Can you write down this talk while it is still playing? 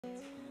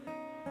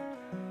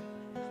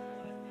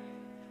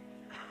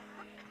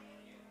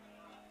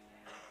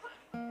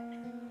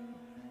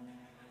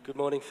Good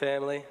morning,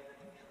 family.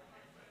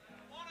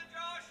 Morning,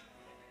 Josh.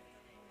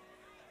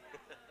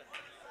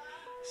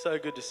 So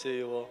good to see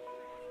you all.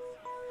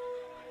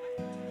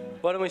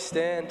 Why don't we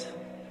stand?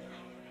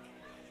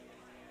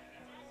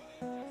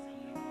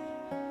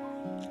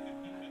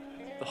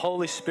 The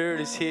Holy Spirit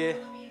is here,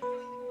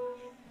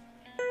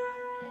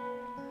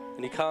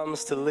 and He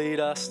comes to lead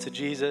us to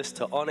Jesus,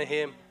 to honor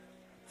Him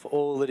for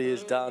all that He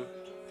has done.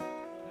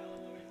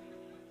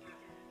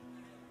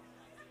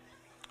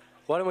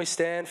 Why don't we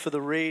stand for the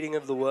reading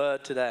of the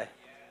Word today?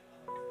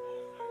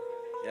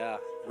 Yeah,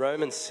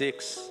 Romans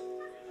 6.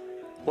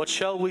 What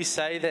shall we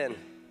say then?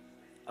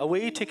 Are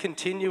we to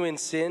continue in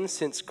sin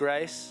since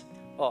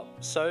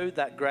so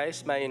that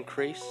grace may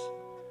increase?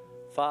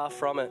 Far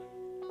from it.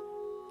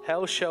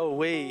 How shall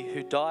we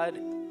who died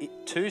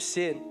to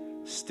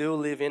sin still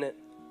live in it?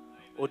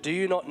 Or do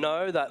you not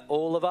know that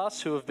all of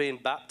us who have been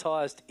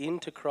baptized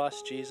into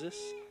Christ Jesus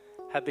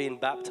have been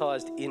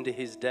baptized into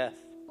His death?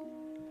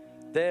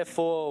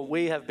 Therefore,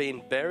 we have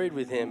been buried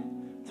with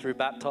Him through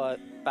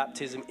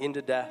baptism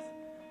into death,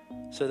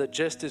 so that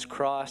just as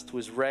Christ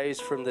was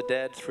raised from the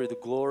dead through the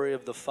glory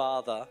of the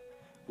Father,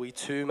 we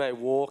too may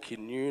walk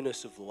in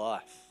newness of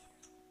life.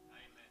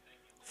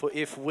 For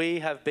if we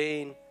have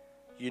been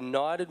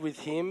united with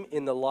Him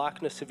in the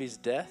likeness of His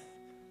death,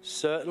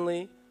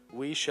 certainly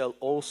we shall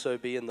also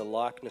be in the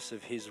likeness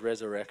of His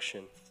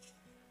resurrection.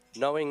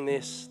 Knowing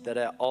this, that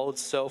our old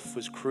self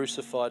was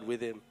crucified with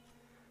Him,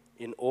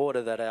 in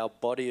order that our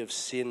body of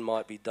sin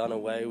might be done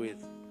away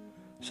with,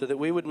 so that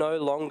we would no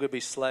longer be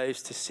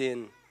slaves to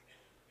sin.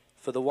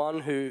 For the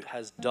one who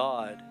has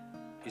died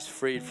is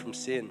freed from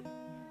sin.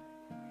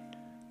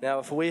 Now,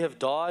 if we have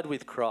died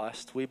with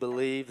Christ, we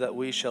believe that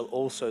we shall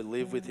also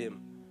live with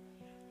Him,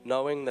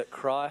 knowing that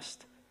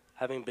Christ,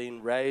 having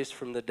been raised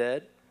from the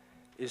dead,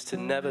 is to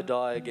never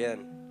die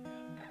again.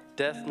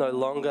 Death no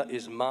longer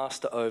is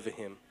master over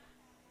Him.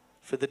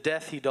 For the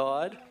death He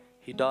died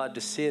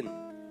to sin,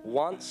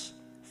 once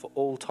for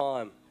all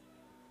time.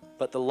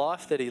 But the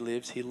life that He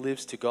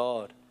lives to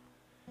God.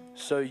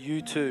 So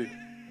you too,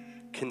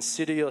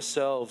 consider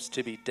yourselves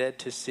to be dead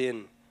to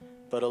sin,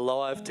 but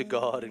alive to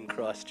God in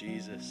Christ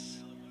Jesus.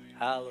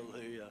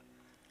 Hallelujah.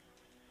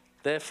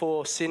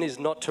 Therefore, sin is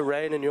not to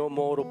reign in your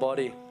mortal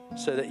body,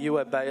 so that you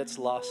obey its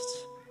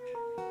lusts.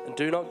 And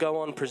do not go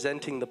on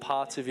presenting the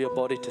parts of your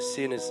body to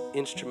sin as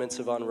instruments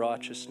of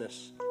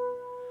unrighteousness,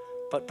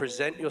 but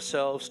present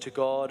yourselves to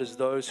God as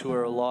those who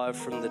are alive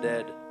from the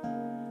dead,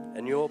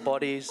 and your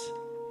bodies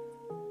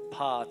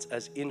parts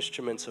as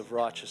instruments of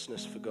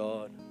righteousness for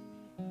God.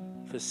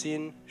 For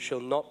sin shall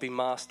not be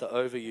master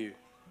over you,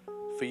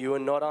 for you are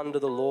not under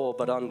the law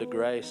but under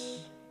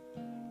grace.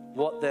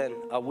 What then?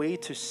 Are we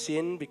to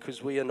sin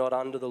because we are not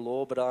under the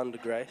law but under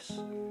grace?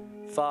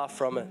 Far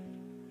from it.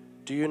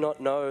 Do you not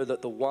know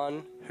that the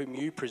one whom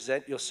you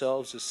present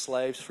yourselves as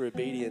slaves for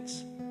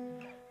obedience,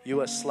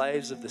 you are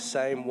slaves of the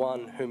same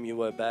one whom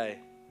you obey,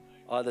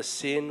 either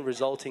sin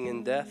resulting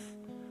in death,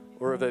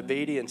 or of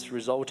obedience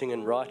resulting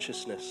in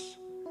righteousness?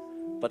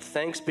 But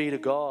thanks be to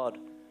God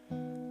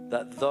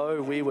that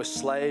though we were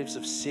slaves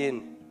of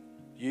sin,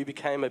 you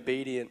became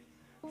obedient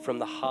from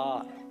the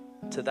heart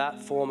to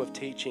that form of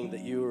teaching that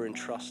you were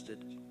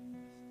entrusted.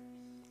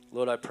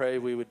 Lord, I pray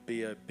we would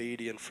be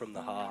obedient from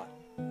the heart.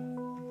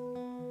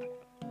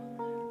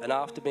 And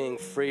after being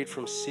freed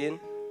from sin,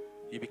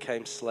 you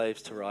became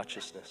slaves to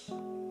righteousness.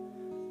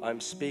 I'm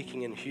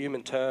speaking in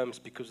human terms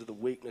because of the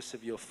weakness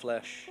of your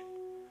flesh.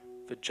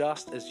 For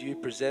just as you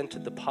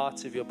presented the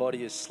parts of your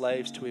body as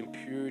slaves to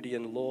impurity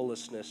and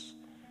lawlessness,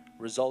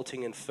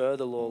 resulting in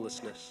further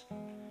lawlessness,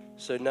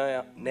 so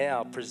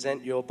now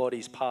present your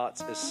body's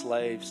parts as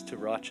slaves to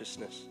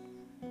righteousness,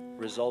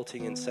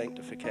 resulting in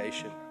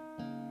sanctification.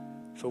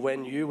 For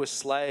when you were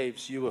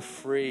slaves, For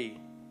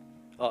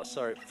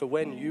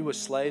when you were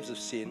slaves of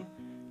sin,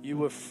 you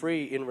were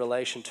free in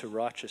relation to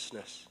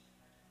righteousness.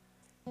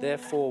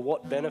 Therefore,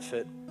 what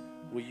benefit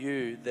were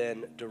you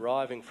then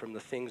deriving from the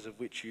things of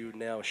which you are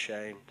now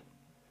ashamed?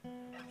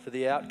 For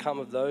the outcome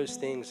of those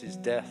things is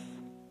death.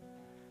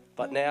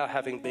 But now,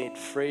 having been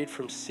freed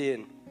from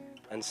sin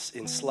and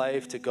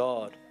enslaved to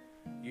God,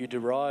 you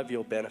derive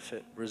your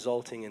benefit,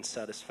 resulting in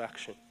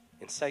satisfaction,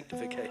 in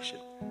sanctification,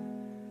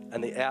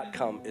 and the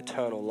outcome,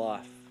 eternal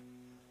life.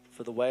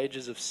 For the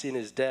wages of sin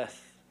is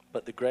death,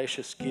 but the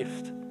gracious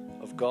gift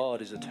of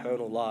God is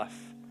eternal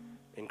life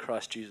in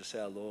Christ Jesus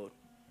our Lord.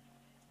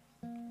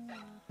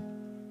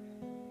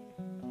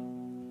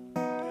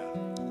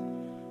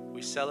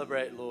 We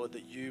celebrate, Lord,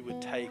 that you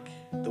would take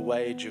the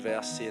wage of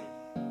our sin.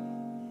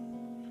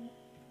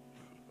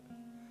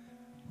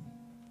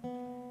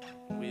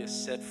 We are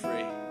set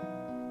free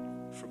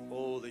from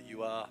all that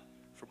you are,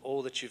 from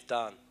all that you've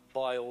done,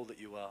 by all that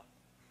you are.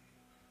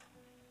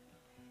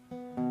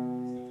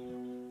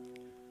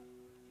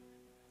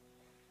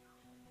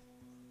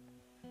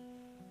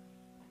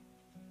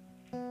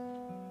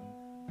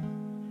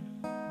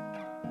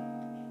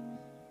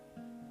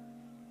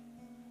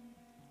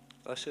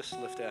 Let's just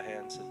lift our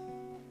hands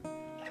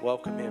and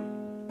welcome him,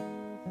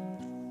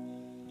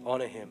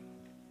 honor him.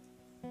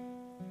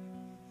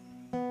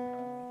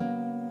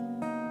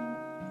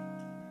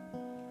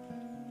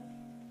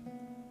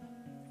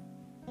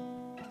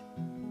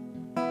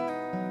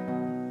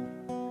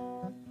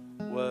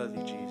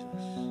 worthy,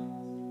 Jesus.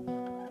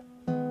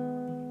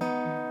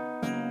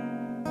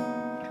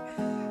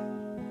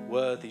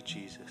 Worthy,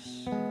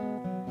 Jesus.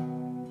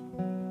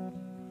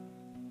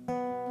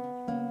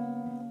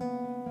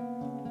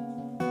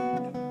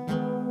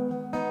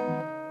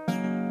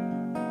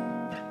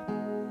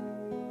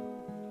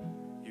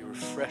 You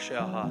refresh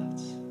our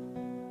hearts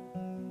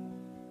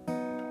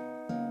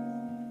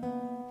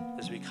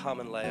as we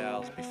come and lay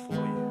ours before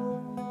you.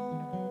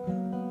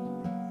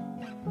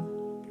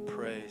 Be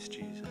praised,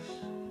 Jesus.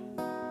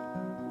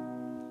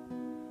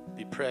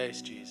 Be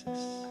praised, Jesus.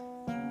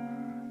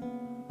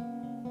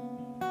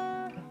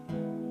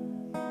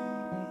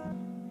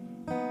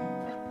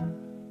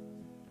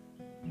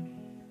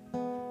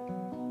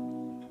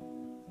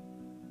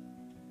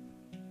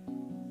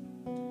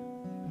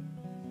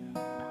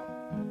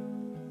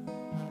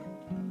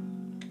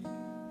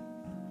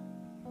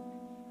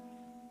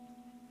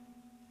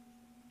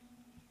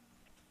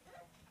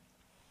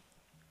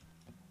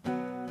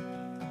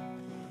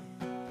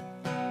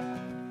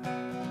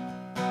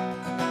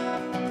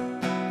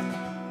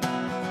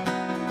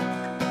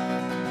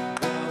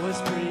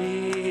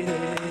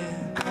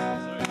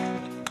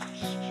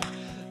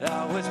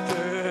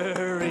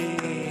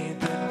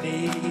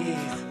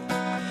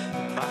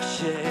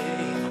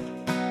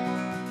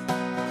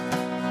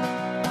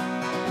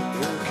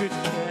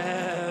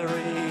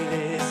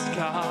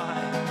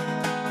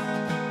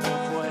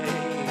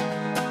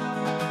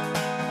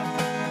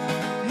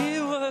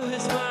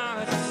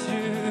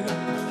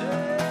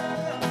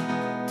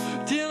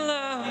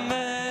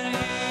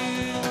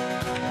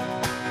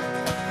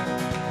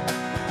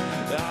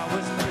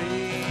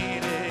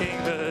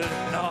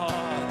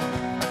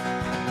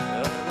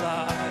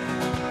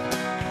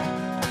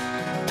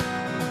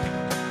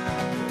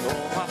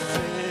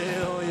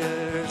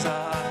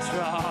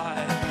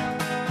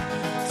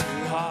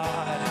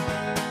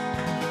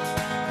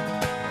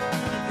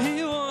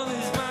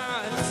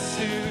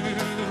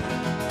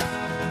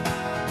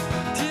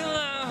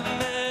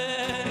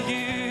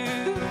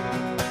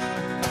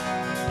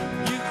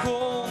 You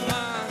call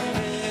my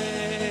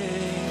name.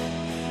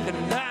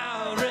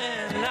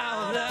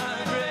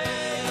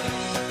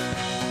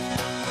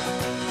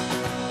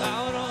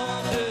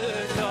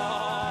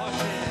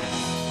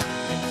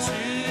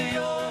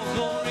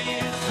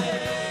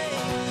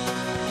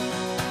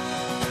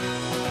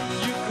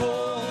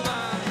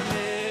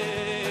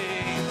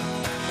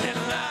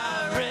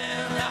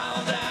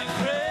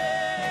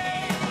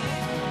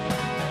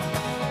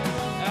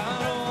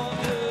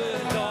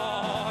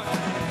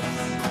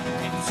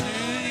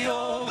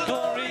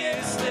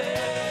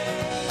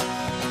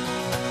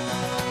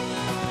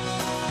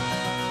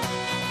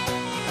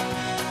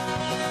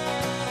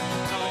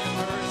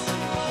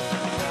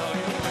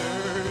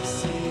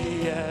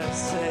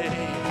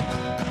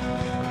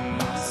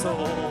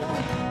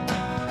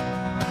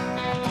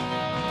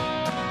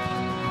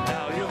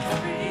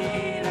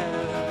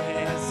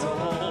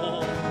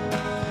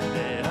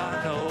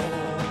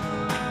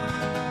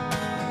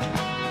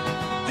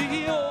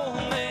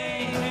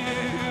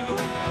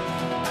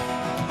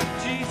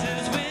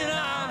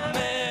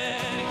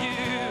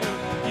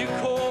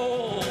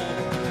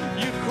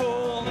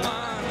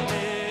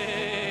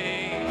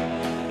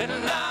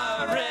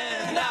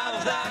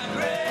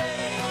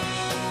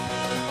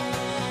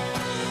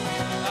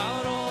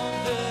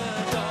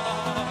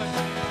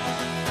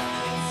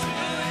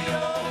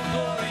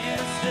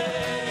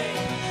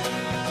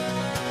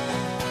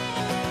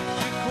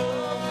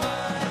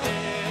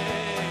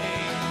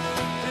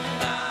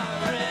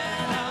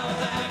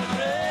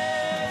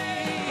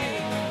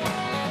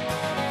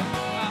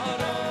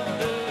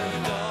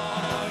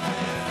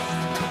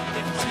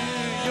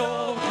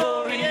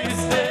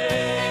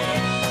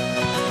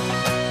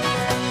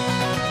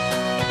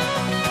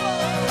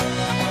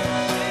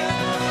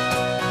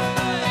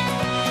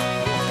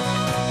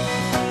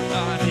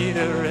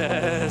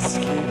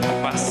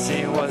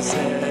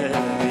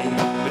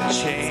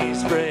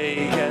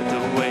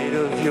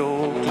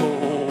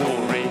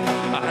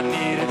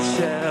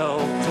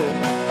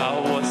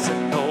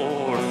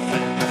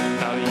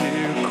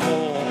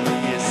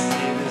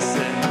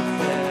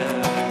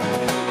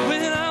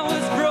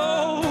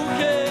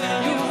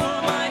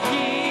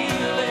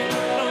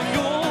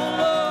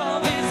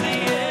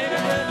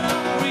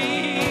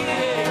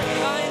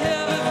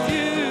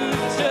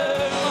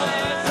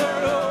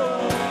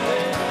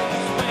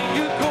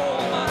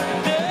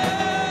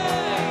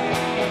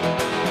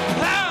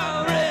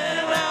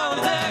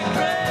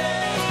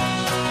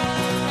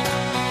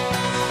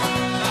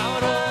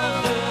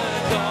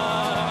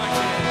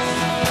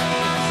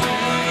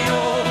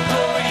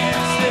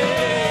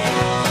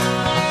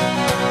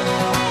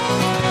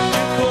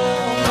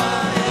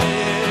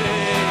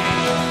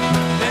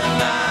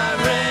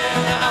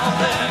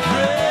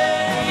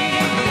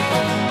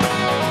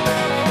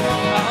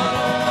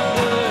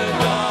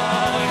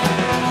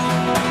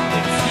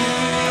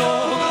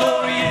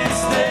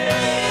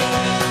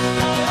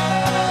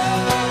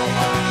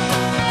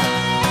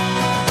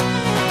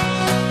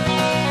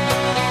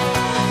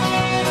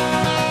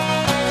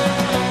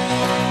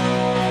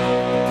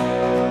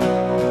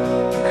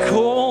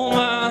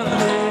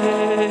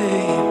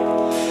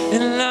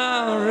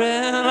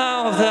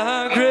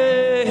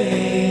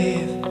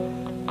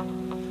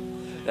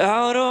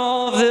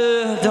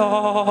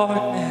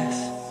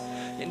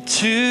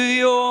 to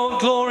your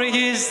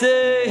glorious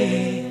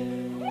day.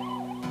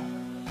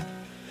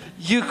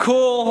 You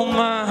call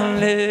my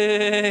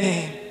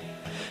name,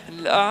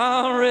 and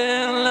I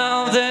ran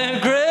out the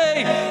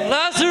grave.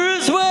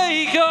 Lazarus,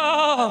 wake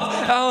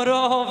up out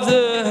of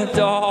the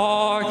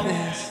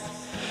darkness,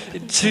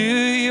 to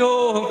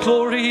your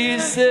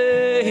glorious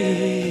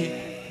day.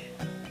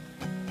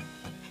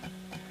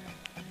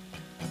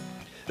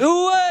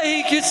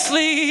 Awake, you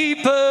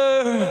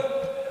sleeper,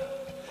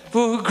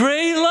 for a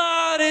great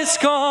light is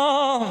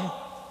come.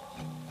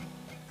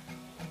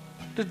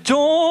 The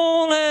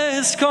dawn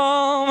has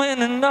come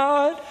and the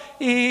night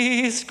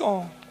is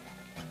gone.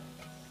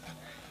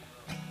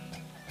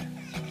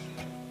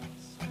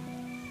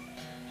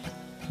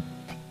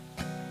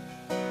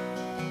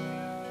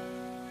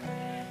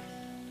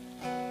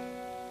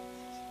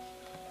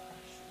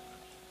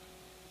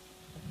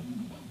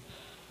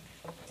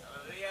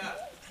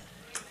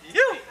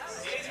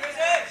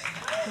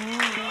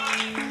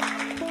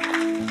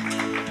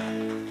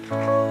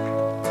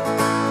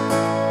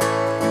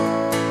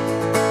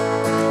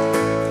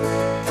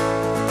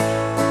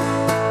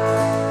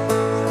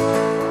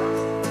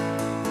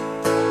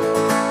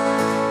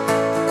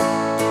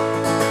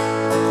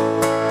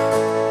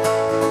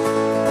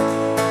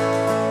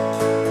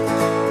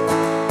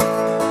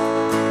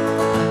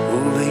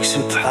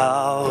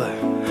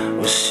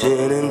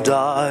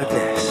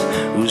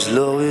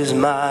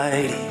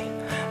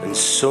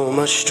 So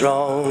much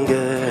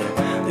stronger,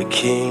 the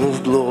King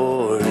of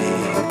glory,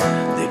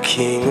 the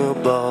King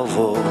above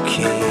all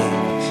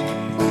kings,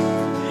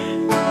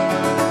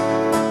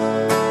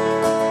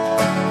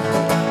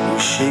 who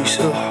shakes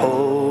the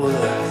whole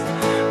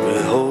earth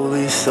with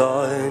holy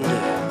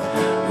thunder,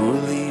 who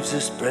leaves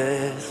us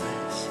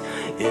breathless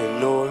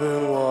in awe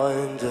and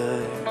wonder,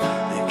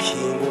 the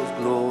King of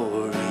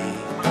glory,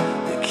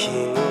 the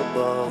King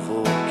above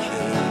all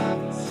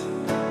kings.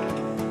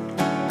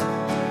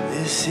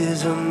 This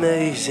is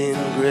amazing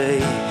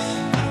grace.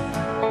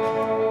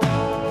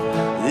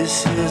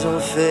 This is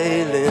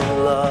unfailing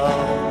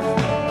love,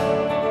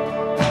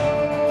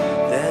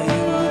 that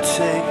you would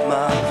take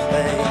my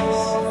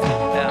place,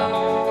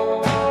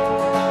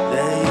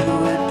 that you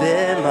would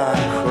bear my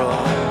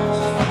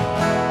cross.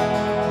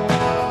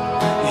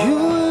 You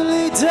would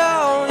lay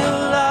down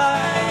your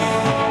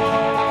life,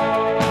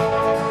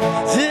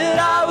 that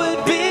I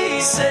would be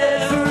set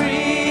free.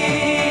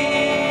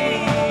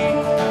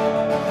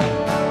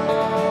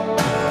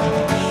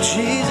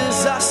 Jesus,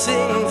 I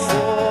sing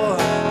for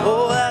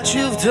all that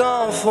you've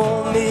done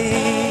for me.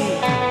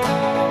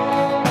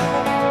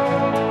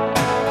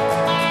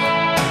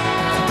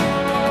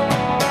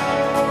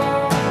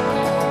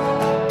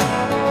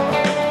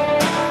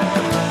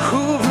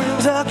 Who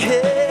brings our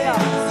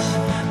chaos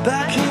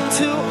back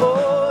into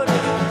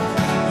order?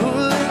 Who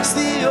links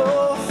the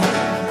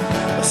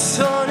orphan, a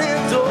son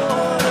and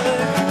daughter?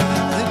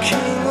 The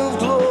King of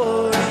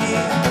glory,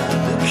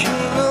 the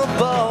King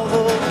above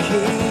all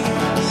kings.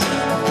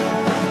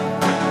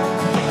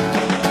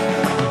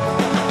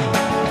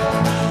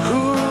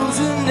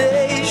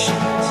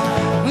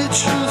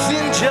 Truth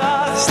and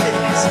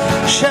justice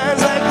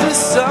shines like the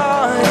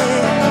sun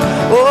in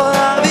all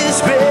of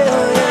his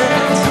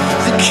brilliance.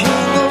 The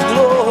King of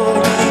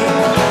glory,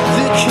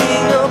 the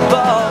King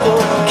above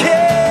all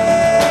kings.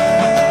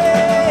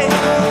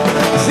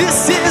 This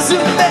is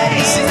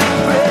amazing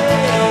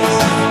grace.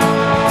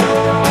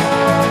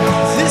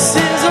 This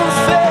is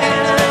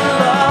unfailing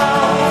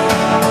love,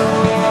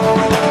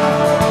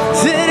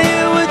 that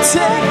you would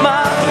take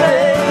my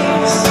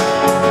place,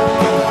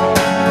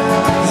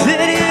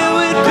 that you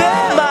would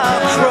bear my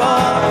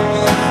cross.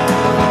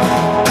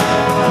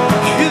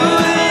 You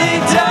lay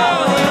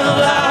down your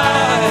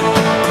life,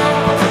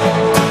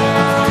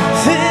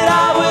 that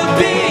I would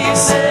be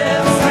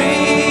set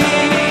free.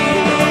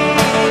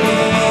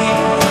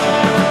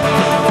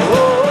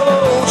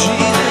 Oh,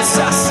 Jesus,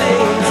 I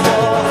sing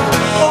for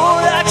all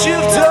that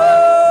you've done.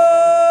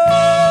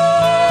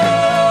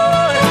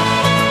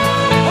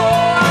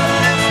 Oh, I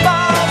lift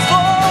my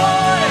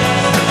voice.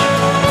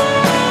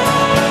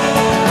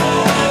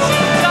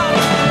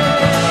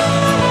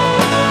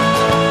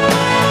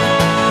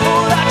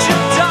 All that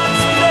you've done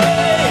for me.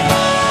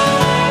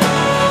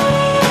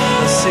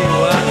 Let's sing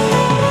what?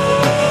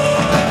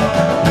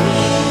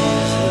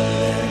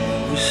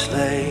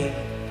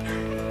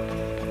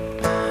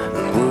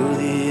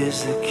 Worthy is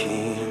the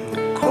King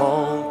who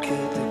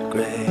conquered the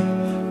grave,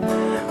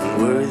 and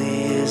worthy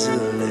is the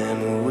Lamb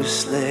who was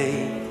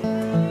slain.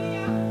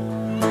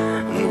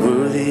 And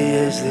worthy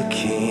is the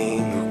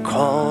King who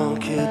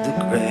conquered the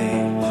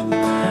grave,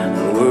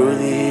 and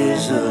worthy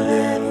is the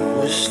Lamb who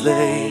was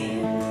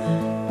slain.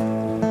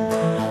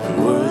 And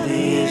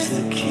worthy is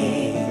the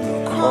King who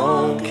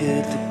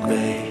conquered the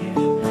grave,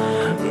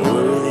 and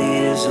worthy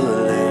is the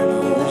Lamb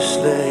who was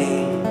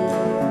slain.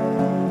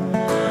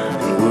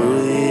 And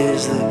worthy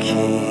is the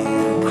King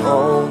who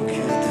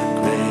conquered the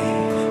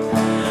grave,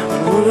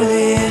 and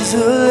worthy is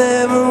the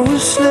Lamb who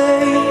was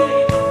slain.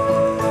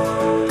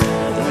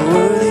 And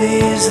worthy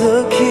is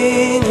the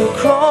King who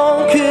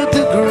conquered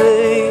the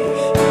grave,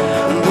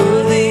 and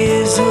worthy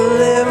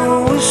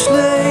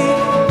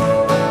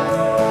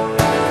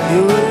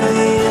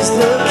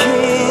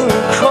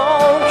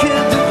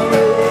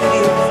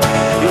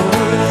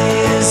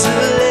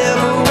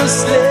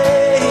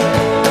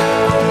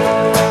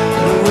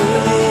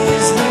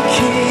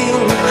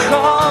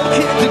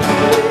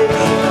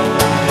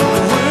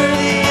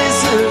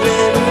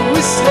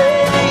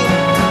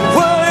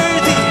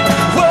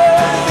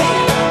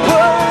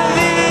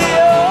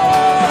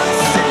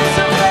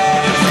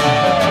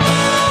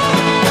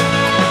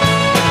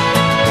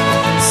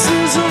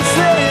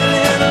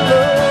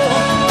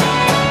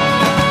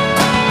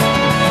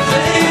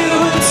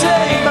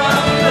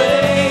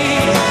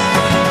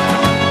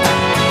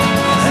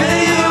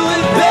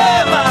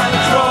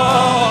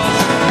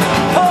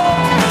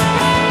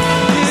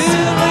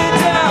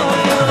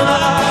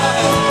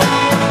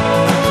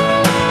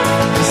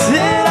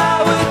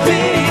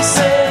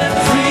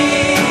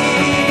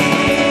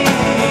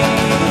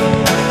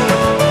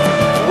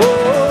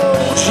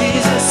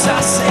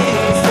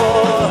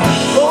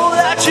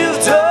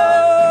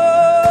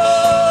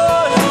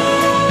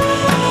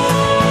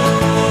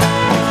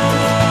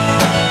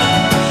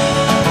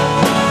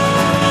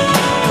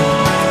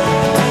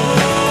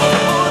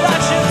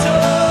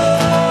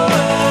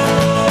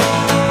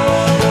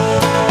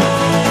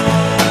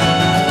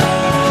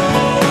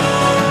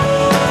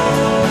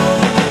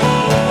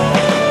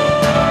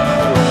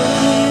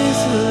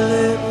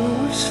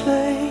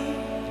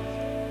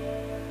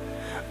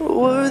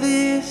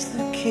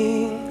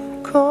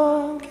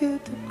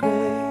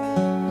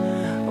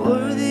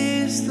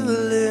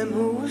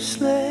was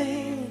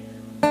slain.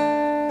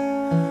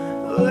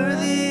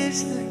 Worthy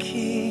is the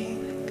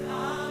King.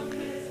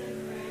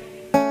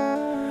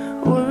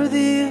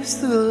 Worthy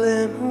is the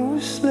Lamb who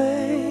was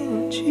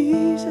slain,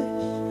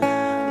 Jesus.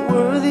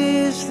 Worthy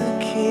is the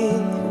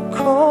King who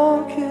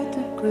conquered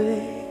the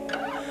grave.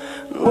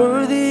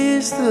 Worthy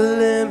is the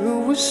Lamb who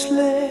was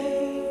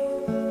slain.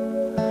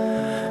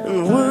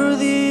 And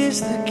worthy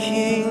is the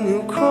King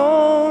who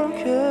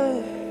conquers.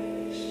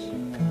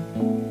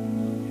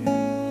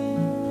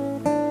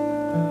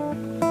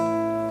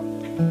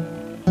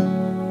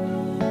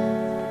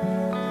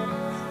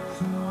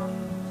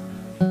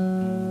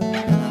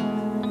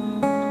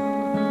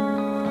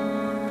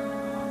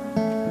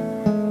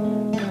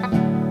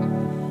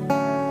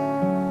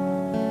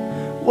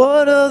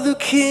 What other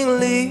king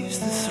leaves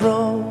the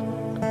throne?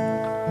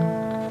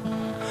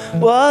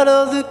 What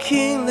other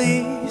king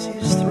leaves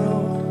his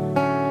throne?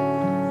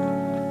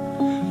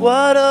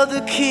 What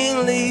other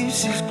king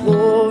leaves his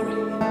glory?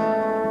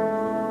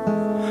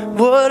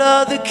 What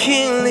other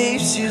king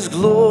leaves his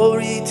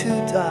glory to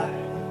die?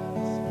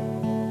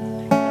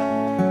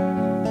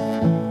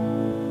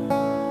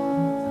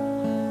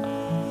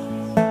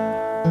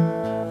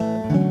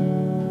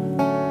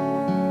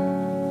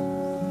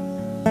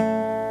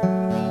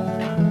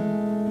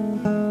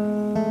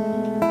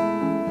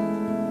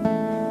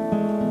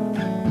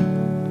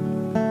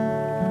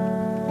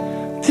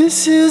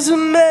 This is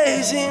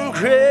amazing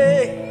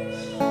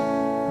grace.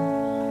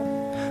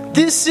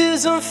 This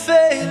is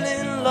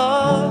unfailing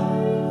love.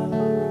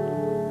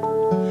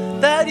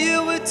 That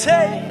you would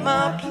take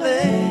my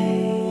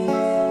place,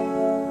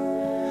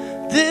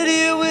 that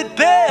you would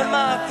bear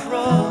my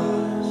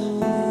cross,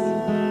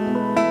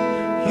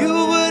 you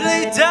would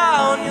lay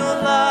down your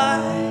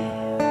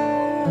life,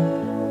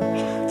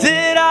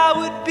 that I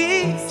would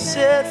be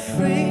set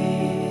free.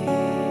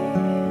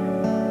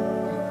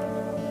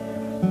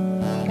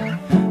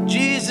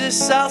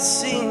 Jesus, I'll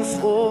sing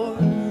for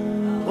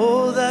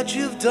all that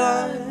you've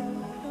done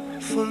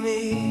for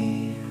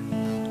me.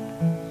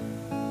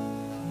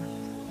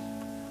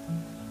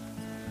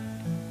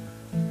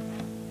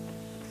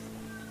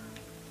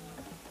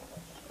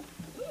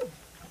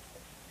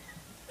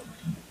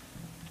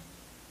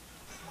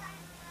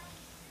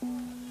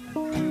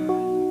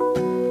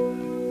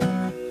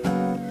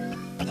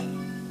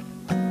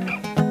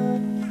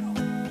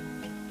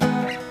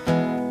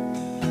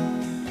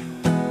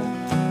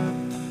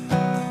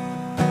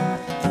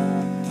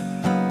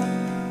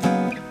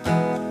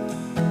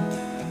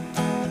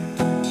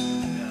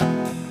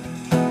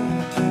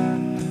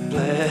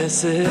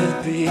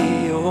 Blessed be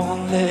your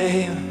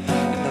name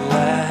in the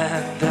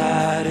land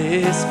that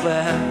is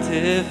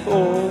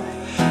plentiful,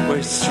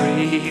 where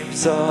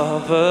streams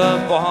of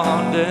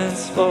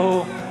abundance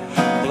flow.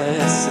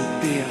 Blessed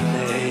be your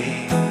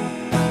name.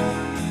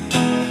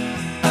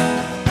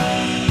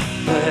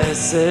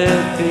 Blessed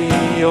be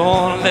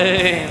your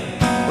name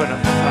when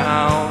I'm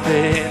found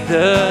in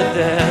the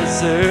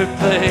desert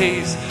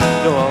place.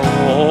 Though I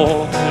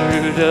walk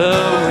through the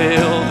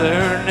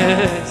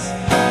wilderness,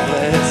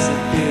 blessed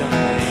be your name.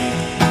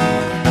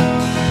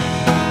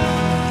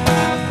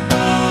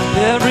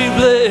 Every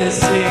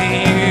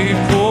blessing you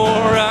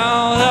pour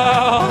out,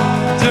 I'll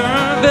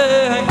turn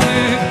back to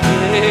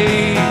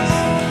praise.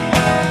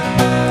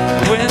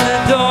 When the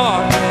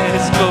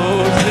darkness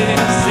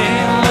closes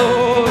in,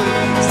 Lord,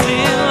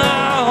 still I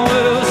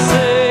will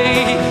say,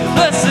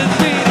 blessed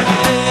be the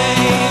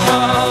name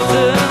of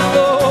the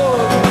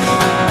Lord.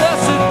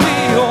 Blessed be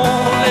your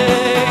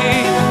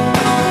name.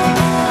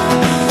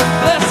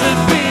 Blessed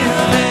be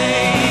the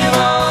name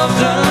of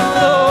the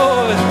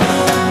Lord.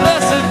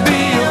 Blessed be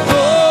your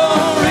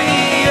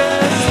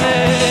glorious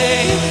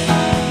name.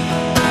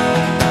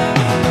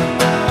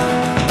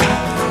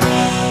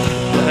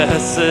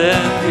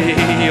 Blessed be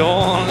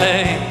your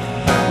name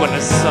when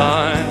the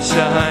sun's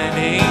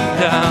shining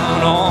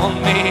down on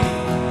me,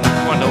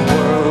 when the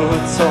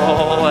world's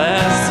all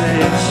as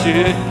it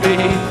should be.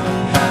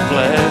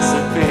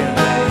 Blessed be your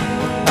name.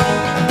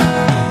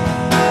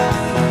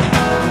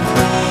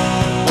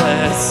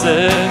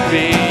 Blessed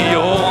be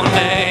your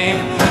name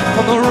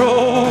on the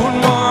road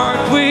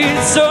marked with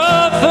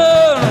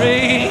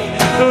suffering.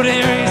 Though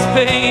there is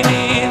pain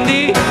in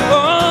the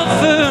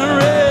offering,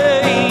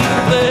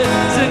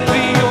 blessed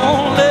be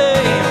your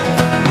name.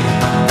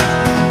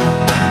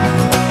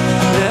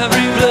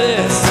 Every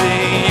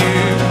blessing you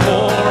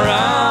pour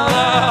out,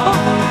 I'll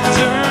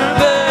turn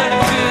back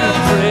to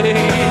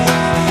praise.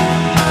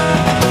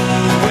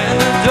 When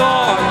the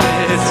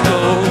darkness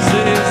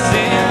closes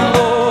in,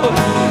 Lord,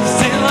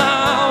 still I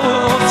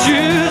will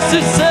choose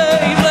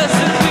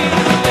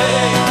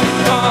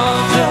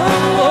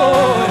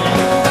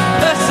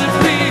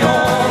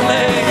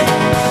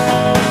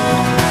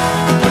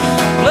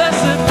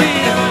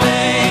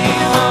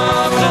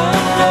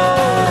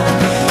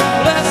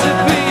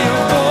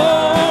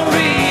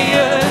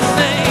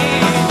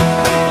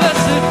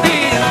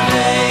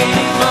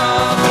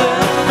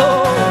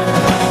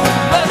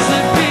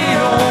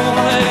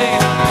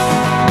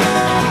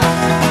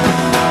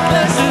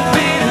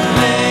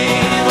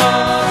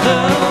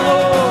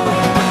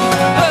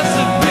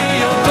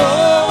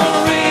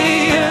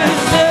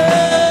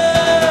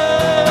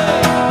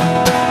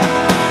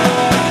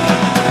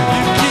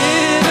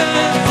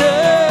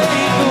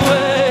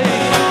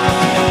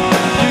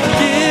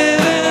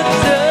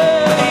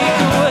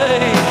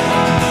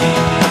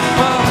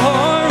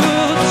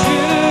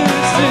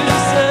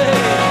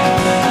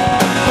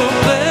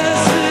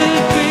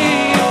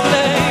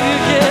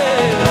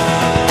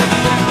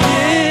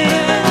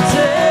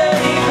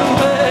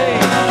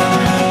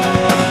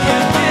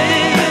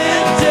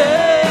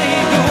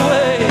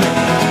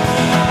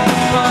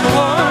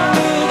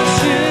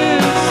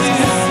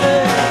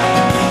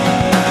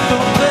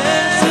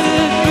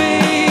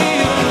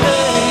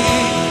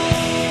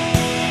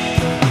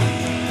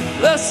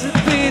Blessed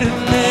be the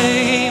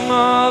name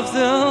of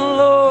the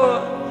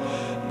Lord.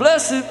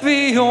 Blessed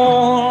be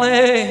your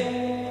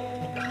name.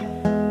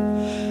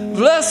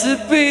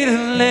 Blessed be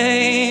the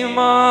name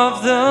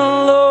of the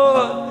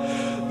Lord.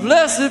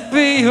 Blessed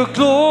be your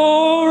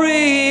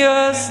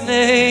glorious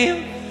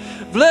name.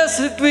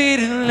 Blessed be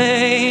the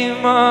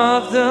name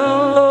of the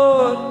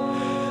Lord.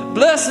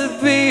 Blessed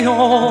be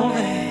your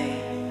name.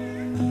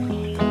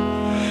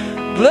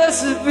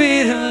 Blessed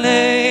be the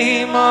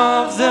name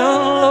of the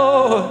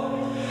Lord.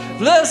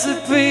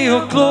 Blessed be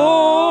your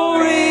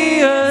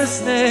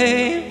glorious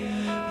name.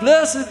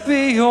 Blessed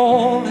be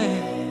your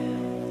name.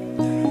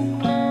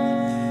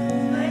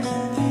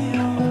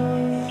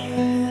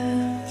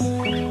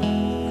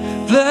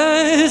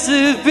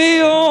 Blessed be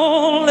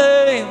your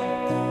name.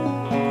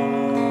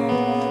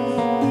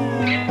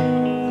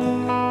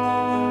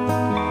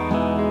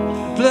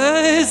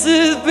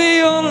 Blessed be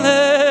your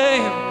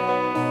name.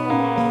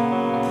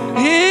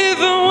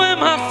 Even when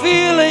my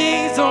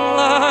feelings don't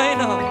line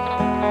up,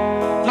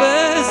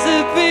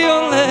 blessed be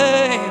your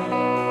name.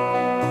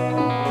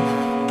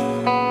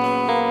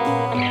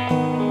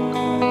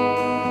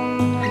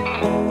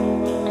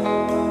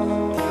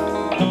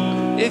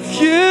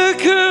 If you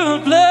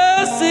could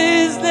bless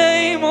his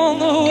name on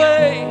the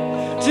way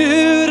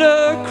to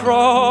the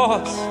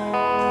cross,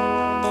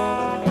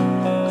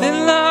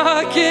 then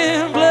I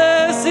can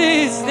bless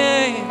his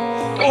name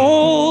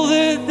all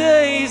the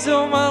days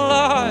of my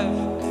life.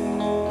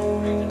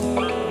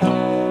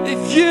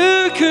 If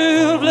you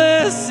could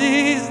bless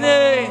his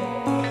name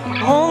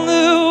on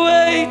the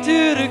way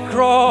to the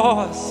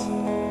cross,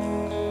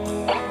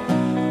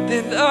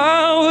 then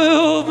I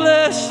will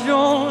bless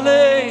your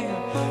name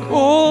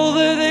all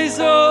the days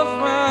of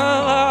my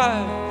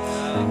life.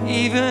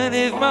 Even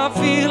if my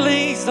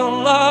feelings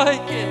don't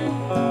like it,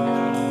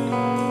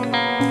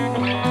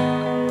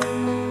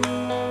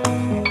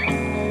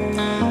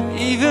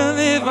 even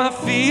if my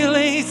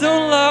feelings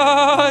don't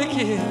like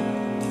it,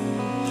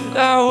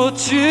 I will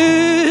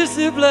choose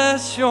to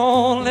bless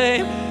your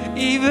name.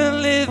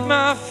 Even if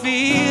my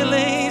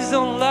feelings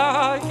don't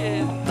like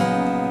it,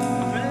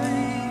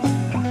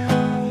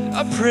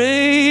 I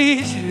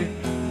praise you.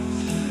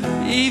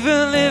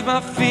 Even if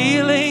my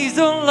feelings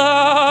don't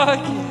like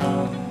it,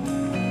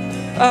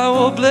 I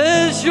will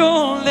bless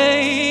your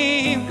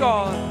name,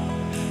 God.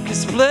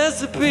 'Cause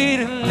blessed be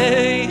the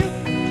name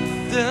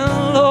of the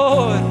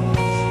Lord.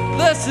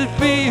 Blessed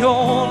be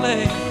your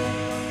name.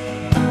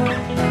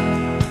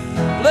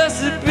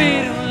 Blessed be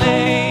the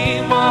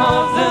name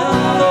of the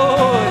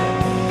Lord.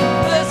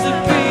 Blessed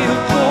be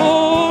your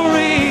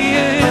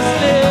glorious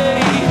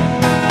name.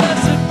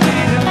 Blessed be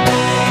the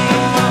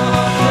name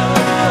of the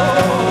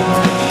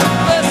Lord.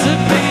 Blessed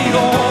be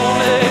your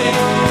name.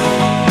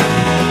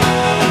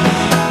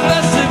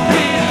 Blessed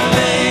be the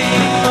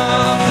name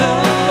of the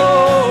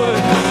Lord.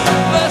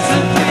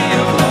 Blessed be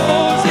your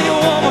glory. Sing it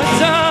one more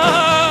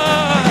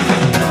time.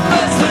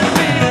 Blessed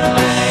be the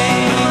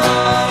name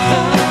of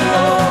the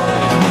Lord.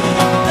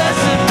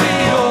 Blessed be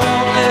your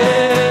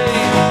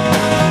name.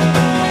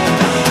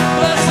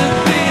 Blessed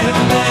be the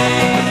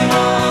name of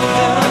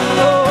the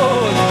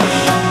Lord.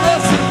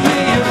 Blessed be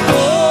your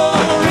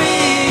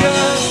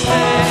glorious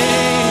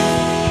name.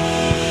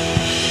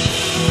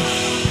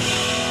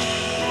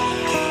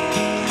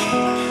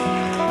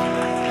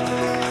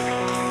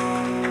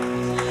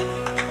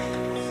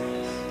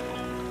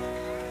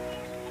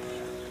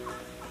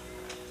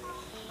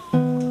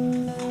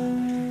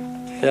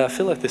 Yeah, I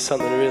feel like there's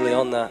something really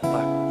on that.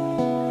 Like,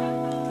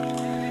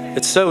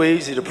 it's so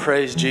easy to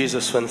praise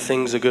Jesus when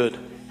things are good.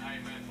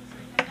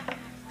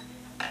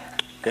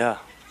 Yeah.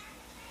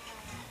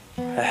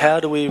 How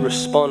do we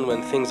respond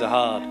when things are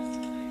hard?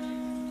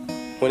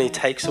 When he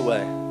takes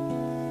away?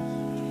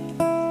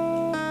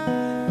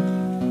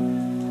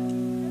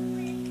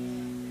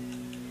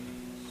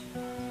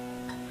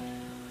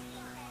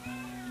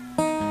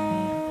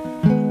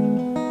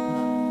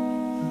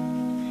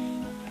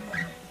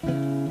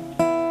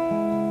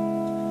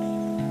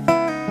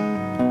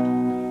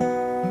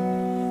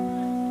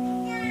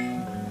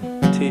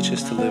 Teach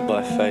us to live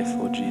by faith,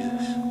 Lord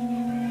Jesus,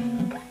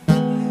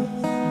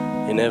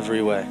 in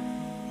every way,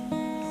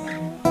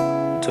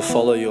 to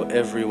follow your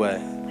every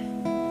way.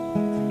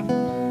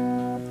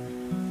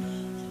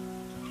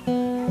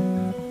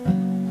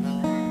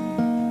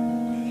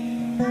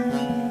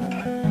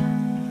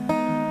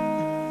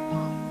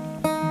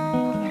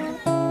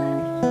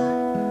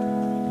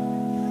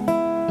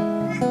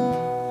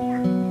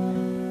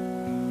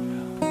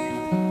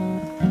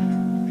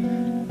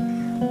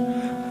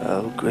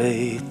 How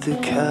great the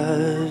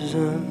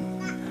chasm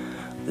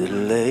that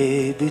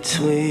lay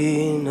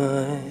between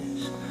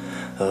us,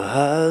 how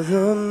high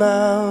the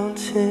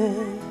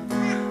mountain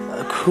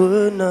I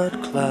could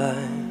not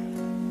climb.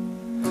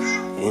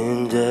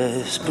 In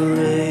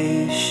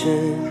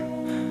desperation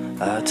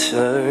I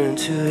turned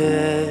to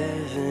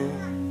heaven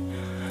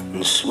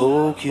and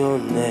spoke your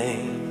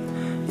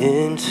name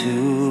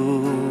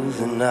into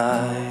the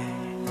night.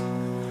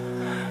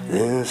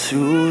 Then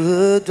through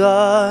the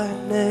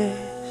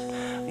darkness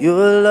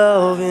your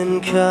love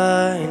and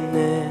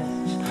kindness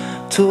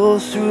tore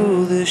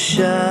through the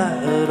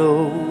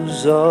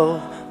shadows of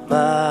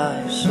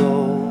my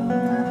soul.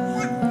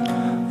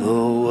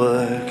 The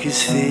work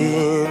is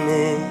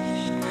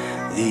finished,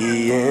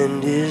 the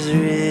end is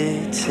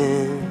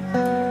written.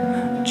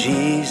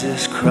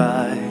 Jesus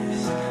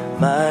Christ,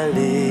 my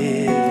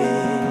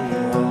living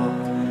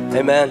hope.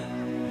 Amen.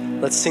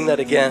 Let's sing that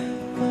again.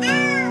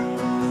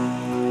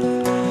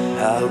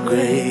 How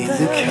great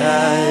the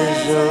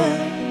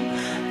chasm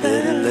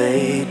that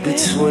lay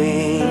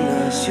between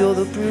us. You're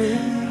the bridge.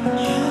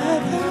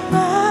 The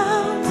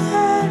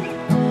mountain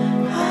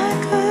I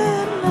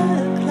could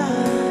not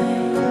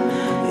climb.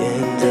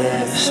 In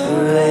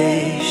desperation,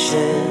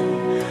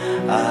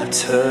 I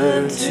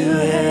turned to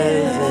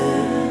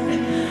heaven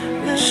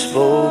and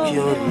spoke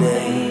your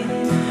name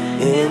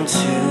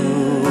into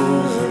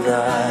the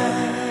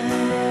night.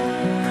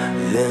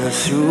 Then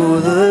through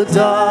the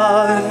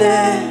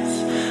darkness,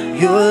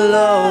 your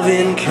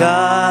loving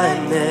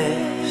kindness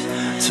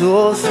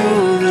tore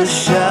through the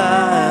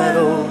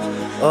shadows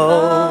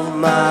of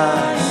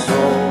my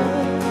soul.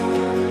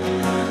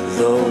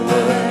 The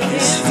work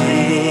is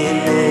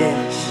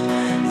finished,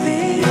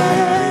 the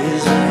end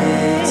is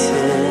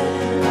written.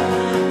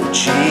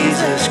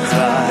 Jesus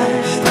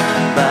Christ,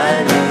 my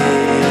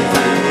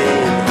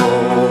living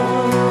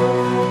hope.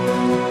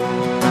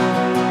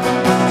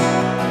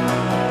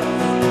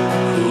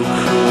 Who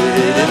could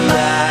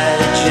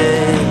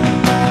imagine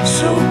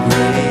so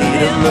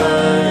great a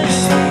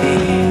mercy?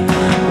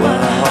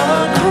 What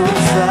heart could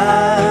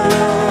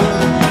fathom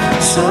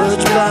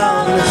such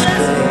boundless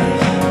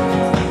grace?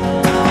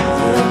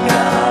 The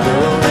God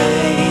of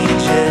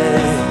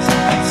ages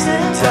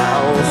sent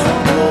down from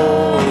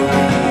glory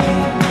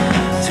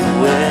to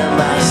wear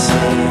my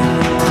sin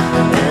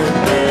and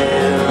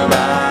bear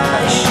my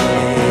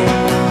shame.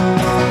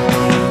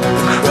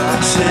 The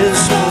cross has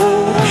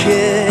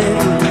spoken,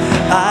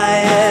 I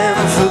am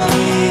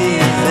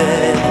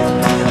forgiven.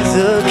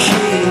 The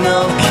King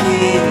of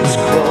Kings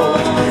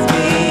calls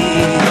me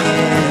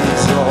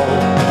his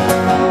own.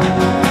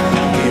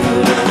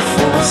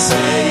 Beautiful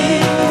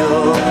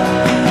Savior,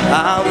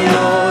 I'm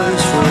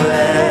yours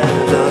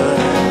forever.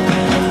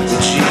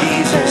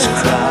 Jesus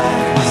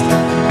Christ,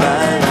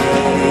 my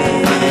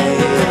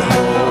living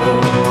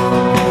hope.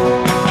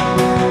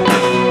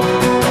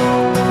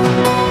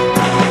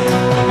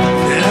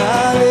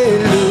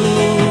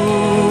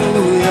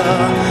 Hallelujah,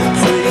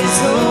 praise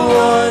the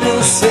one who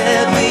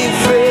set me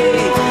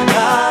free.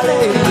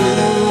 Hallelujah,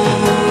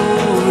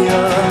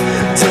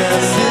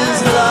 death has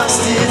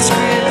lost its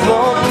grip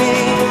on me.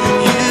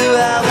 You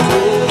have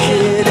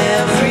broken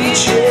every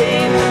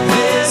chain.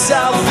 There's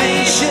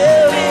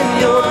salvation in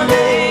your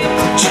name,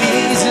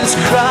 Jesus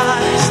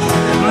Christ,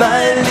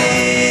 my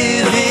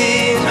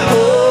living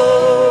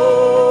hope.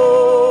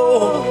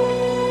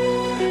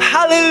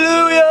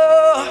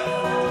 Hallelujah,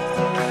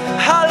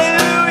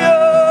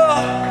 hallelujah,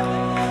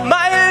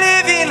 my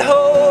living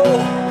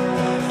hope.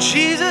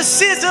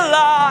 Jesus is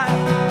alive.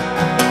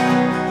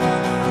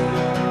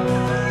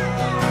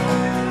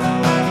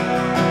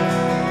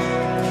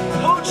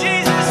 Oh,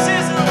 Jesus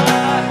is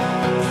alive.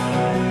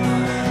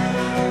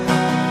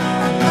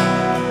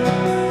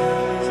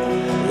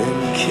 Then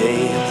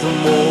came the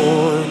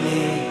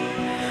morning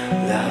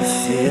that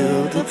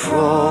filled the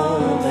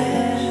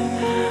promise.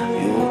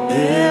 Your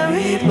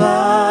buried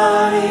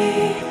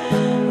body.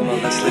 Come on,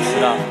 let's lift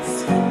it up.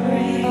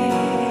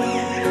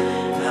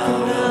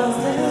 Out of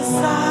the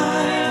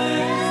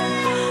silence,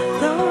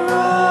 the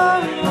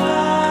roaring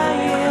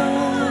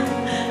lion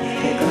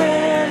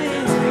declared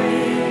his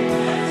great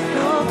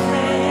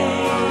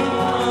proclaim.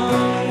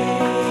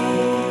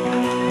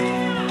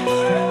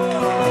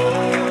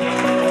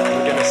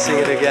 We're going to sing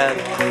it again.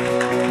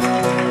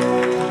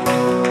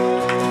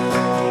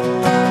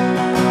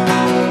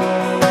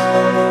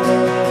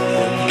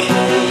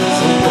 Came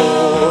the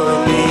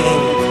morning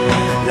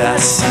that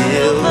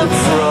sealed the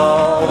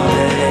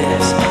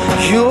promise.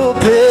 Your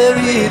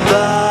buried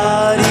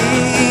body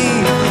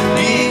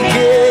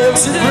began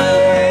to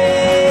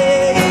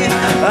break.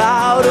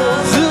 Out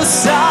of the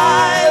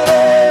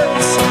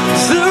silence,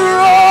 the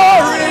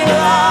roaring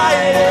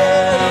lion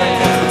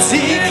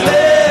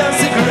declares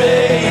the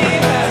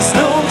grave has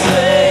no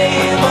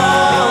claim on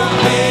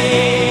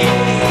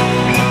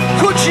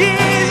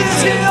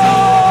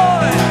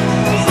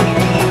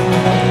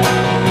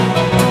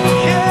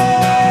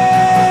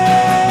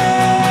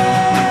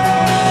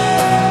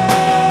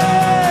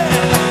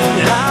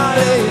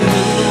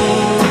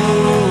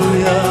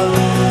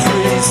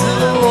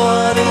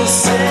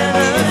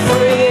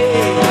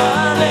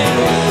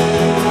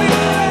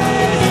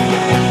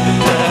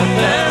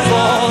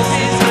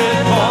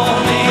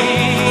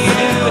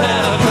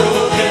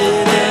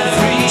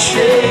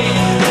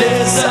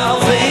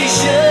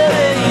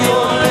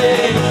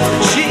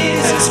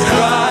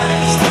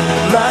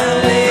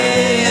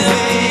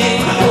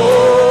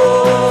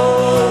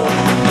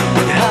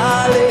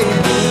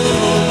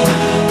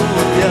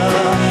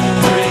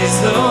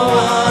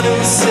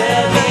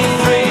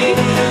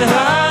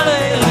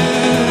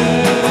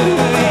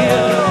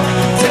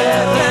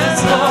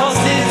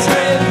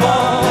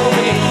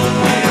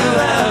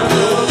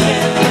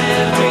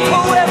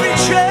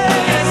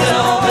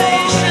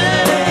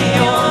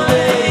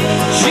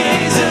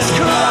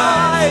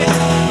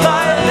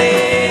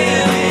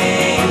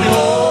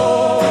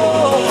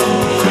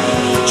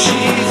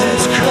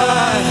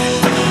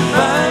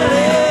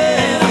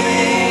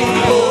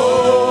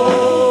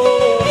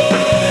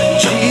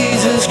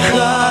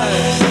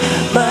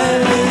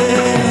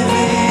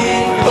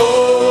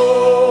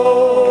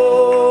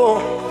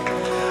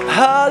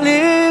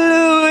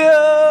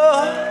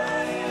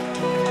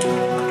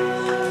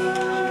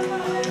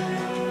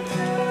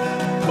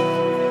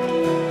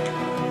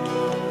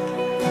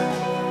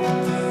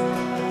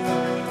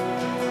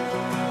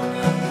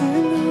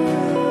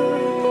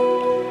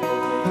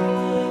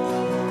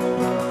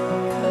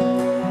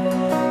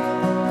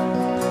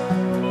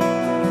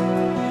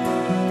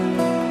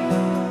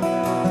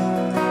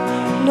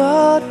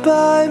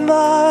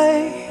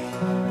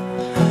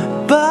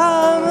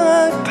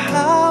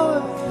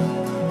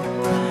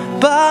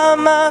by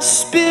my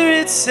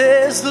spirit,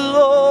 says the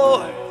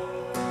Lord.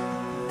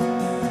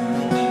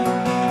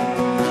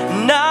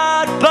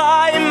 Not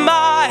by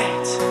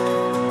might,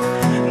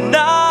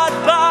 not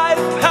by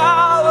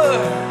power,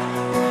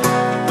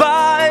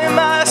 by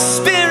my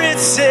spirit,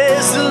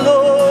 says the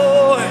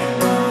Lord.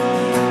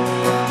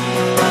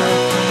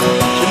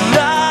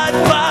 Not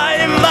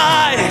by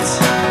might,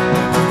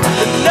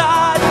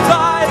 not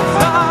by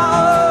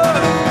power,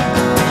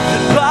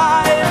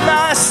 by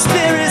my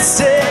spirit,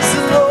 says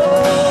the Lord.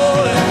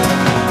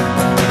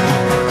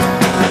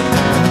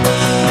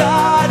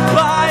 Not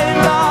by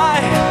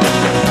might,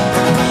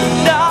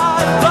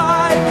 not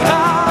by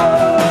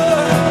power,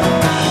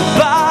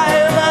 by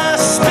my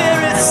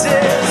spirit,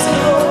 says the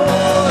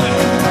Lord.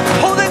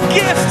 Oh, the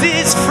gift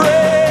is free.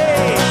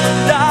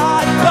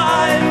 Not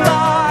by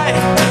might,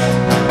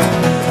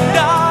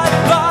 not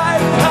by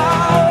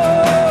power,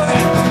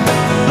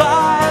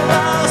 by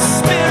my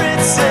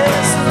spirit,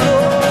 says the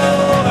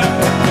Lord.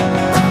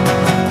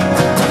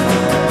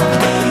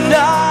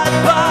 Not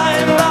by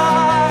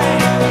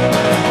might,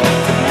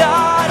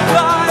 not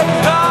by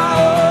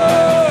power.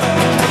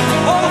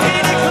 Oh, he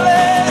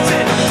declares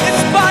it.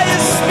 It's by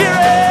his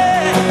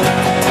spirit.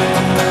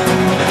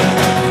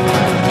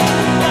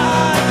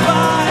 Not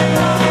by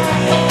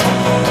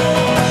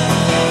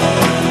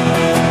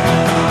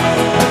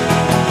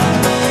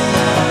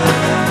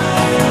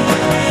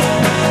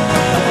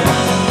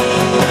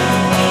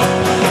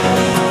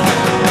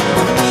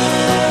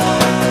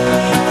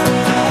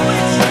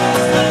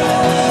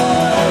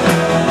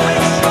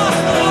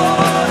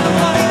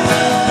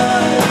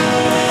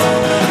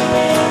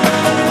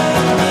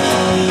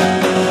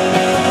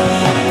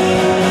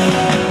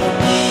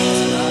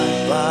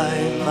by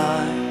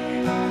might,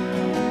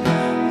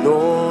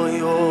 nor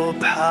your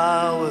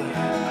power,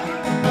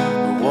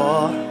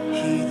 what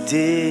he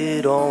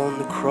did on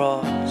the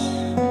cross.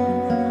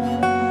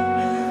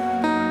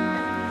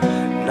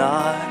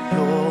 Not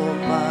your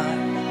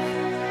might,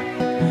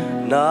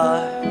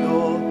 not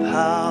your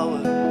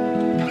power,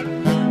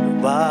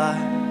 by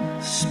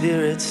the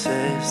Spirit,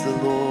 says the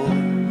Lord.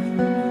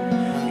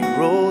 He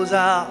rose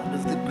out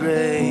of the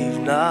grave,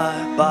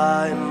 not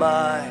by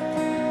might,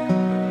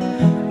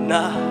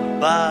 not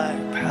by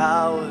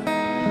power,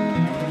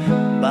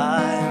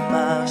 by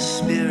my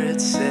spirit,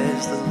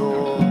 says the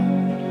Lord.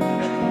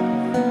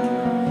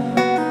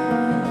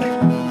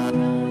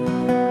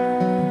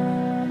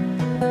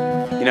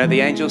 You know,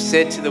 the angel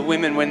said to the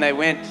women when they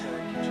went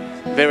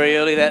very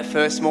early that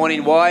first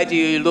morning, why do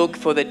you look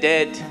for the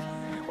dead?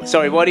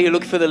 Sorry, why do you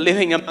look for the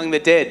living among the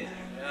dead?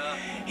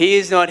 He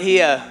is not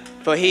here,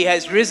 for he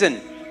has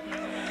risen.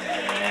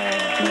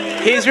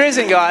 He is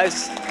risen,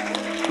 guys.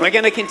 We're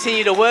going to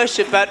continue to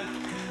worship, but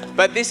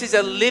this is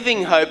a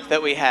living hope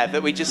that we have,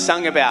 that we just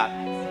sung about.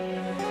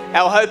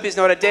 Our hope is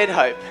not a dead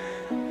hope.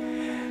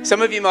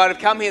 Some of you might have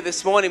come here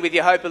this morning with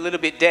your hope a little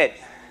bit dead,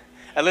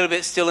 a little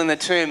bit still in the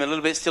tomb, a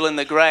little bit still in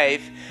the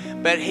grave,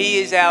 but he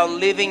is our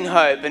living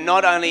hope. And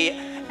not only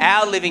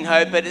our living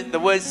hope, but the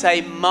words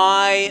say,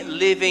 my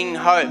living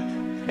hope.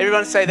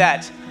 Everyone say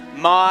that.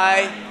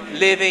 My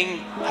living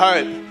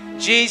hope.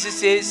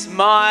 Jesus is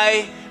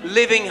my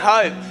living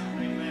hope.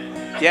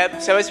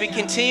 Yep. So as we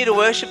continue to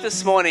worship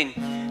this morning,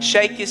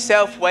 shake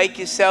yourself, wake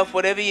yourself,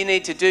 whatever you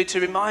need to do to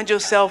remind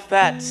yourself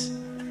that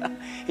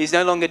he's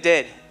no longer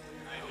dead.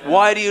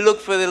 Why do you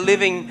look for the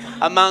living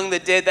among the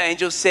dead? The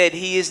angel said,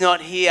 he is not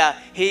here.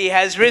 He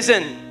has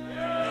risen.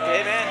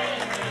 Amen.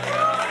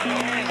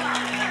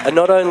 And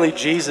not only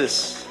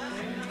Jesus,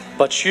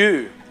 but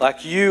you,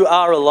 like you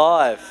are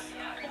alive.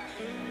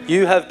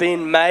 You have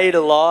been made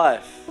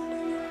alive.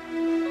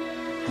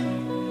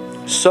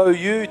 So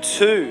you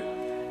too,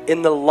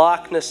 in the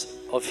likeness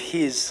of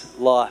his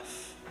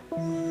life.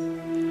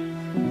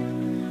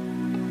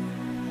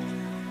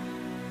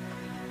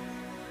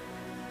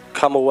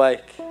 Come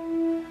awake.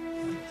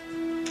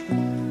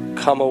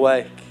 Come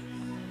awake.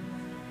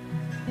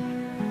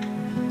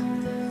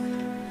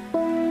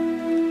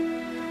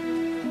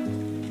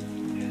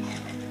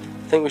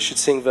 I think we should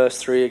sing verse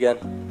 3 again.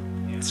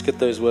 Let's get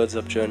those words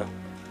up, Jonah.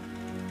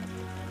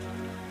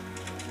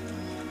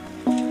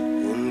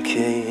 Then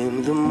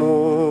came the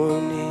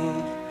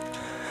morning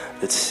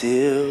that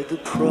sealed the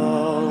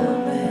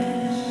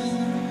promise.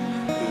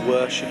 We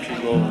worship you,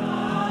 Lord.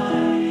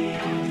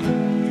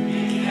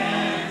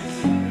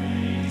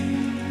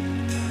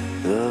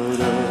 Out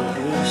of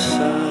the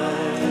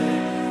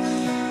silence,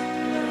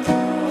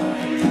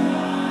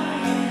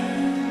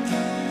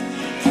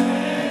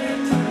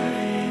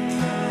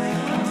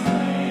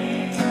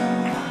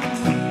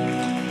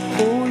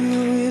 oh,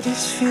 it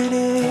is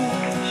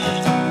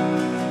finished.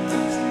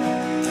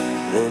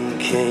 Then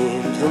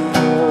came the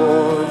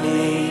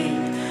morning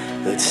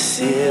that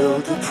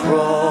sealed the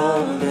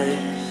promise.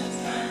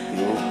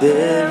 Your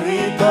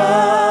buried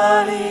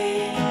body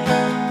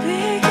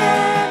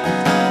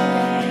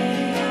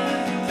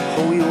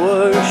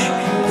worship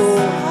you,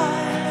 Lord.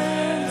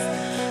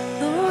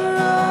 The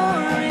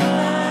roaring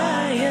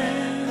lion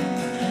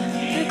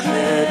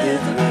declared The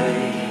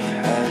grave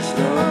has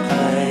no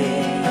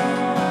claim.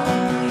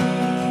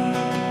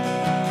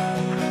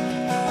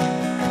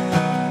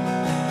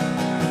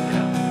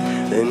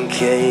 Then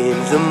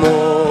came the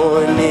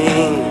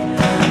morning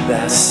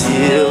that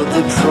sealed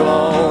the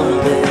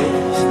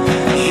promise.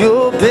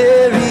 Your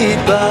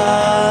buried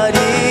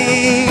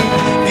body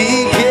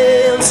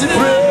began to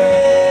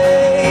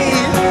break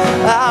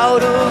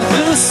out of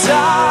the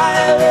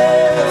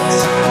silence.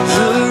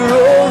 The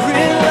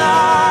roaring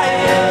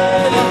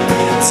lion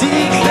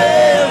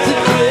declared the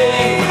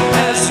grave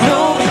has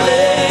no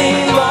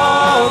claim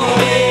on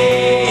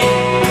me.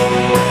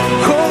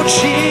 Oh,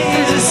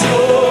 Jesus,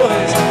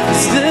 yours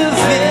is the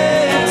victory.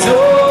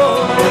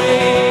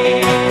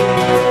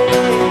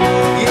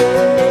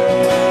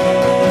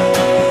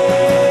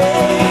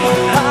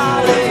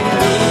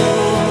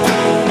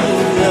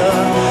 Hallelujah.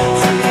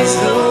 Praise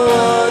the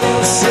one who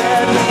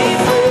set me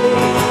free.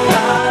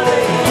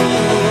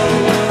 Hallelujah.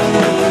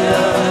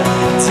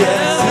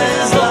 Death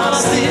has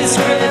lost its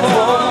grip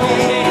on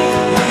me.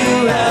 You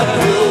have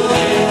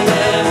broken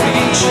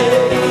every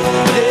chain.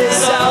 There's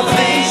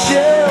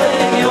salvation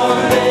in your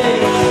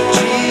name.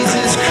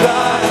 Jesus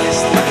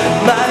Christ,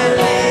 my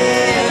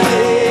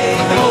living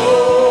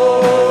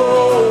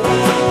hope.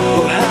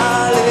 Oh,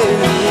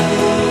 hallelujah.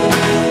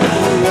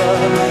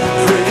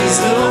 Praise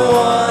the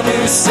one who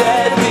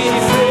set me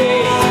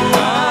free.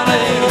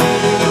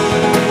 Hallelujah.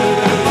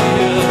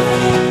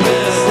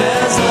 Death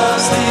has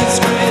lost its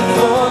grip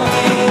on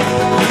me.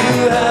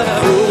 You have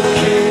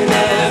broken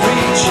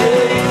every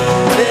chain.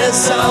 There's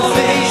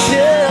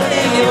salvation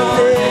in your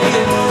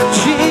name.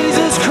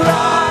 Jesus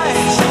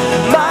Christ,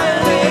 my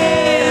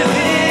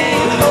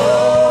living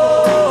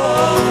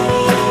hope.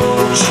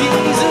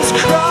 Jesus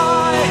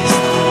Christ,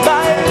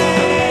 my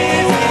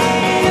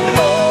living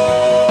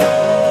hope.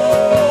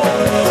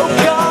 Oh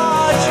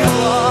God, you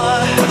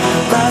are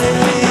my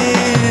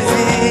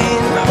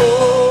living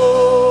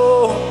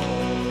hope.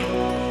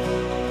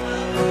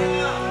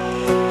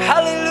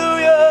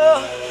 Hallelujah.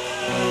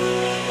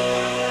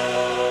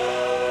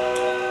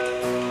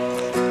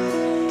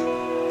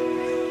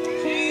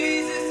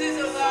 Jesus is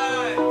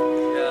alive.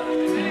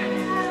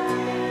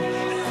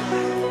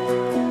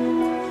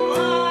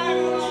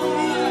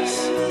 Jesus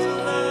is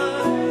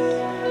alive.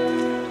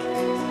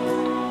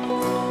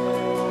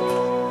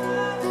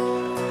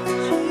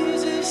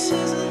 Jesus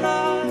is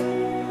alive.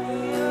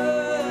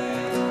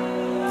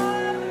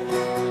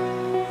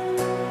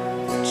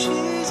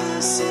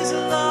 Jesus is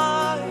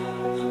alive.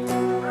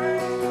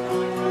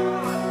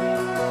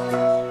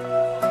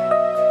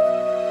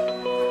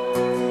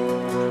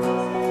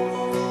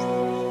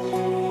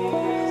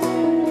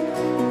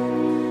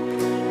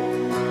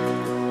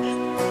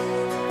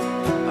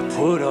 I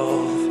put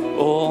off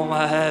all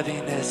my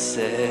heaviness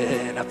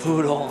and I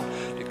put on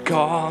the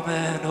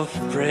garment of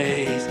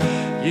praise.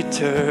 You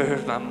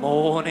turn my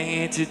mourning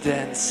into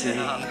dancing.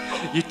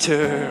 You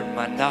turn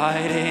my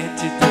night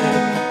into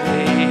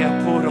day.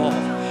 I put off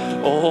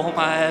all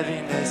my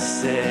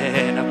heaviness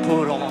and I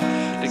put on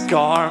the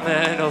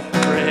garment of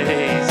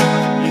praise.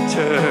 You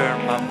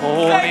turn my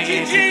mourning Thank you,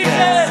 into Jesus.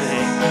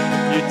 dancing.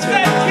 You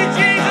turn Thank you,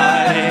 my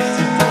night Jesus.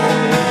 into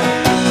day.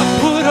 I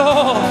put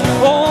off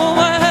all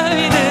my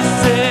heaviness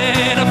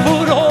and I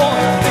put on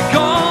the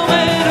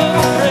garment of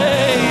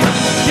praise.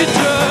 You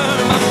turn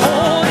my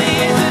morning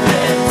into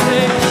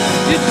dancing.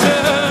 You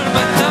turn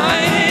my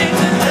night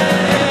into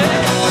day.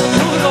 I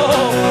put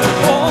off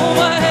all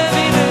my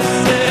heaviness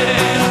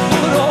and I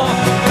put on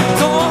the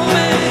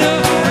garment of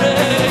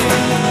praise.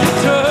 You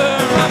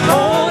turn my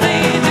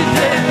morning into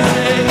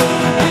dancing.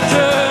 You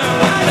turn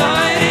my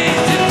night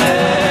into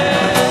day.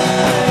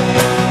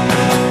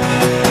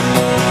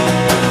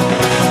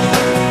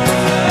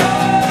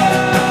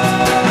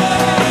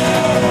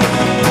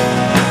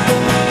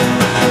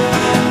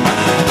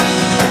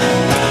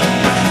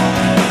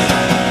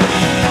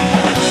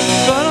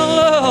 Gonna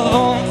love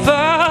on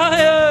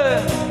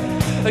fire.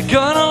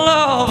 Gonna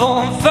love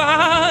on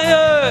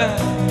fire.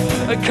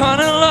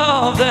 Gonna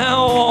love that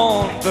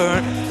won't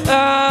burn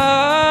out.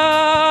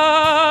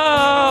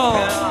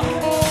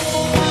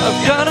 I've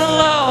got a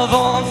love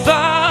on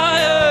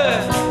fire.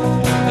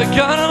 I've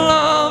got a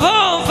love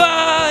on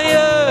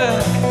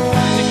fire.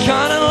 The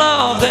kind of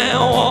love that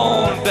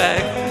won't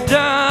back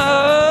down.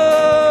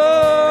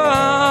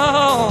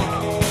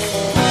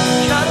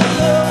 Got a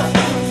love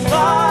on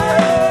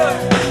fire.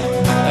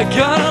 I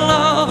got a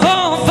love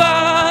on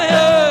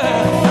fire,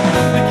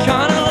 the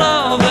kind of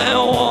love that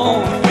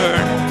won't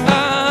burn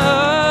out.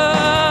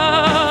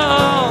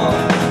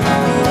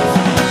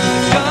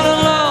 I got a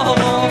love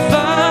on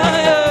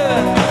fire,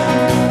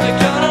 I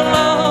got a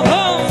love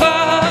on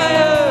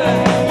fire,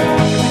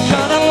 the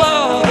kind of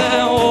love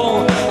that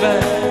won't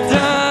back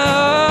down.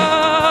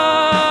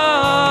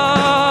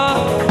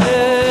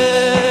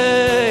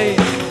 Hey.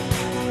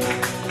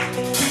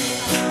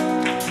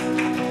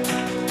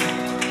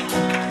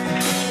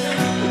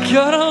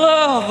 Got a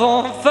love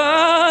on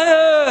fire.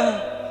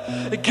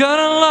 Got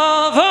a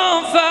love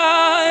on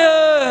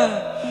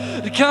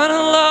fire. The kind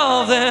of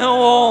love that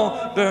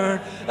won't burn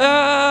out.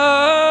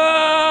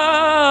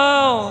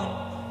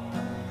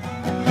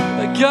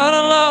 I got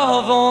a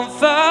love on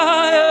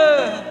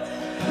fire.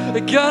 I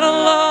got a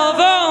love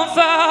on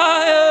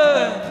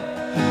fire.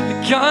 The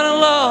kind of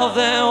love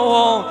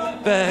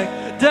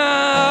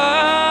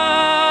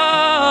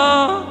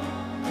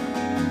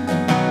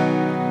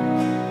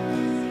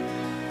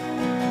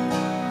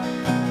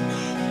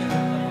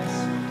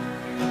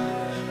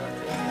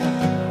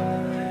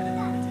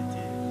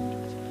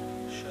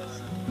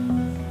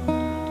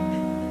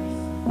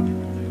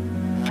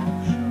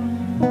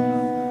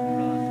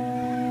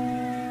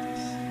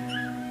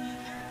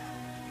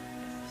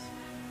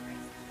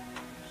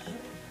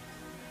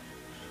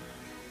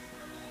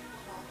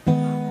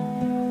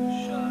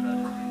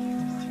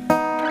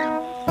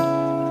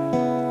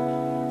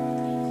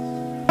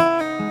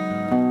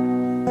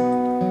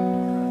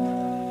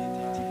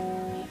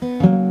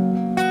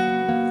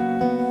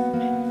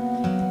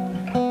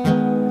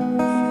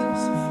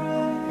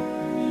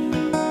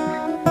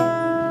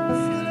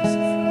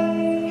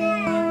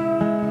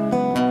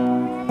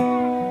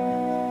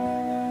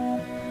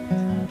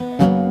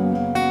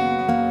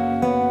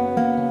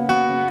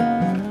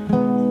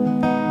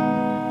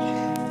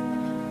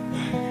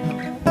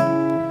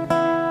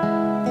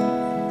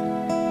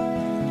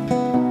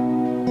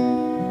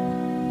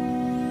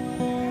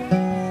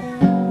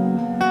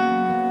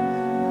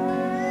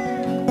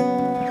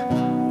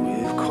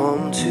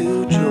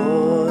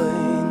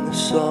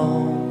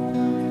song.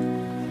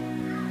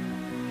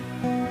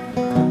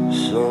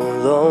 So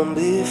long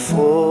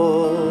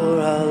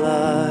before our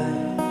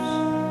lives,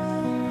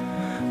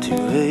 to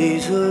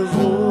raise a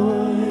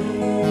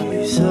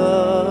voice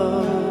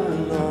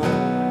alone,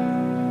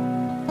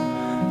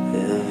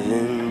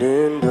 heaven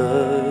and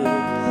earth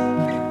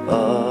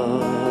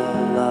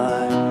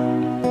alive.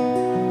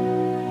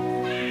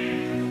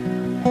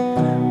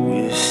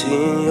 We've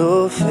seen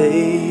your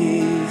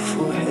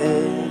faithful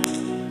hand,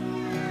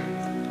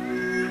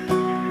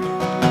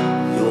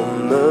 your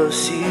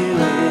mercy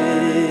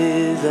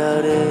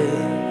without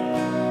end,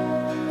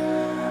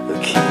 a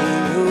king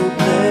who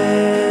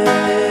bled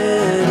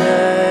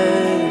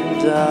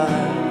and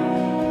died,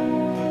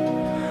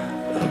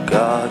 a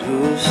God who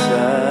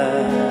sacrificed.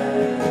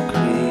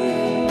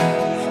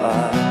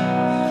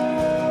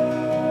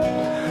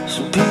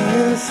 So be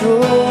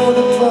enthroned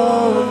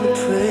upon the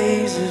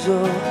praises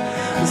of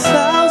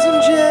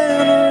 1,000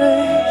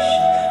 generations.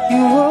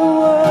 You are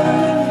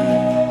worthy,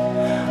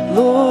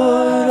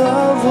 Lord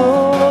of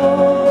all.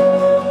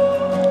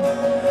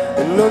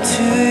 And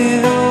unto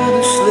you,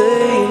 the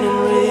slain and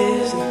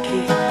risen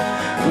King,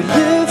 we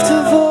lift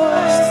a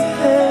voice to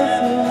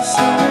heaven,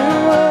 singing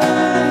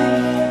worthy,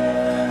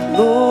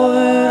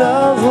 Lord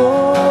of all.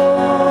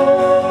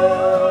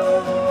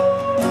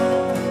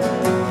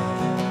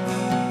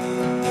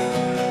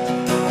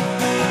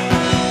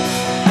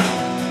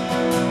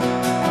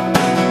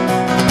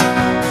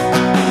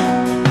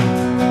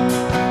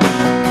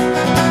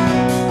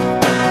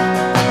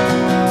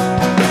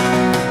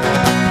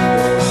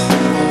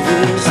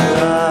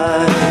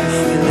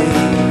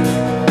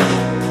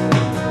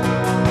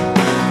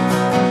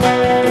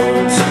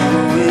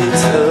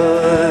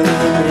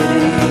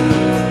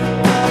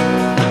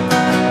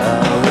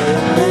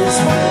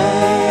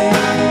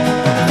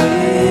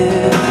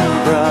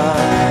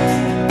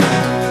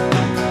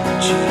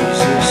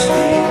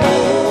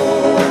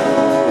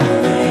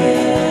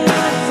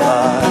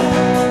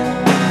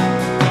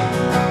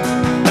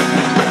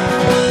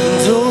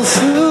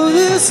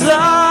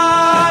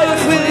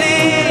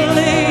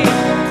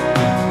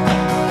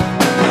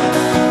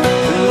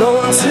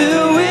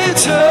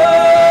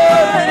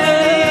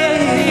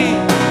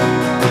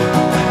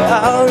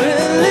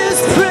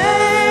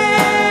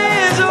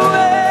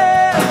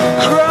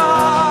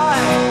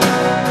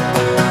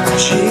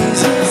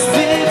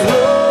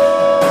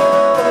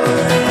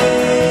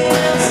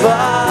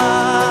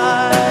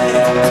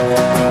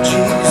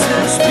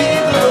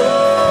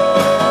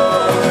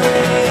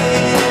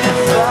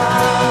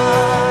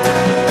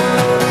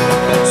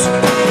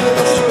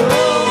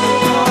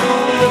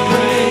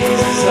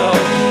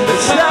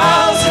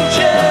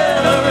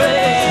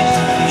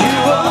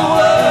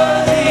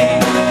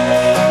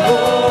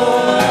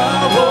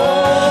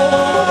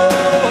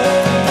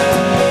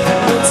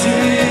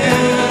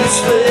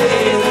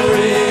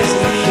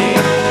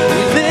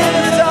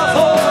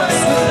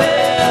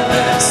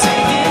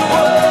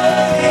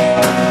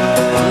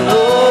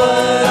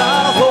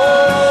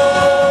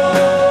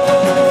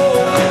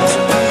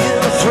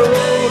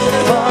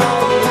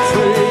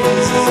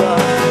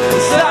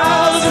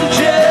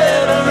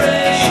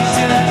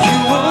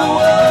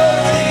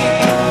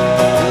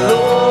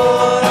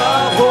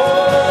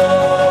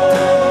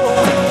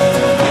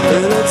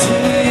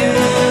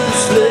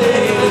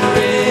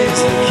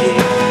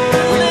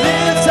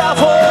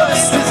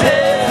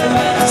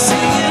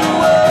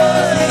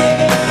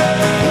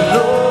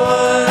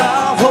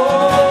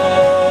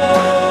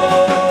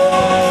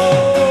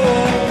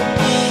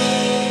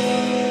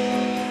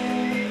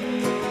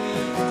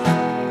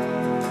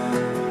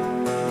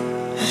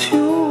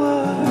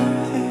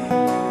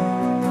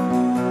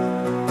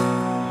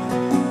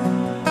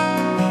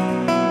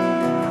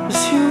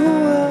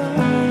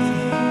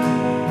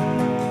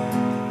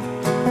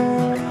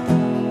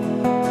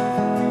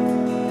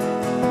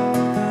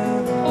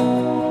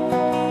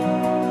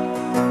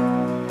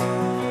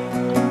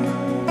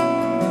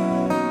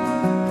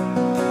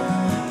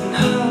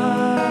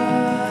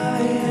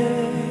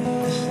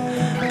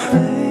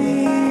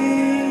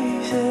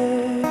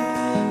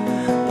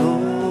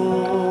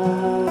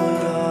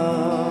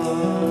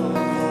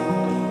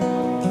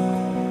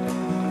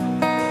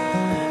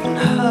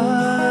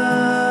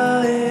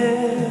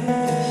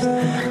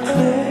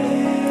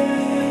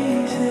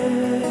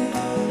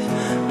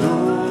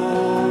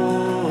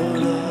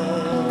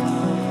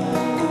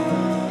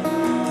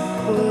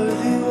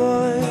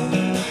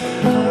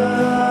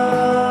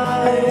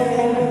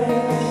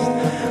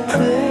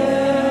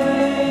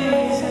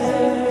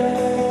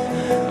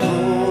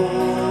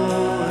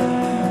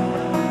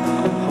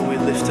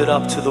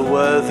 Up to the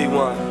worthy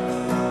one.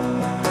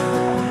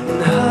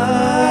 And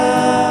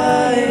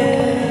highest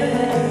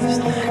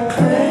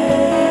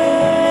praises,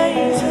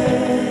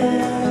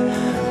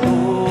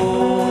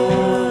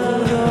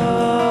 Lord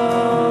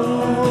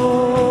of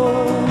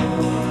all.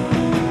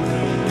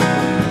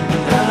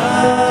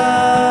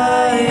 Highest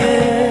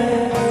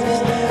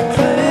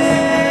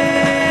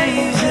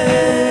praises,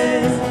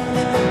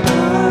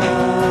 Lord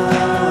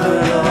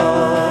of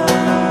all.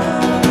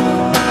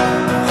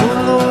 Oh,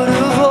 Lord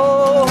of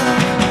all.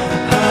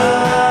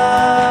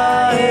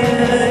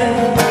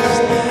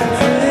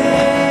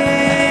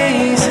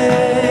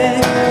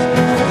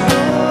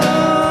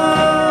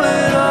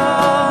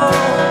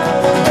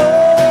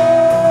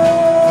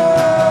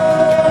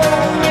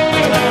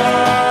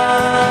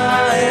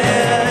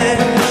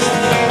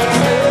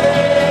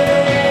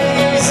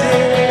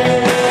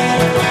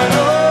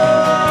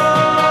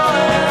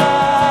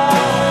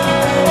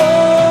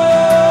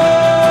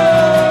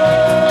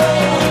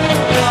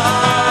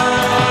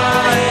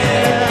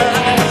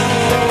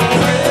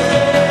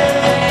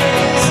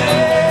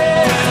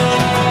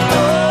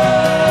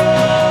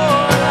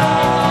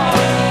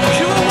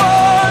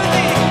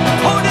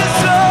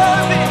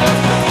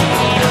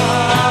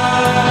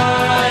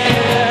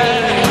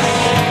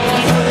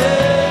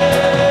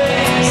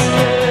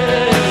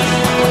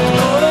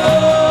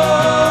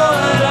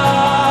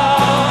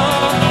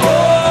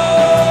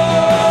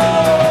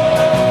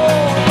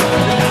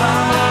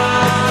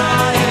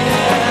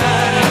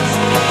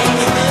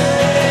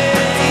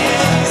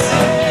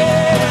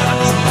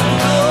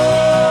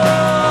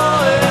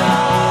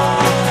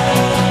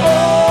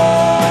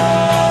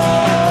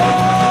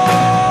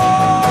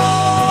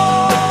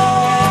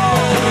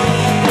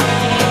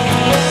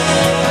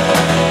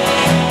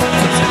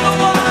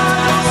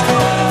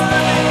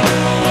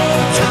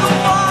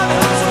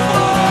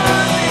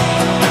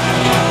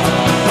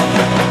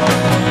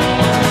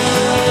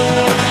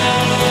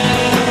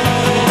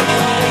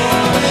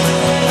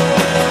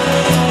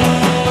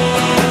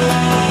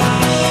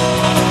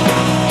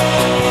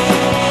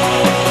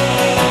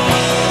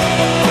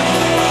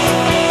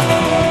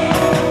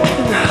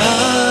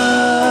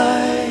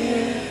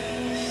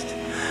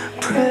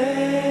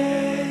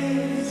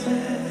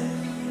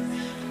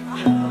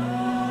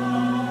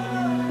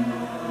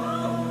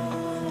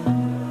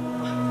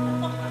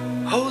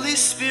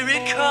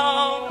 Spirit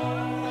come.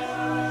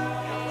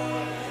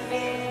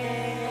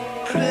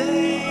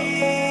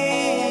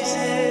 Praise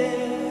it.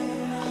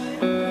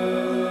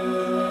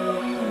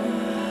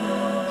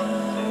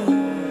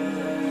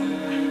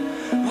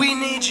 We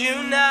need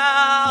you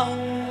now.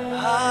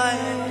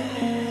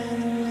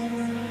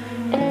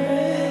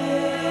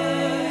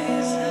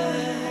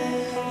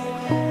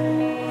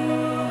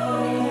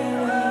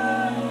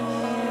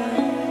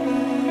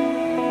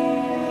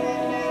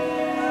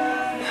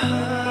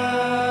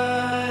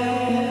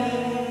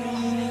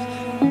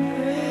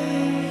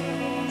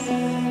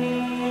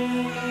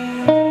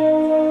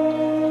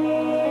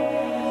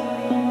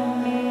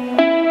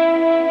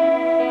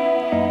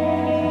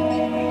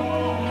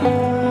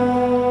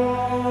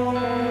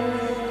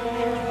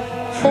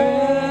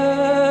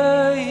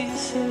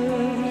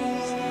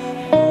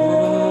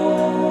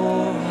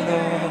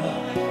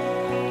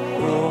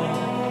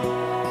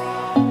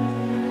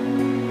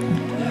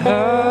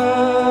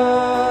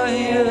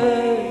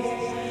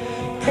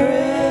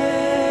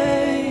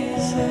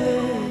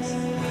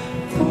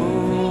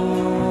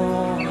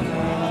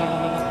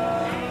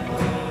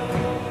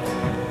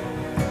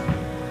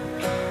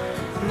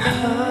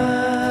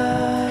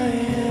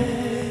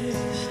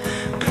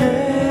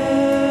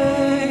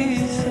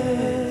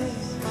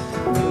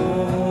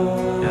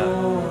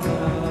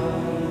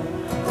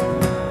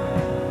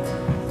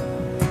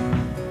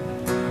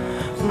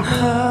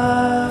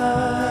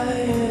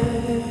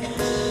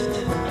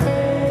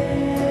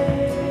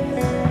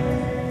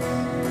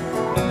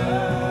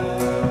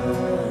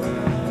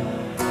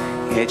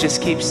 Yeah,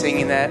 just keep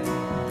singing that.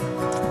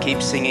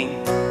 Keep singing.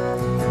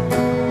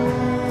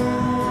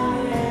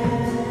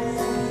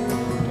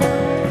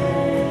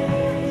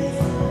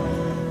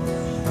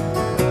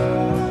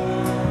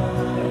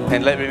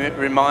 And let me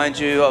remind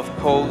you of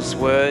Paul's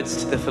words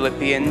to the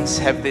Philippians.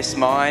 Have this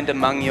mind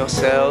among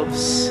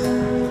yourselves,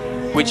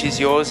 which is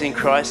yours in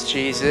Christ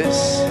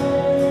Jesus,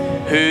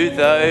 who,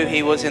 though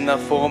he was in the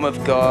form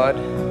of God,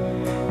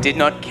 did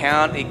not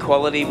count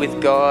equality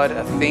with God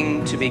a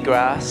thing to be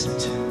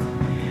grasped,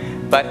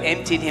 but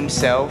emptied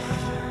himself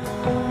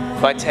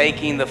by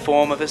taking the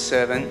form of a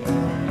servant,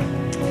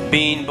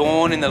 being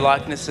born in the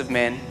likeness of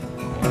men,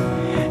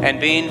 and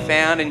being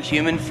found in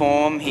human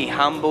form, he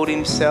humbled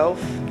himself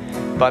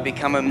by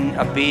becoming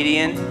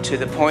obedient to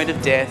the point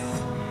of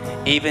death,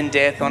 even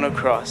death on a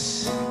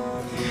cross.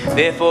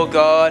 Therefore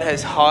God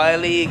has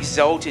highly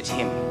exalted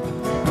him.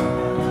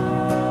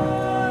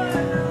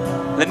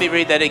 Let me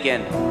read that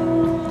again.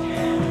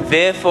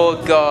 Therefore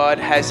God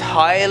has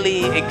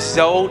highly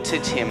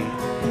exalted him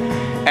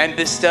and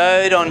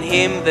bestowed on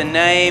him the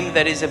name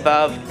that is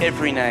above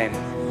every name,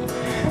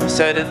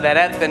 so that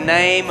at the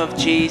name of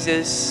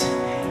Jesus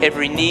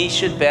every knee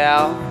should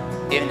bow,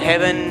 in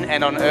heaven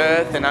and on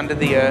earth and under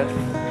the earth,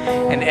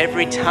 and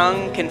every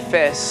tongue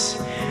confess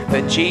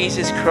that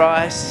Jesus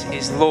Christ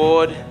is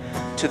Lord,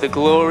 to the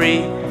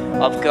glory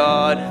of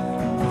God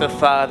the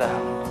Father.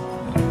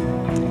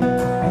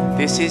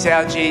 This is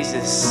our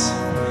Jesus.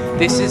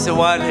 This is the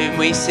one whom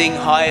we sing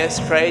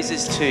highest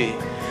praises to.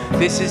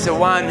 This is the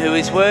one who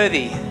is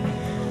worthy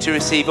to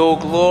receive all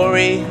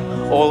glory,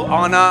 all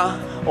honor,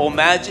 all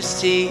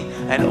majesty,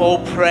 and all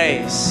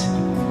praise.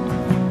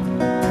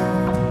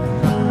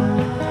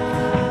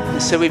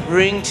 So we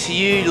bring to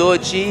you,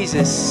 Lord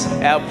Jesus,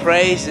 our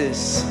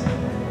praises.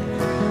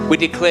 We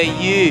declare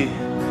you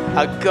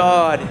are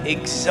God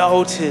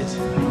exalted.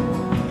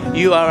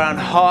 You are on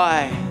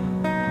high.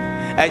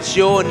 At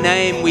your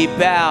name we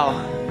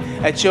bow.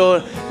 At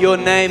your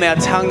name our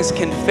tongues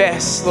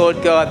confess,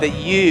 Lord God, that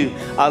you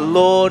are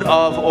Lord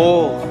of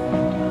all.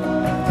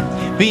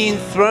 Be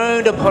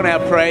enthroned upon our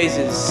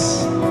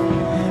praises.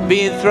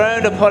 Be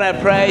enthroned upon our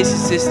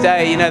praises this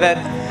day. You know, that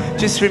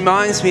just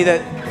reminds me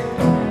that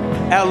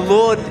our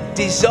Lord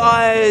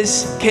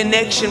desires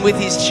connection with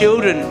his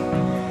children.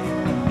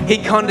 He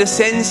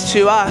condescends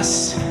to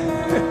us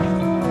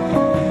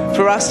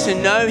for us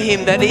to know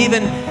him, that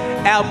even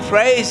our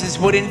praises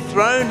would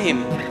enthrone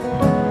him.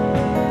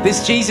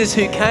 This Jesus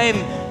who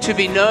came to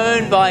be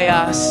known by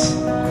us,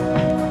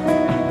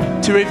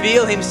 to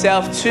reveal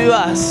himself to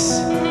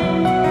us,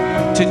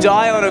 to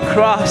die on a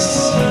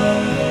cross,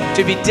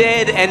 to be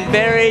dead and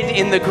buried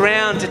in the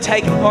ground, to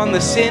take upon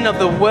the sin of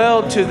the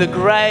world to the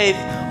grave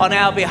on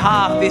our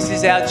behalf. This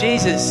is our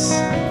Jesus.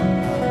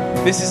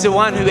 This is the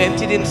one who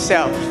emptied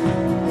himself,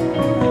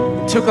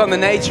 took on the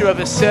nature of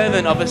a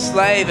servant, of a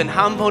slave, and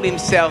humbled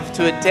himself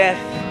to a death,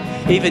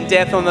 even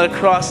death on the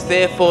cross.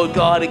 Therefore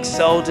God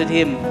exalted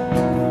him.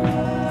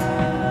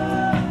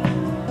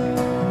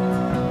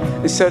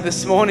 And so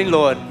this morning,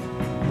 Lord,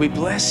 we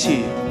bless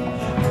you.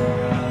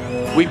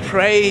 We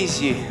praise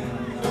you.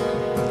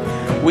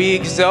 We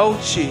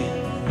exalt you.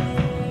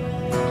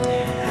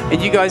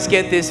 And you guys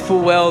get this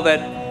full well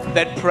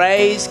that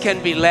praise can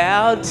be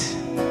loud,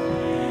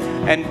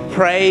 and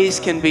praise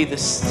can be the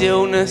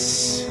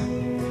stillness,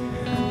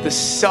 the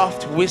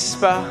soft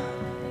whisper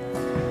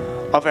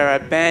of our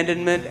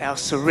abandonment, our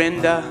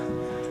surrender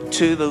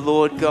to the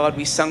Lord God.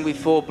 We sung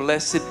before,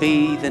 blessed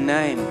be the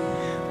name.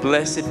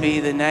 Blessed be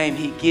the name.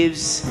 He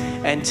gives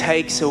and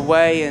takes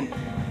away. And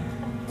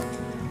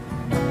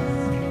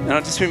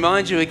I'll just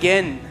remind you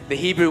again, the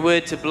Hebrew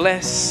word to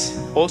bless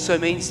also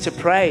means to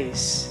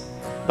praise.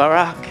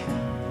 Barak.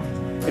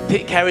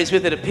 It carries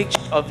with it a picture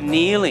of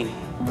kneeling,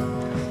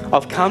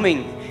 of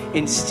coming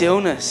in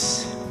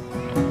stillness.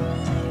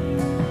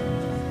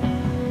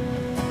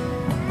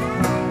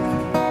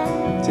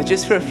 So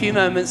just for a few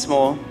moments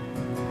more,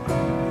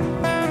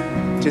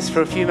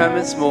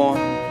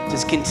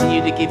 just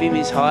continue to give him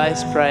his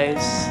highest praise.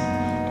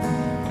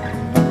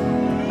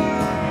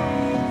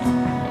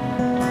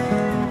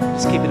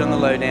 Just keep it on the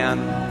low down.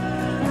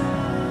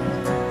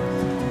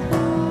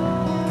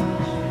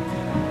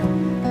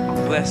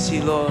 Bless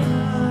you, Lord.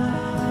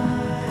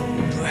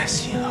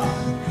 Bless you, Lord.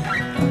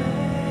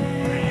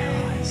 Bring your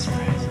highest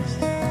praises.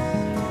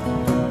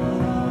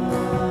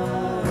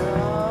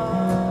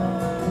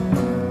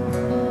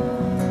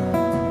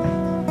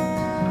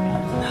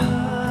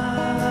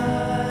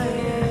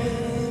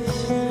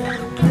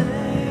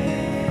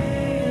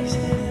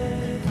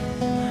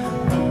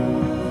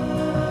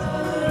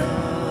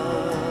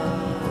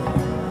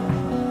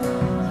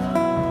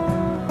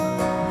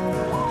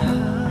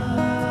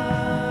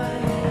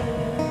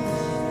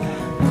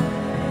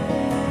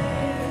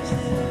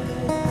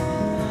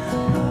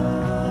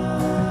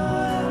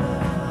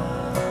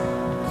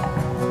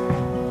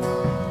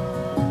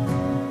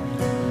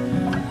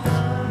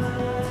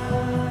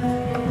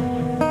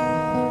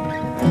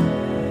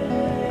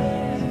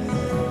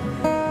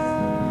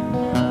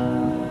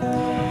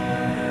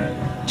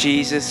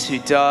 Jesus who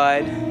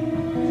died,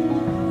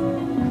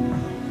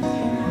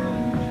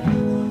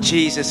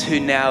 Jesus who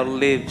now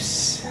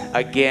lives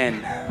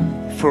again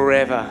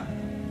forever.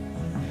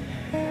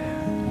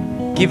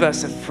 Give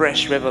us a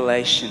fresh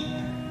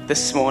revelation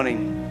this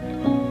morning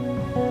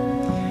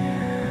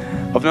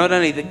of not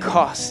only the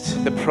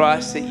cost, the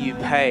price that you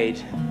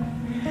paid,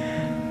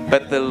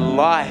 but the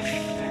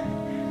life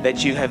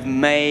that you have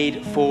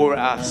made for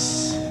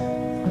us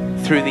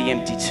through the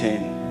empty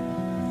tomb.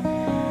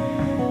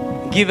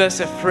 Give us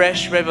a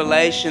fresh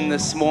revelation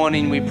this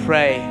morning, we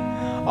pray,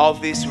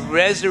 of this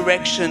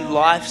resurrection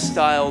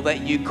lifestyle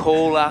that you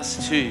call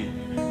us to.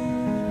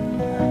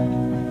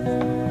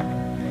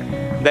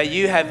 That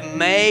you have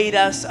made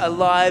us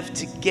alive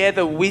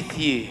together with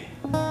you.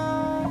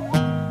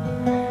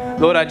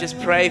 Lord, I just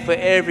pray for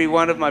every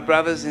one of my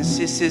brothers and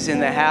sisters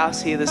in the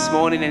house here this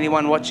morning,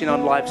 anyone watching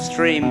on live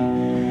stream,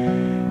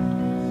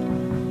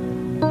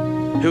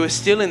 who are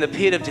still in the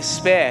pit of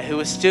despair, who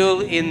are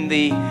still in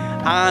the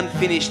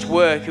unfinished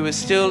work, who are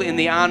still in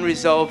the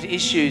unresolved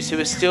issues, who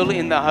are still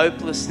in the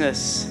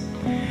hopelessness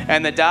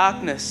and the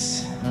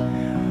darkness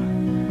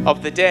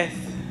of the death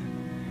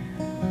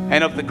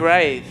and of the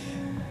grave,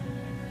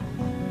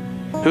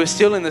 who are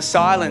still in the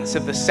silence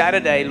of the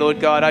Saturday,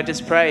 Lord God. I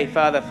just pray,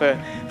 Father,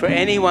 for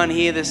anyone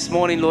here this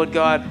morning, Lord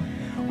God,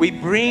 we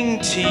bring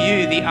to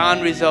you the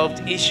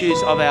unresolved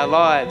issues of our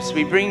lives.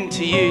 We bring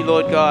to you,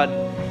 Lord God,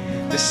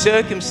 the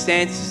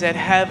circumstances that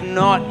have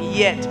not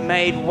yet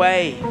made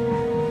way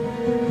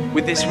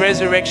with this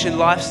resurrection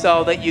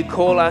lifestyle that you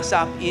call us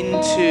up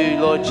into,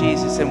 Lord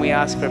Jesus, and we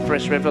ask for a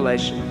fresh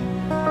revelation.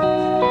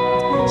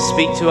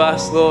 Speak to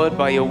us, Lord,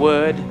 by your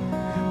word,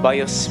 by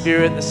your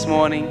spirit this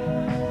morning.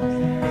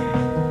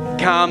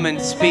 Come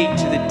and speak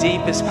to the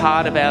deepest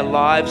part of our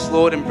lives,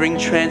 Lord, and bring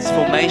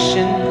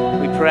transformation,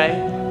 we pray.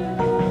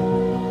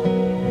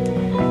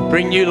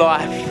 Bring new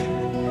life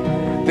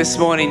this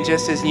morning,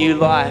 just as new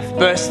life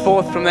burst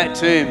forth from that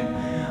tomb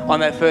on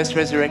that first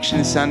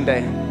resurrection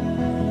Sunday.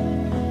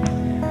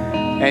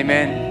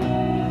 Amen.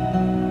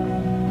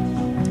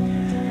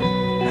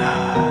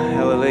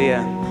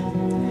 Hallelujah.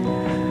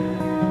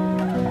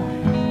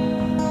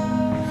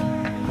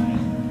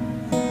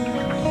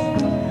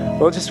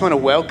 Well, I just want to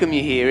welcome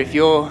you here. If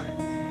you're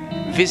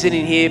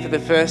visiting here for the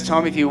first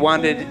time, if you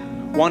wandered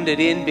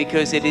in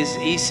because it is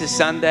Easter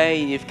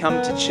Sunday and you've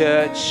come to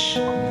church,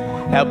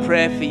 our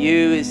prayer for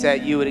you is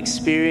that you would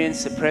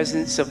experience the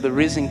presence of the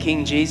risen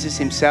King Jesus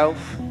himself.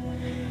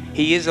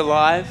 He is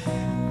alive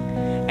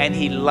and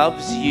he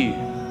loves you.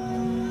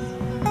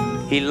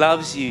 He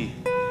loves you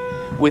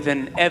with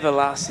an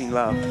everlasting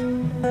love.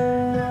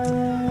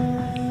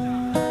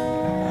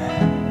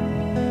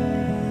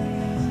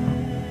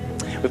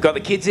 We've got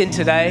the kids in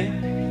today,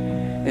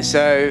 and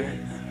so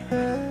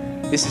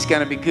this is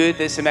going to be good.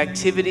 There's some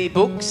activity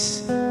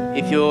books.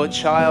 If your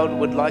child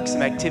would like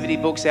some activity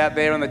books out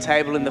there on the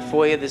table in the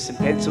foyer, there's some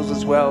pencils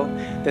as well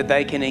that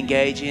they can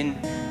engage in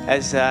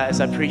as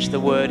I preach the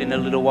word in a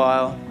little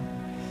while.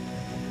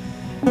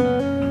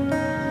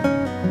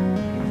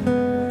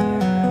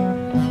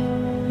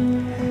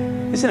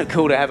 Isn't it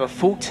cool to have a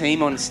full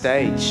team on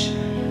stage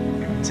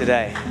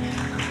today?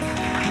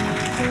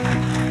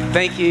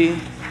 Thank you,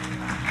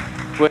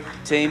 work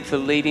team, for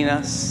leading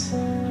us.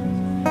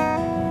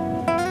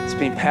 It's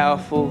been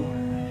powerful.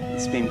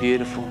 It's been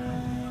beautiful.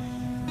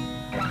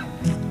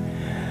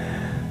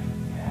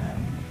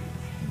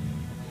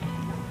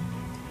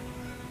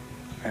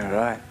 All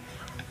right.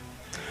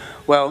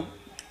 Well,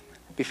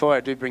 before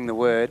I do bring the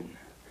word,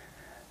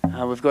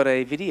 we've got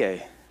a video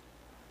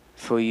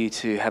for you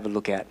to have a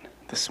look at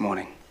this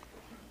morning.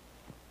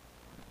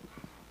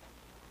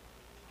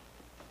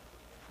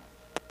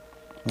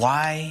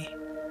 Why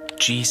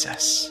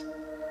Jesus?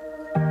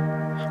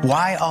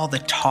 Why all the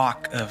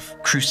talk of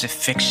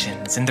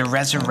crucifixions and the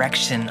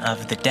resurrection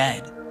of the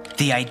dead?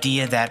 The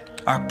idea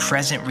that our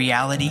present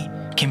reality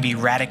can be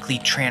radically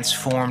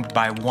transformed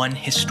by one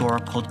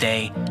historical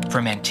day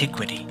from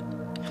antiquity.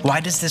 Why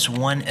does this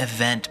one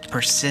event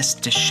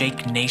persist to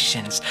shake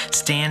nations,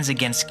 stands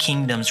against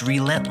kingdoms,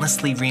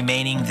 relentlessly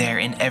remaining there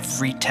in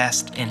every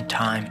test in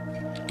time?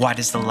 Why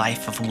does the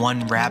life of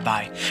one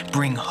rabbi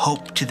bring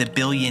hope to the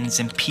billions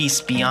and peace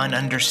beyond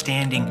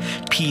understanding,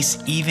 peace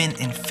even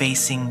in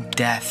facing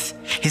death?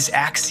 His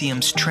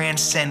axioms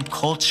transcend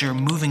culture,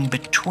 moving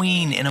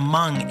between and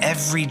among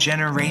every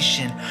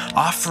generation,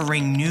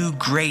 offering new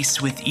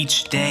grace with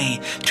each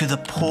day to the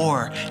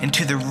poor and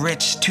to the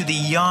rich, to the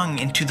young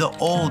and to the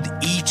old,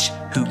 each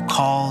who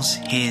calls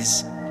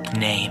his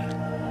name.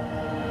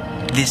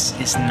 This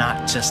is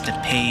not just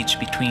a page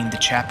between the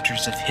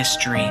chapters of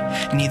history,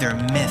 neither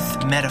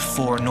myth,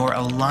 metaphor, nor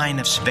a line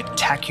of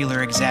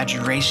spectacular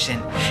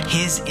exaggeration.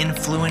 His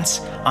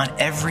influence on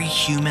every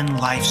human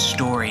life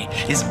story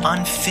is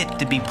unfit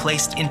to be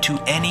placed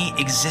into any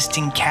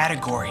existing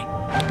category.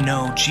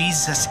 No,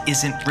 Jesus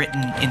isn't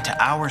written into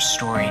our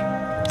story.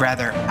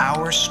 Rather,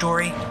 our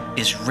story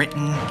is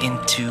written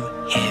into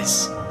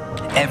his.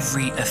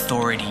 Every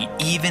authority,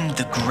 even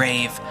the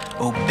grave,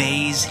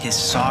 obeys his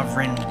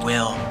sovereign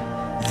will.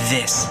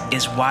 This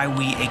is why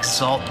we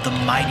exalt the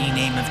mighty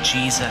name of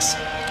Jesus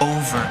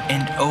over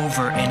and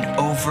over and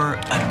over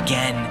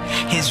again.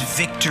 His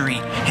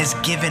victory has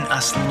given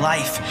us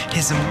life.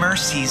 His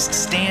mercies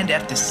stand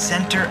at the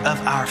center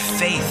of our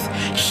faith.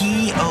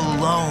 He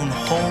alone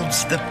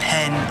holds the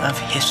pen of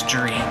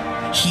history.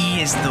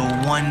 He is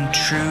the one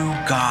true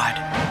God,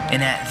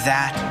 and at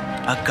that,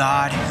 a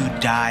God who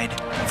died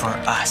for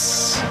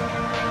us.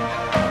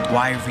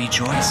 Why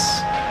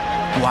rejoice?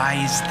 Why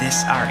is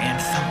this our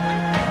anthem?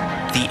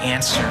 The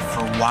answer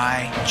for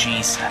why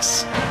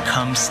Jesus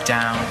comes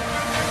down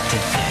to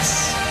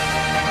this.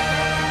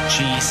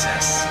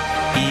 Jesus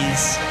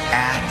is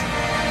at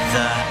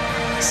the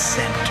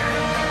center.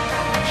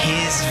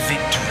 His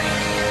victory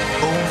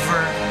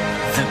over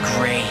the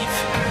grave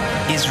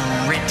is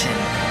written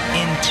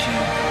into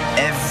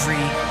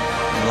every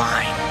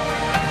line.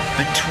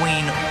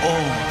 Between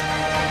old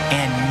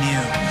and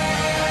new,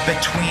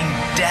 between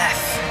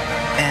death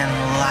and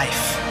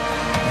life,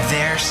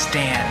 there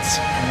stands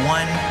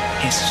one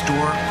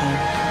historical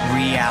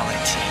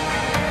reality,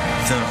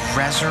 the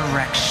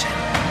resurrection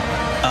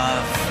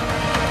of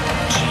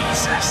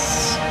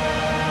Jesus.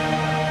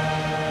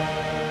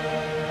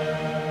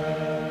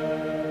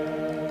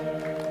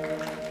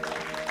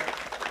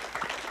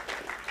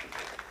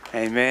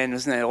 Amen.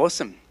 Isn't that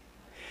awesome?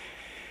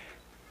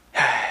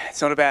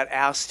 It's not about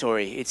our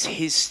story, it's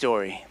his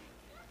story.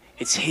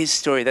 It's his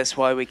story. That's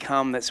why we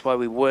come, that's why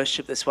we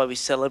worship, that's why we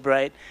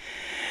celebrate.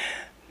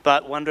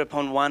 But wonder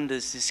upon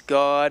wonders, this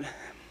God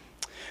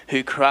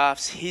who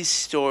crafts his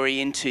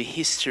story into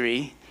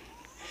history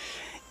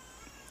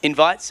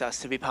invites us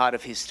to be part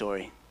of his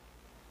story.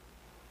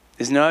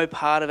 There's no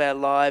part of our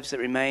lives that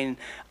remain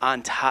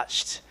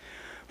untouched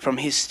from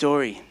his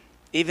story.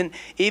 Even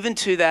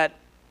to that,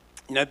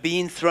 be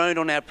enthroned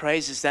on our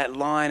praises, that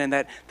line and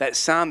that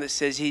psalm that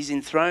says he's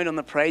enthroned on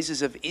the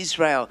praises of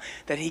Israel,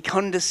 that he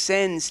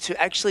condescends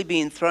to actually be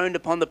enthroned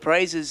upon the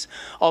praises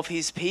of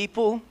his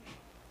people.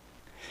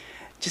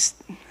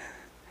 Just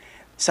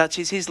such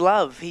is his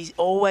love. He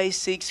always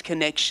seeks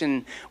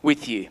connection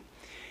with you.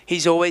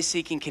 He's always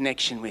seeking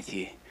connection with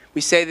you.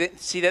 We see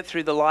that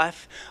through the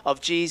life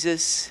of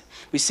Jesus.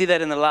 We see that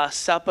in the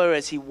Last Supper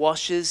as he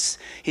washes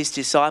his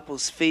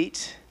disciples'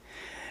 feet,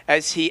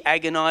 as he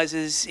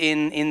agonizes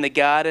in the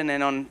garden.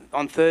 And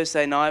on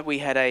Thursday night, we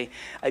had a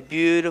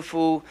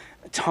beautiful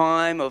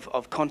time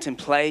of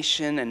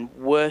contemplation and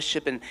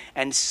worship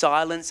and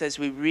silence as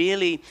we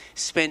really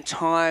spent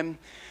time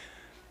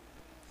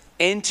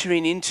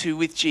entering into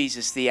with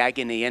Jesus the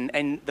agony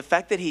and the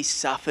fact that he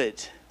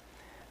suffered.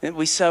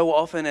 We so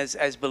often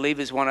as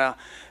believers want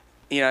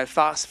to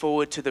fast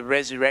forward to the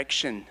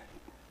resurrection,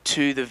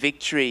 to the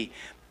victory,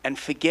 and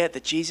forget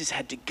that Jesus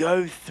had to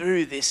go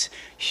through this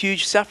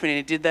huge suffering, and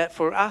he did that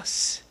for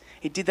us.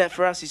 He did that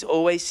for us. He's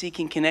always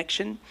seeking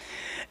connection.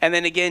 And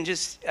then again,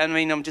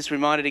 I'm just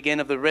reminded again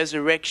of the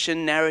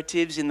resurrection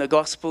narratives in the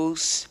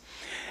Gospels.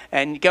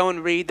 And go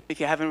and read them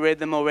if you haven't read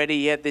them already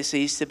yet this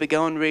Easter, but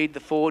go and read the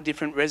 4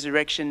 different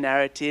resurrection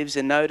narratives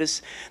and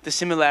notice the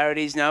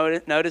similarities,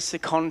 notice the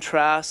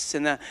contrasts.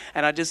 And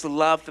I just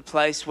love the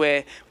place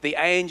where the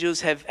angels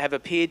have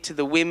appeared to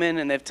the women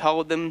and they've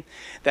told them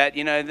that,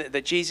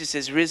 that Jesus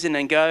has risen,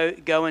 and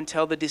go and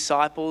tell the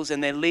disciples,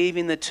 and they're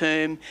leaving the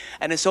tomb.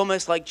 And it's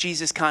almost like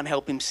Jesus can't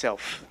help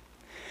himself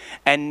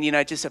and,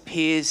 just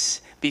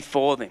appears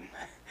before them.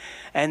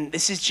 And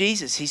this is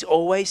Jesus. He's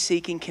always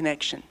seeking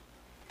connection.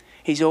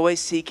 He's always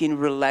seeking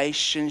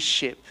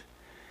relationship,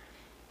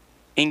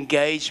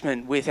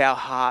 engagement with our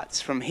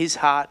hearts, from his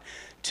heart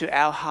to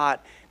our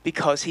heart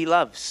because he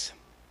loves.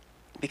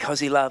 Because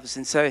he loves.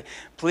 And so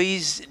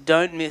please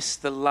don't miss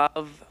the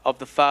love of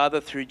the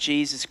Father through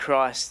Jesus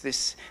Christ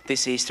this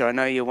Easter. I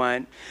know you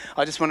won't.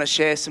 I just want to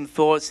share some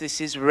thoughts. This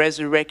is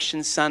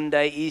Resurrection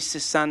Sunday, Easter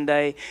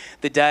Sunday,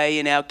 the day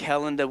in our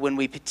calendar when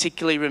we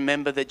particularly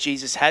remember that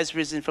Jesus has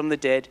risen from the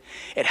dead.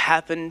 It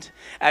happened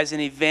as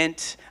an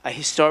event, a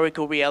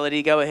historical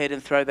reality. Go ahead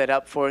and throw that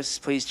up for us,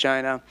 please,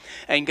 Jonah.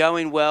 And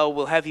going well,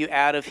 we'll have you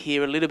out of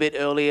here a little bit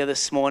earlier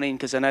this morning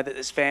because I know that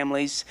there's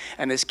families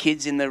and there's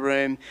kids in the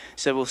room.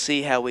 So we'll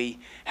see how we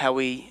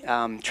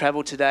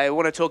travel today. I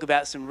want to talk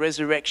about some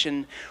resurrection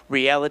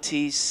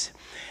realities.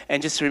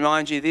 And just to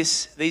remind you,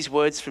 these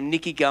words from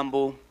Nicky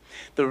Gumbel: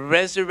 the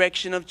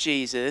resurrection of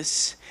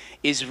Jesus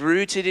is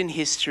rooted in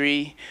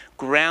history,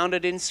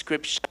 grounded in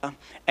scripture,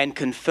 and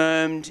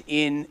confirmed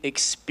in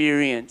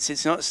experience.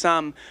 It's not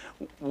some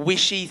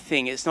wishy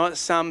thing. It's not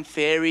some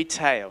fairy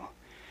tale.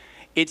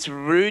 It's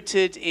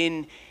rooted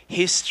in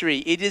history.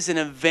 It is an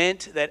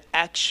event that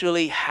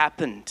actually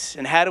happened.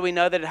 And how do we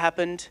know that it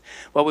happened?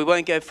 Well, we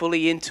won't go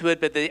fully into it,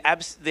 but the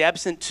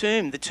absent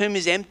tomb, the tomb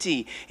is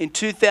empty. In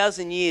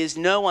 2,000 years,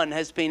 no one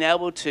has been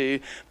able to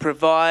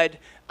provide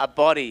a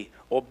body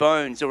or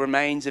bones or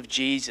remains of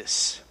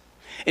Jesus.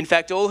 In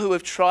fact, all who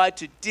have tried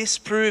to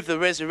disprove the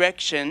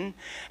resurrection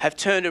have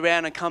turned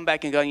around and come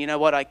back and gone, you know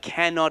what, I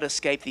cannot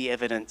escape the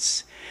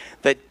evidence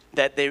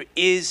that there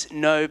is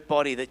no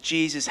body, that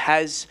Jesus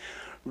has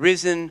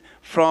risen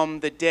from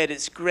the dead.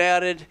 It's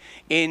grounded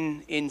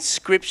in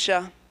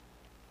Scripture.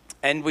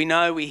 And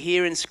we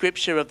hear in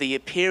Scripture of the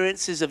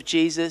appearances of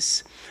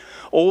Jesus.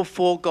 All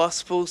four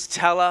Gospels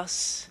tell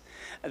us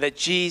that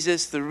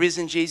Jesus, the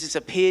risen Jesus,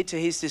 appeared to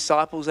his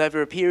disciples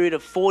over a period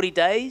of 40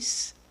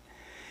 days.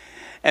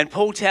 And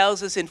Paul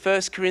tells us in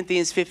 1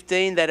 Corinthians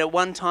 15 that at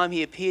one time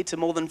he appeared to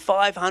more than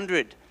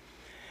 500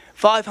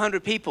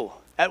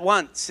 people at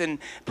once. And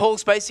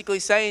Paul's basically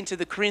saying to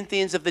the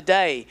Corinthians of the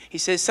day, he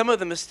says some of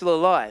them are still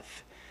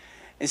alive.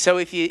 And so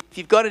if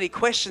you've got any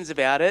questions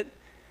about it,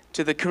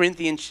 to the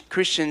Corinthian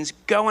Christians,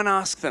 go and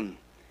ask them.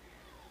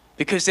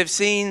 Because they've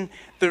seen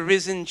the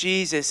risen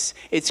Jesus.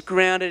 It's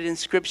grounded in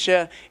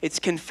Scripture. It's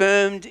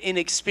confirmed in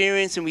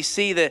experience. And we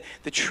see the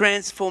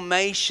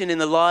transformation in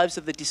the lives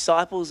of the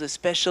disciples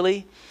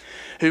especially,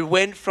 who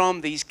went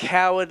from these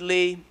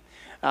cowardly,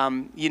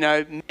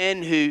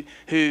 men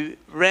who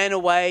ran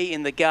away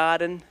in the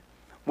garden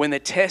when the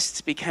tests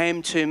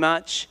became too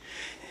much.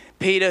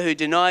 Peter, who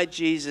denied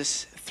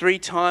Jesus 3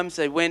 times.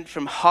 They went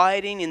from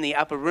hiding in the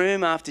upper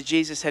room after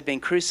Jesus had been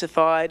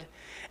crucified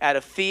out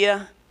of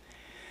fear.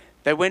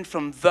 They went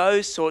from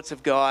those sorts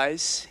of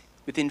guys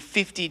within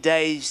 50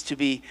 days to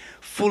be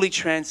fully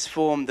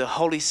transformed, the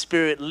Holy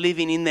Spirit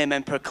living in them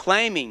and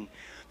proclaiming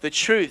the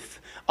truth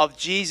of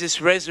Jesus'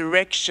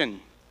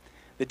 resurrection,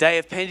 the day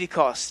of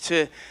Pentecost,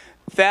 to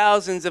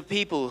thousands of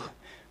people,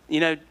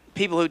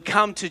 people who'd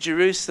come to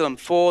Jerusalem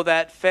for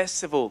that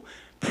festival,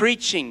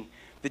 preaching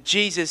that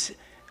Jesus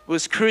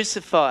was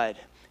crucified,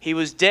 he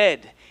was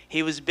dead,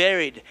 he was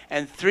buried,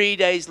 and 3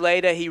 days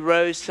later he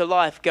rose to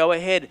life. Go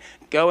ahead,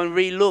 go and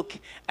re-look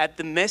at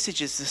the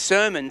messages, the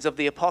sermons of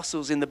the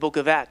apostles in the book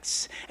of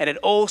Acts, and it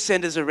all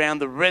centers around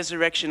the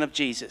resurrection of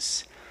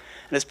Jesus.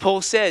 And as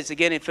Paul says,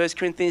 again in 1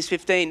 Corinthians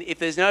 15, if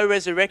there's no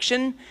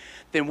resurrection,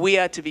 then we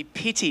are to be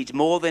pitied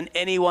more than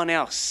anyone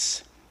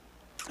else.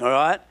 All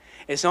right?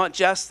 It's not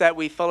just that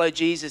we follow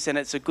Jesus and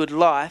it's a good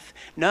life.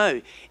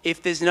 No,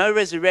 if there's no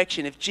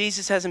resurrection, if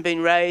Jesus hasn't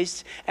been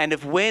raised, and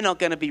if we're not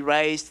going to be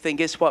raised, then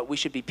guess what? We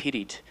should be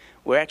pitied.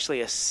 We're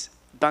actually a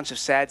bunch of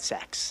sad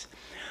sacks.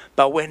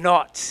 But we're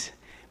not,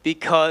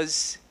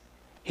 because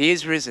he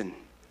is risen.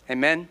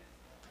 Amen?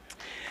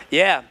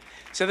 Yeah.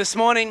 So this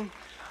morning,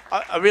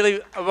 I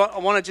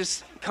want to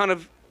just kind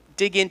of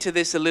dig into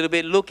this a little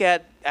bit, look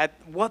at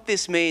what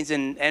this means,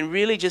 and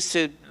really just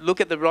to look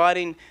at the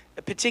writing,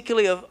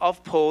 particularly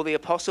of Paul, the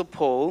Apostle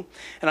Paul.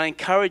 And I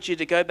encourage you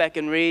to go back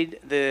and read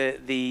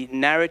the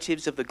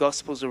narratives of the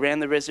Gospels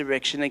around the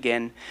resurrection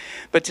again.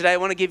 But today I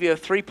want to give you a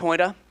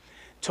 3-pointer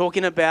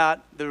talking about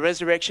the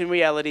resurrection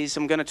realities.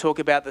 I'm going to talk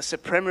about the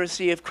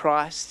supremacy of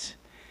Christ,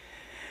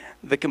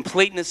 the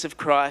completeness of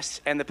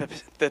Christ, and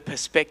the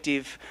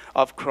perspective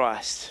of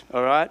Christ.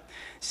 All right?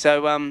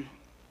 So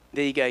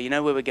there you go. You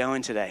know where we're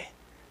going today.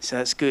 So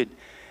that's good.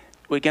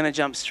 We're going to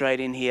jump straight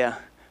in here,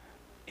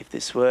 if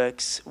this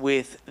works,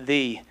 with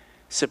the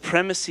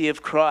supremacy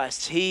of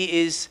Christ.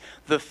 He is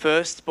the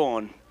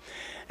firstborn.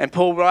 And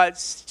Paul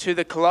writes to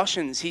the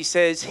Colossians, he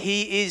says,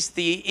 he is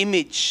the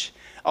image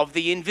of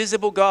the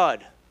invisible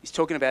God. He's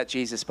talking about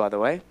Jesus, by the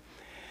way.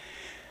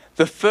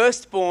 The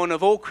firstborn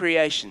of all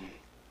creation.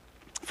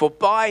 For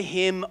by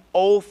him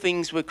all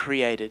things were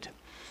created,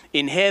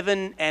 in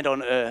heaven and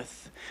on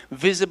earth,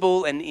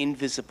 visible and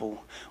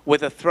invisible,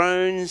 whether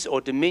thrones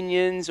or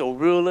dominions or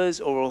rulers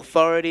or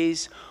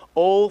authorities,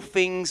 all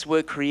things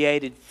were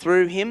created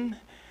through him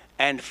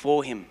and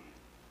for him.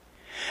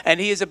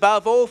 And he is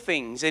above all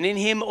things, and in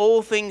him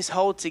all things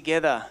hold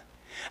together.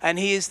 And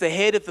he is the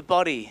head of the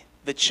body,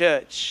 the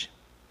church.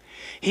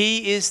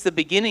 He is the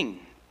beginning,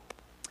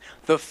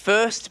 the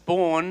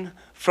firstborn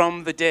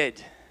from the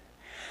dead,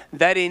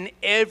 that in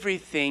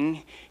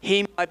everything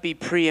he might be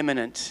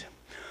preeminent.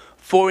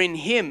 For in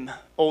him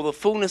all the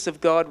fullness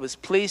of God was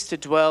pleased to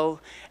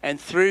dwell, and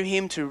through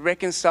him to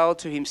reconcile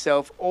to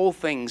himself all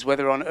things,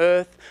 whether on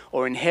earth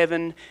or in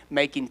heaven,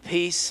 making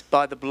peace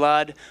by the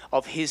blood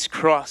of his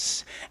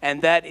cross.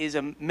 And that is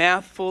a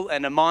mouthful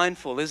and a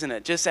mindful, isn't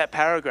it? Just that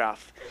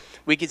paragraph.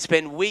 We could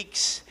spend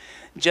weeks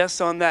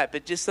just on that,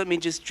 but let me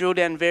drill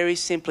down very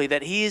simply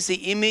that he is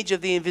the image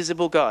of the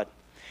invisible God.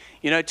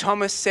 You know,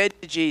 Thomas said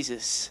to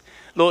Jesus,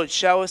 Lord,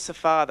 show us the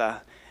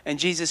Father. And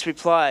Jesus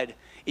replied,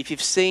 if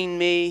you've seen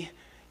me,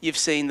 you've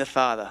seen the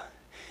Father.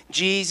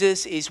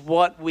 Jesus is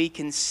what we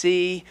can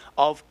see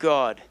of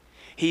God.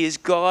 He is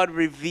God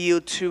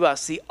revealed to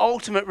us, the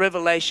ultimate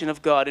revelation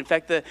of God. In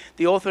fact,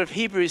 the author of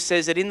Hebrews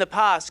says that in the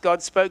past,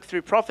 God spoke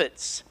through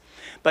prophets.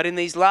 But in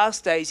these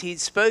last days,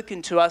 he'd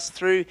spoken to us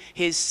through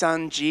his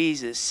son,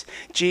 Jesus.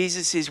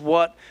 Jesus is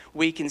what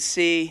we can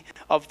see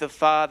of the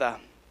Father.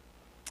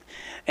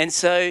 And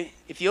so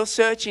if you're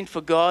searching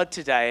for God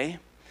today,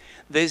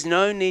 there's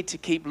no need to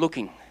keep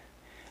looking.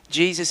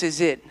 Jesus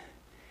is it.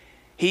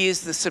 He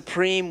is the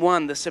supreme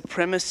one, the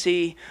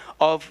supremacy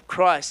of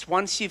Christ.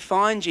 Once you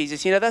find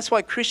Jesus, you know, that's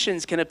why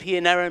Christians can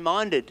appear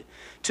narrow-minded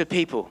to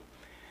people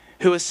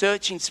who are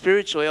searching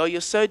spiritually. Oh,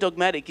 you're so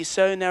dogmatic, you're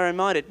so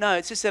narrow-minded. No,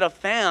 it's just that I've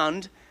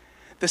found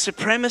the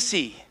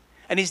supremacy,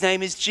 and his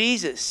name is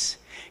Jesus.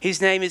 His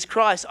name is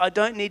Christ. I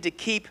don't need to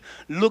keep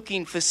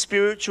looking for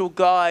spiritual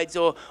guides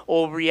or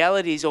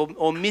realities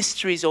or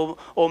mysteries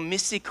or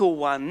mystical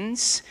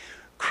ones.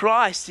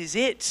 Christ is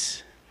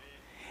it.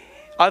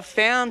 I've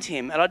found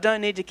him, and I don't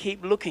need to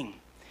keep looking.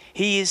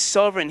 He is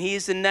sovereign. He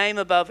is the name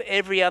above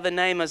every other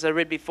name, as I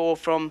read before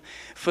from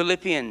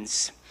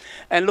Philippians.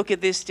 And look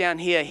at this down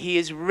here. He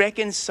is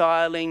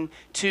reconciling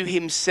to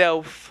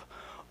himself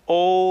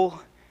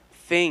all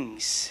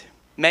things,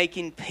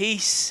 making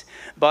peace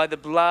by the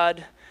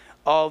blood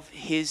of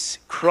his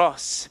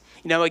cross.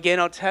 You know, again,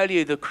 I'll tell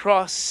you, the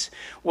cross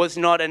was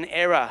not an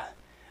error,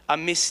 a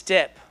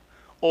misstep,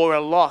 or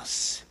a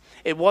loss.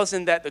 It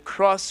wasn't that the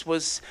cross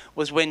was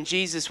when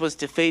Jesus was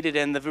defeated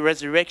and the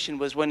resurrection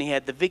was when he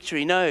had the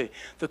victory. No,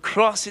 the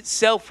cross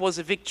itself was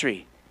a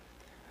victory.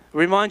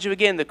 Remind you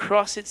again, the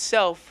cross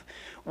itself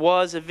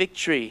was a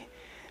victory.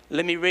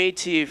 Let me read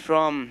to you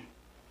from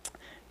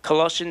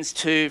Colossians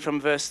 2 from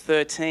verse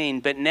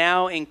 13. But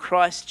now in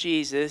Christ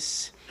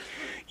Jesus,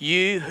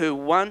 you who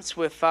once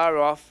were far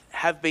off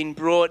have been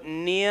brought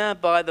near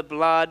by the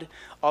blood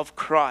of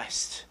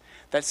Christ.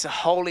 That's the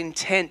whole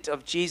intent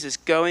of Jesus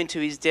going to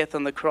his death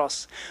on the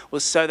cross,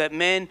 was so that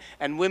men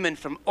and women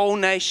from all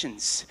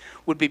nations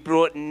would be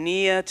brought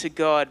near to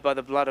God by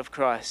the blood of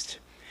Christ.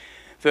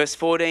 Verse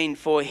 14,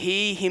 for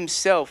he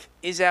himself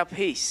is our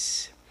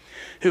peace,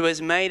 who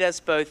has made us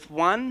both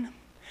one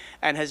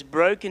and has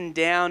broken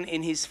down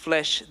in his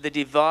flesh the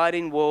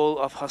dividing wall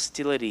of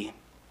hostility.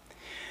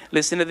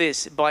 Listen to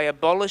this. By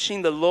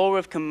abolishing the law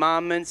of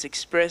commandments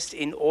expressed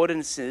in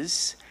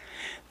ordinances,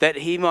 that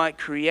he might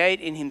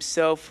create in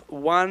himself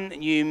one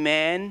new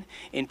man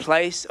in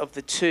place of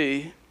the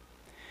two,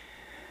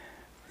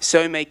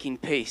 so making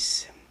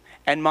peace,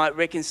 and might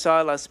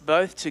reconcile us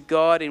both to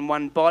God in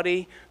one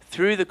body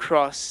through the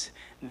cross,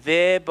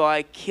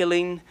 thereby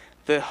killing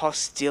the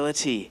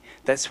hostility.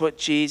 That's what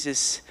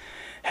Jesus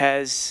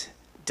has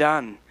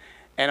done.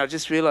 And I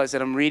just realized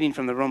that I'm reading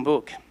from the wrong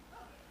book.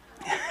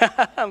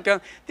 I'm going,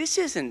 this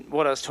isn't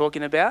what I was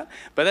talking about.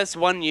 But that's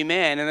one new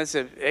man, and that's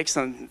an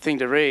excellent thing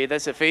to read.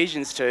 That's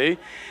Ephesians 2.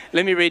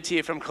 Let me read to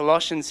you from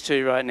Colossians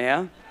 2 right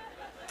now,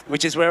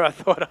 which is where I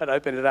thought I'd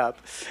open it up.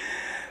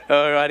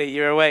 Alrighty,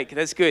 you're awake.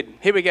 That's good.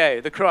 Here we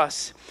go. The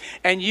cross.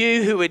 And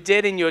you who were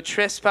dead in your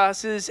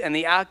trespasses and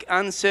the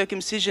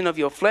uncircumcision of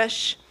your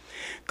flesh,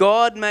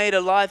 God made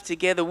alive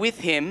together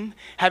with him,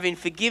 having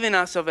forgiven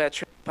us of our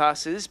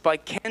trespasses by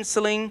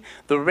cancelling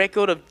the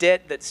record of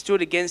debt that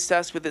stood against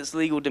us with its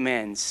legal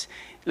demands.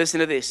 Listen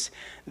to this.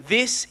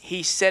 This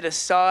he set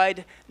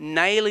aside,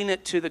 nailing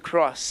it to the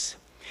cross.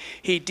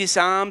 He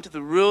disarmed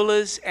the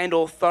rulers and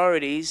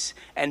authorities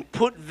and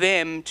put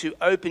them to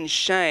open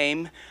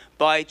shame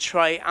by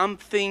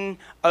triumphing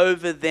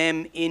over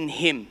them in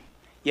him.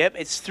 Yep,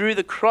 it's through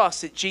the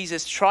cross that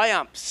Jesus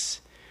triumphs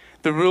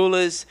the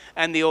rulers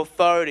and the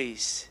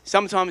authorities.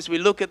 Sometimes we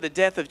look at the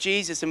death of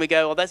Jesus and we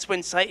go, well, that's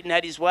when Satan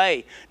had his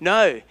way.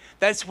 No,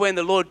 that's when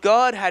the Lord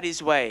God had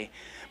his way.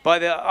 By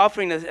the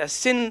offering a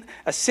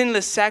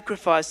sinless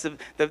sacrifice,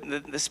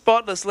 the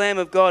spotless Lamb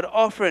of God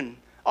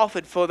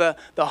offered for the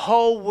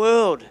whole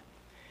world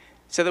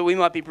so that we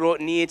might be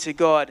brought near to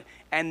God.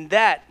 And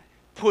that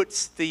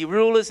puts the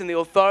rulers and the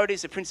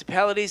authorities, the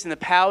principalities and the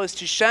powers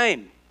to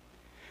shame.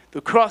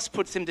 The cross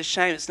puts them to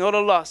shame. It's not a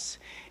loss.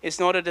 It's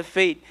not a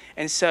defeat.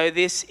 And so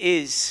this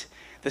is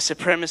the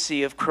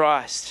supremacy of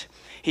Christ.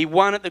 He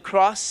won at the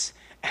cross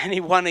and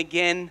he won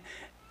again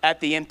at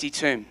the empty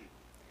tomb.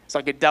 It's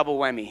like a double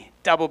whammy,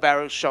 double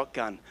barrel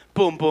shotgun.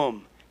 Boom,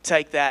 boom.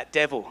 Take that,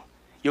 devil.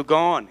 You're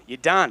gone. You're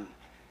done.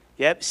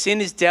 Yep.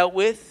 Sin is dealt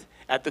with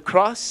at the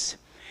cross,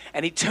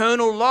 and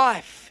eternal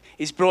life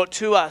is brought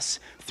to us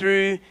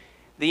through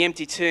the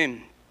empty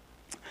tomb.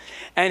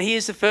 And he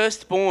is the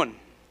firstborn.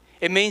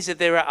 It means that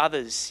there are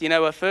others. You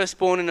know, a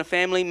firstborn in a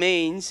family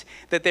means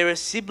that there are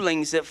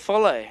siblings that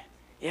follow.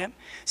 Yeah.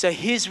 So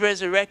his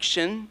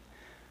resurrection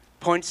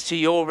points to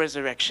your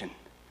resurrection.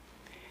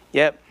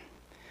 Yep.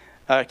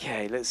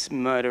 Okay, let's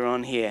motor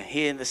on here.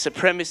 Here, the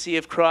supremacy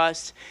of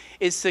Christ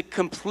is the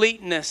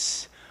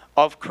completeness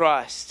of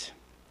Christ.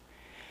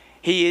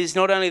 He is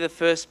not only the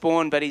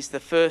firstborn, but he's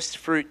the first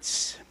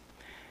fruits.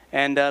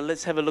 And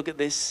let's have a look at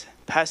this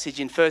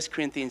passage in 1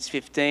 Corinthians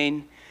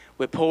 15,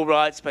 where Paul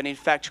writes, but in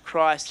fact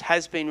Christ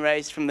has been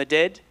raised from the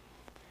dead,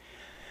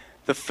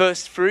 the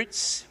first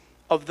fruits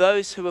of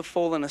those who have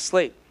fallen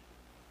asleep.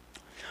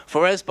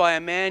 For as by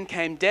a man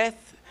came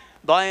death,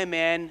 by a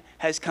man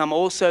has come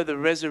also the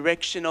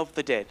resurrection of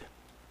the dead.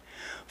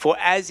 For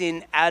as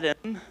in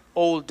Adam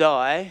all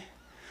die,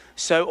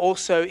 so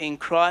also in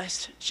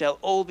Christ shall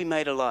all be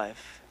made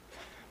alive,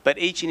 but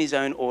each in his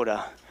own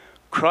order.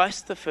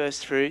 Christ the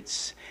first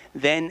fruits,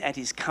 then at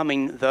his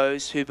coming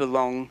those who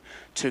belong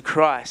to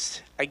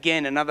Christ.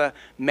 Again, another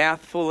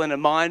mouthful and a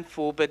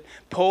mindful, but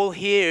Paul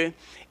here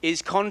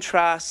is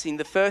contrasting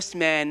the first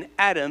man,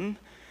 Adam,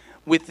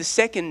 with the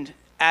second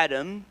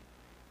Adam,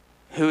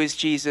 who is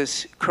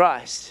Jesus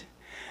Christ.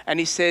 And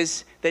he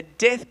says that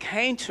death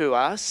came to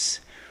us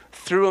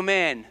through a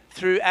man,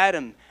 through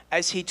Adam,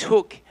 as he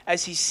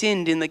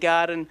sinned in the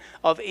Garden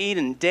of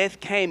Eden. Death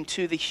came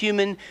to the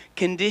human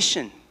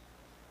condition.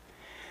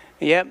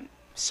 Yep.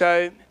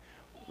 So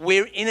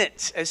we're in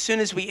it. As soon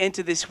as we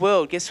enter this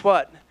world, guess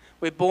what?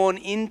 We're born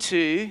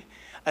into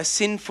a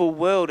sinful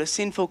world, a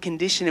sinful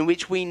condition in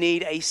which we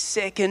need a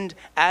second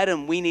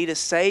Adam. We need a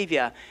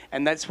savior.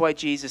 And that's why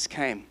Jesus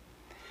came.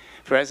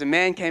 For as a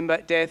man came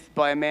by death,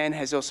 by a man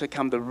has also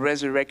come the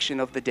resurrection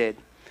of the dead.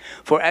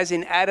 For as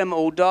in Adam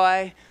all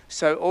die,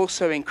 so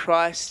also in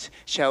Christ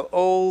shall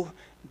all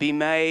be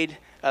made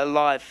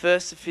alive.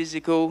 First the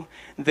physical,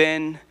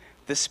 then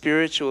the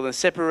spiritual. The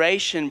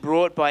separation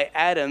brought by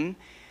Adam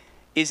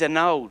is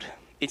annulled.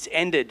 It's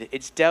ended.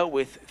 It's dealt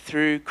with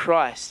through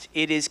Christ.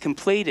 It is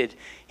completed.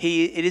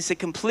 It is the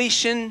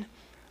completion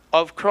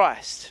of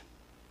Christ.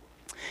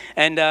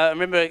 And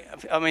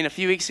a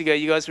few weeks ago,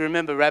 you guys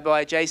remember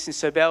Rabbi Jason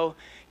Sobel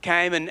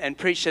came and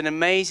preached an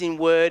amazing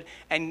word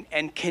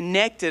and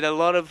connected a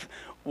lot of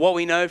what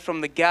we know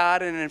from the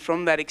garden and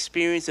from that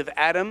experience of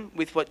Adam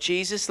with what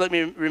Jesus. Let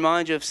me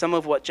remind you of some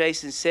of what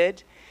Jason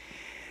said.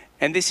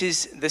 And this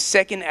is the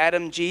second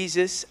Adam,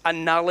 Jesus,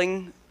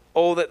 annulling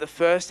all that the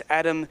first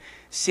Adam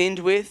sinned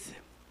with.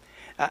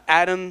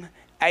 Adam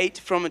ate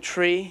from a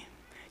tree.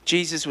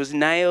 Jesus was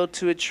nailed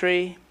to a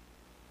tree.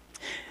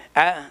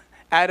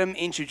 Adam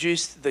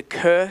introduced the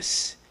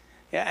curse,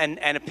 and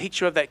a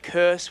picture of that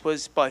curse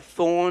was by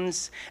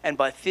thorns and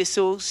by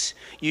thistles.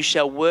 You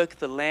shall work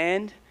the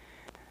land.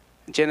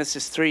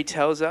 Genesis 3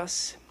 tells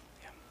us.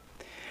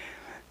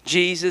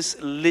 Jesus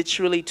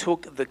literally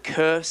took the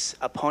curse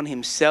upon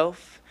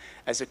himself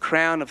as a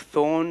crown of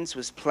thorns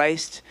was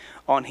placed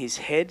on his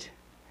head.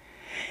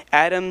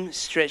 Adam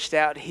stretched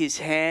out his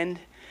hand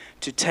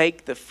to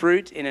take the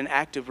fruit in an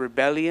act of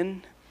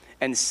rebellion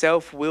and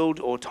self-willed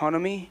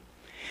autonomy.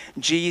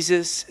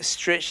 Jesus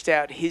stretched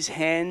out his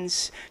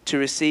hands to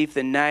receive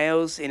the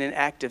nails in an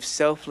act of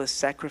selfless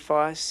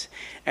sacrifice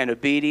and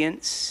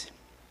obedience.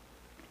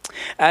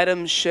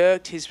 Adam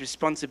shirked his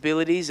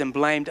responsibilities and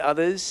blamed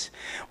others,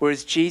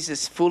 whereas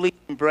Jesus fully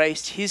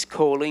embraced his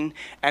calling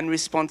and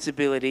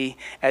responsibility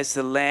as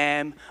the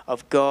Lamb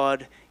of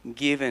God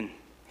given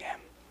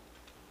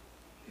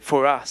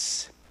for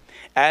us.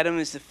 Adam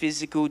is the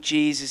physical,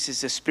 Jesus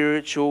is the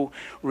spiritual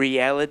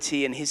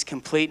reality, and his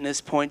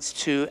completeness points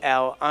to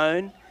our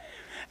own.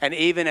 And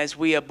even as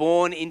we are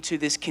born into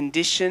this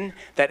condition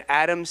that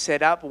Adam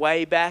set up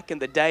way back in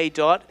the day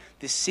dot,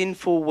 this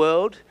sinful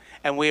world,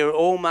 and we are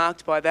all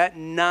marked by that,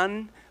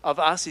 none of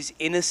us is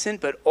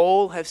innocent, but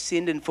all have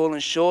sinned and fallen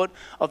short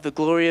of the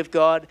glory of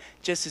God.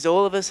 Just as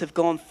all of us have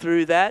gone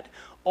through that,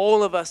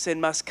 all of us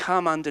then must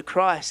come under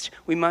Christ.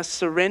 We must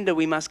surrender.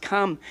 We must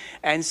come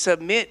and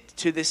submit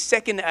to the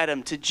second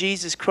Adam, to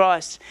Jesus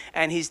Christ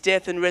and his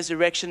death and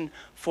resurrection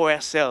for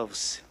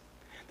ourselves.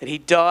 That he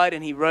died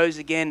and he rose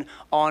again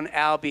on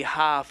our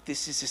behalf.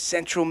 This is the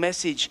central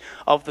message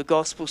of the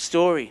gospel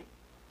story.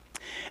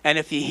 And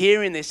if you're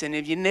hearing this and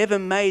if you never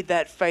made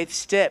that faith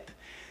step,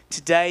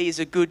 today is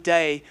a good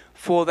day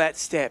for that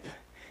step.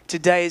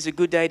 Today is a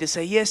good day to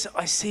say, yes,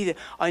 I see that.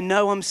 I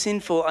know I'm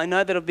sinful. I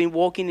know that I've been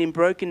walking in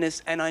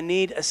brokenness and I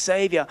need a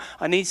savior.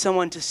 I need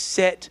someone to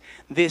set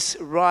this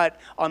right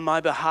on my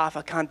behalf.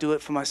 I can't do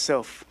it for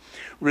myself.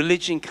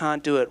 Religion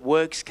can't do it.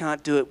 Works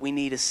can't do it. We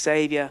need a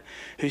savior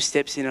who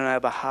steps in on our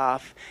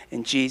behalf,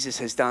 and Jesus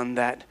has done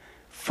that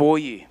for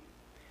you.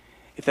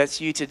 If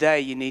that's you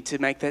today, you need to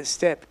make that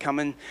step. Come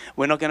and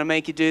we're not going to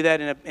make you do that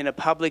in a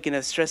public, in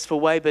a stressful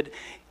way, but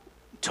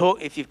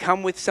talk. If you've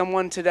come with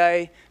someone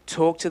today,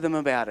 talk to them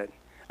about it.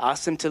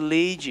 Ask them to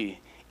lead you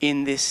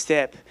in this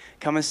step.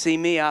 Come and see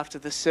me after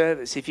the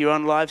service. If you're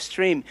on live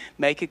stream,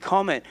 make a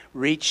comment,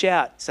 reach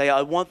out, say,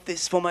 I want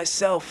this for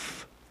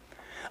myself.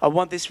 I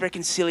want this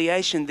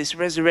reconciliation, this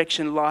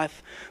resurrection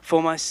life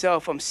for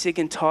myself. I'm sick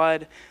and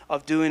tired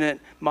of doing it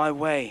my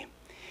way.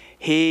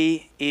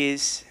 He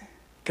is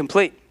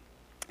complete.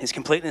 His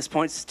completeness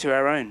points to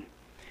our own.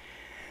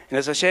 And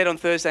as I shared on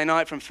Thursday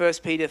night from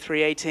 1 Peter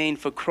 3:18,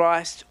 for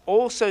Christ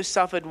also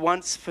suffered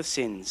once for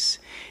sins.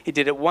 He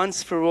did it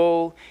once for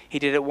all. He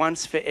did it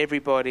once for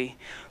everybody.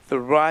 The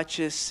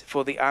righteous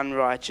for the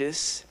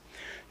unrighteous,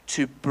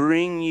 to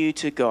bring you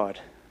to God.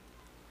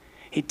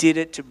 He did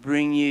it to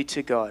bring you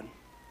to God.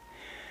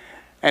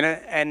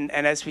 And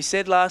as we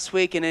said last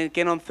week and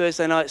again on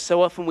Thursday night,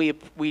 so often we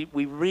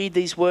read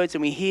these words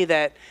and we hear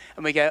that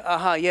and we go,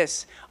 aha,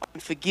 yes, I'm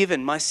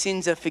forgiven. My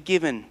sins are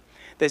forgiven.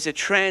 There's a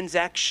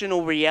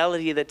transactional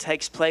reality that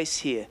takes place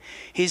here.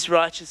 His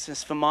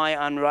righteousness for my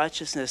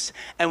unrighteousness.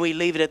 And we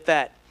leave it at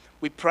that.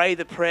 We pray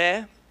the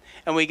prayer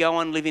and we go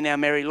on living our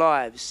merry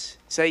lives.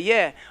 So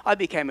yeah, I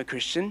became a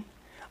Christian.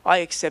 I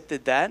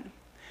accepted that.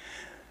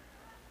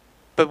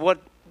 But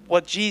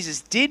what Jesus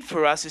did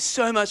for us is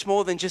so much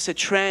more than just a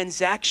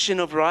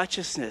transaction of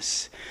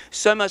righteousness.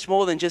 So much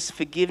more than just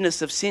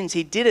forgiveness of sins.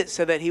 He did it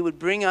so that he would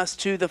bring us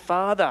to the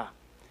Father.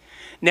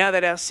 Now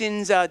that our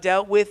sins are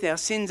dealt with, our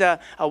sins are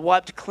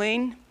wiped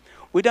clean,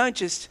 we don't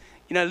just,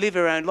 live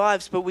our own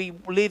lives, but we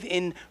live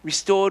in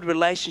restored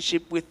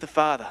relationship with the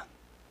Father.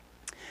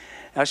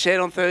 I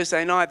shared on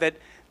Thursday night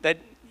that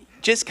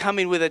just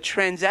coming with a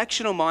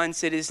transactional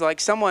mindset is like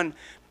someone,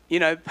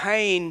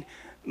 paying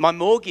my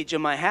mortgage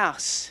on my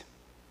house,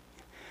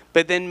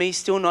 but then me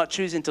still not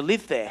choosing to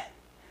live there.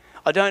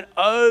 I don't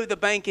owe the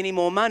bank any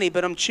more money,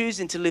 but I'm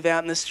choosing to live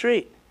out in the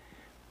street.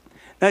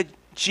 No,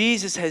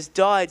 Jesus has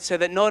died so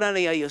that not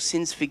only are your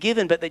sins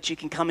forgiven, but that you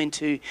can come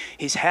into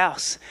his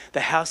house,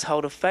 the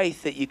household of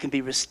faith, that you can be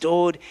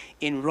restored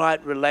in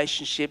right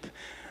relationship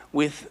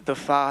with the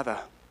Father.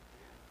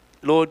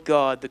 Lord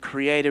God, the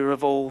creator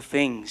of all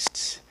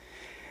things,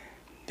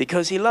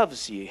 because he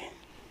loves you.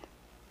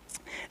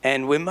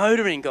 And we're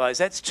motoring, guys.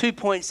 That's 2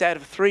 points out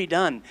of 3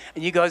 done.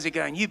 And you guys are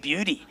going, you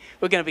beauty.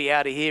 We're going to be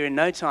out of here in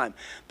no time.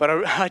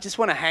 But I just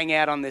want to hang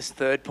out on this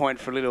third point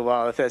for a little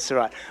while, if that's all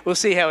right. We'll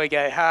see how we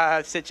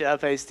go. Set you up,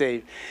 hey,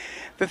 Steve.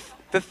 The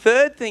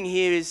third thing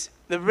here is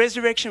the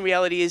resurrection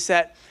reality is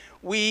that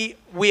we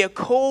are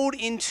called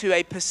into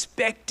a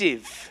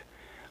perspective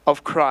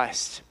of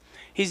Christ.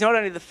 He's not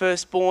only the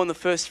firstborn, the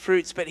first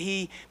fruits, but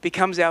he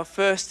becomes our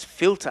first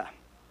filter.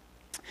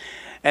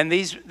 And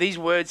these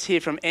words here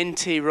from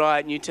N.T.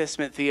 Wright, New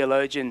Testament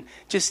theologian,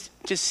 just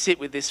sit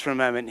with this for a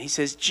moment. He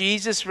says,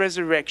 Jesus'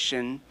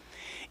 resurrection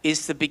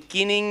is the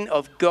beginning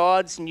of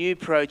God's new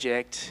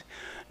project,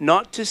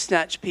 not to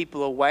snatch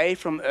people away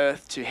from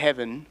earth to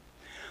heaven,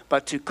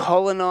 but to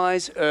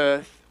colonize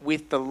earth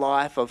with the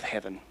life of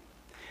heaven.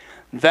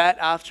 That,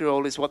 after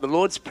all, is what the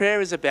Lord's Prayer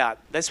is about.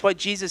 That's why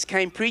Jesus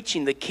came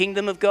preaching, the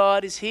kingdom of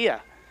God is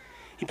here.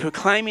 He's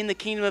proclaiming the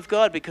kingdom of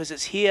God because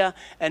it's here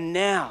and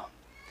now.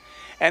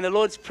 And the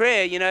Lord's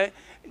Prayer,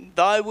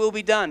 thy will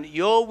be done,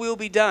 your will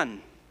be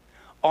done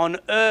on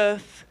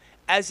earth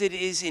as it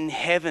is in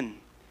heaven.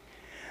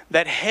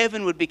 That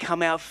heaven would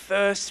become our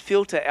first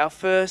filter, our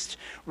first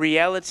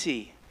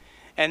reality.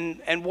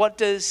 And what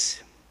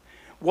does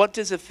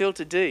a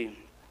filter do?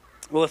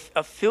 Well,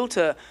 a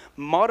filter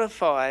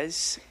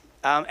modifies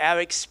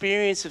our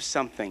experience of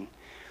something.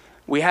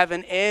 We have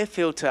an air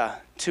filter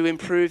to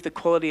improve the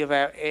quality of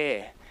our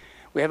air.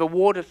 We have a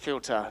water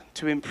filter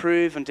to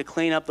improve and to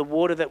clean up the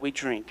water that we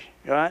drink,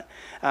 right?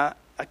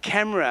 A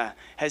camera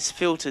has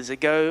filters that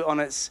go on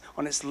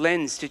its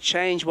lens to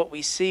change what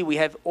we see. We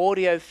have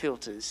audio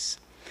filters.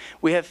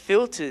 We have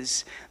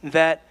filters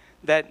that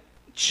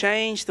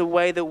change the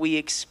way that we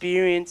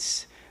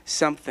experience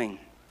something.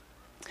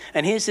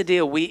 And here's the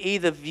deal. We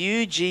either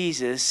view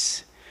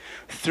Jesus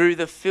through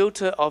the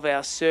filter of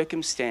our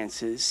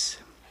circumstances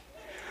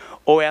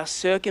or our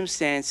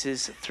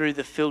circumstances through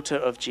the filter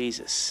of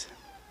Jesus.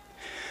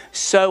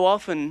 So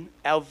often,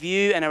 our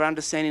view and our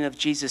understanding of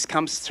Jesus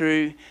comes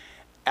through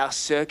our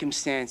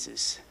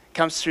circumstances,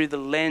 comes through the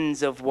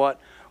lens of what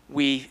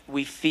we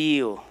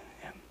feel.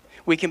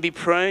 We can be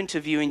prone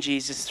to viewing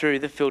Jesus through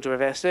the filter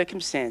of our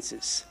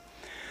circumstances.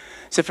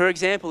 So, for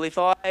example, if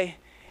I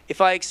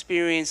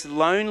experience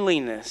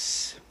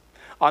loneliness,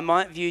 I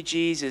might view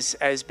Jesus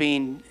as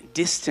being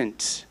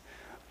distant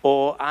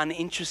or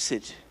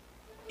uninterested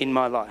in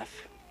my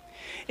life.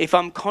 If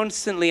I'm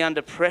constantly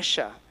under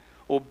pressure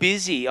or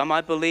busy, I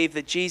might believe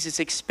that Jesus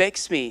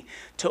expects me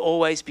to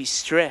always be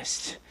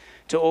stressed,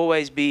 to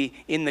always be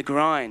in the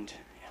grind.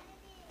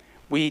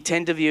 We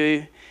tend to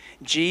view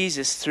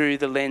Jesus through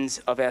the lens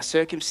of our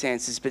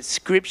circumstances, but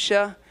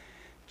Scripture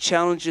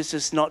challenges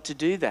us not to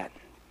do that.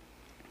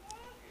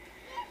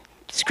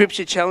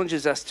 Scripture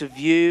challenges us to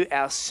view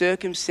our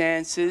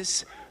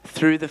circumstances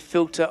through the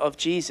filter of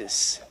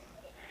Jesus.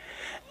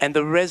 And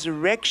the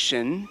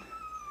resurrection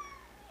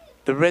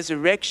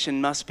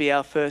must be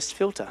our first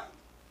filter.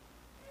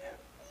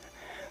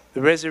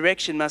 The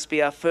resurrection must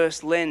be our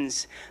first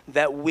lens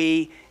that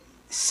we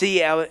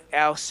see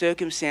our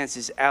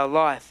circumstances, our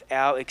life,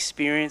 our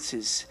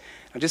experiences,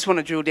 I just want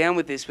to drill down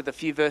with this with a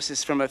few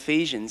verses from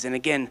Ephesians. And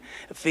again,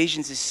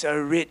 Ephesians is so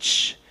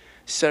rich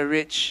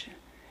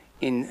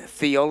in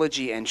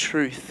theology and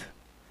truth.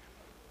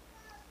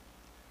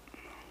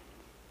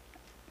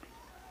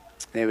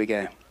 There we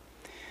go.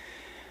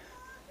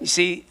 You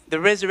see, the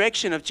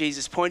resurrection of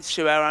Jesus points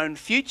to our own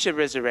future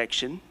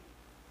resurrection,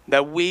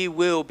 that we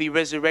will be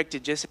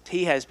resurrected just as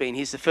he has been.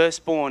 He's the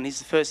firstborn, he's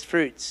the first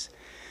fruits.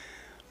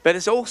 But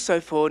it's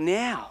also for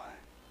now.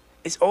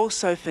 It's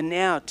also for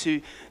now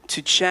to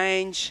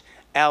change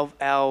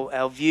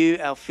our view,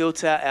 our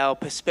filter, our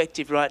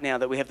perspective right now,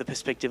 that we have the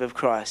perspective of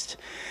Christ.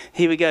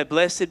 Here we go.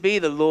 Blessed be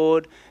the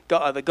Lord,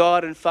 God, the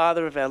God and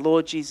Father of our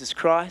Lord Jesus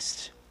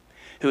Christ,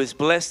 who has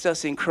blessed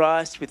us in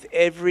Christ with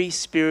every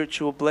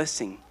spiritual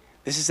blessing.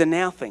 This is a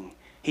now thing.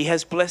 He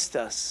has blessed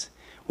us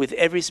with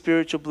every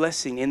spiritual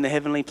blessing in the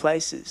heavenly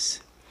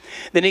places.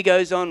 Then he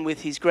goes on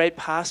with his great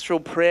pastoral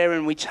prayer,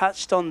 and we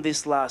touched on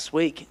this last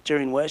week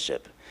during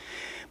worship.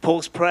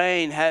 Paul's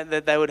praying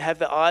that they would have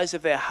the eyes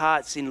of their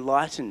hearts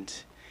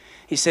enlightened.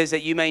 He says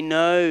that you may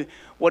know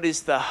what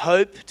is the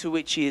hope to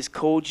which he has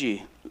called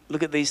you.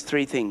 Look at these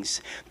three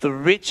things. The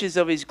riches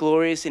of his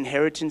glorious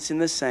inheritance in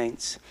the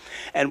saints,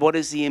 and what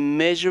is the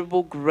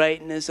immeasurable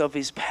greatness of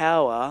his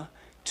power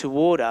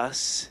toward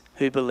us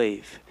who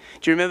believe.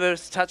 Do you remember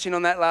us touching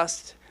on that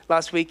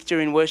last week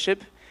during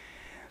worship?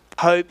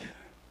 Hope,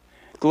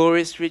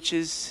 glorious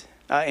riches,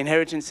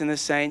 inheritance in the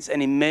saints,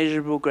 and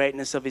immeasurable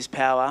greatness of his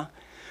power.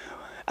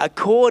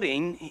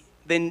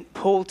 Then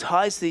Paul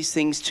ties these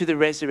things to the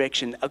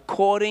resurrection,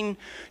 according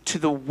to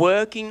the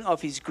working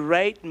of his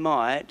great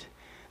might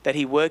that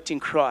he worked in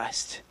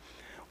Christ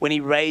when he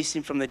raised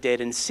him from the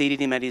dead and seated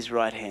him at his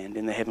right hand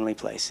in the heavenly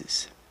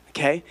places.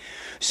 Okay?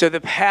 So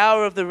the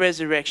power of the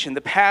resurrection,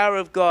 the power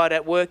of God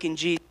at work in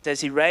Jesus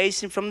as he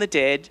raised him from the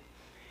dead,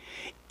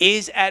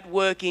 is at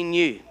work in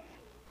you.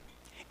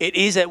 It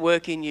is at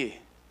work in you.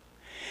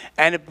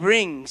 And it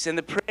brings, and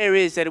the prayer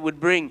is that it would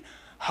bring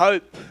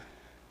hope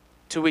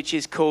to which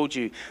he's called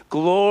you,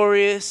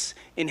 glorious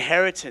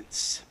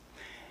inheritance,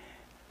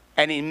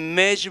 and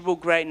immeasurable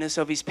greatness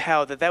of his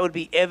power, that would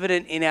be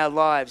evident in our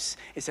lives.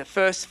 It's a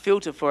first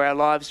filter for our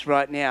lives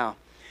right now.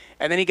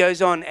 And then he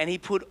goes on, and he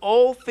put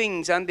all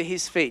things under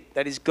his feet.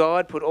 That is,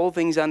 God put all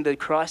things under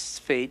Christ's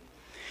feet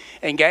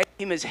and gave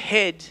him as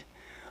head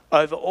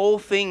over all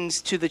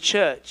things to the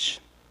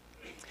church,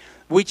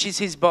 which is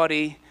his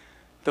body,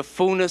 the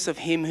fullness of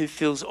him who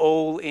fills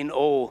all in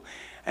all.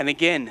 And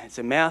again, it's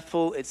a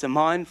mouthful, it's a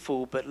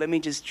mindful, but let me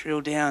just drill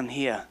down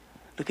here.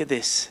 Look at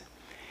this.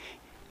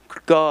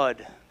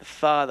 God, the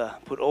Father,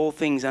 put all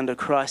things under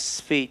Christ's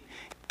feet,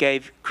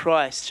 gave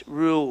Christ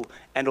rule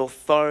and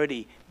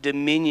authority,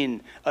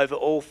 dominion over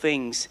all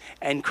things,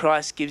 and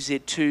Christ gives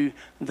it to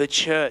the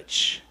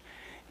church,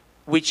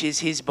 which is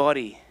his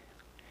body.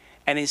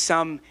 And in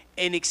some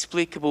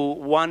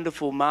inexplicable,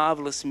 wonderful,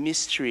 marvelous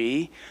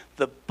mystery,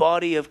 the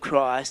body of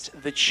Christ,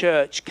 the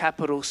church,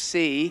 capital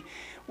C,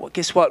 well,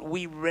 guess what?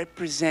 We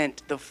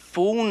represent the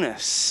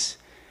fullness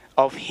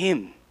of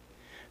him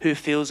who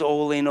fills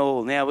all in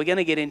all. Now, we're going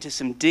to get into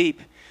some deep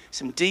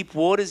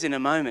waters in a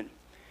moment,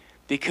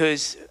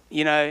 because,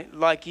 you know,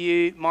 like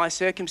you, my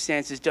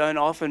circumstances don't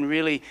often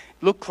really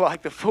look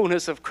like the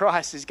fullness of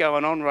Christ is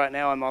going on right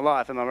now in my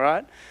life. Am I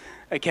right?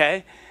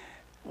 Okay.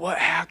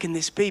 How can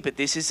this be? But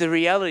this is the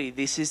reality.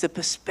 This is the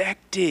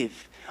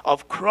perspective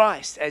of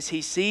Christ as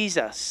he sees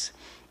us.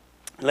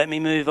 Let me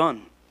move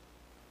on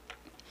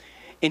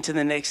into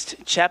the next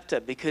chapter,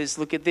 because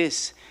look at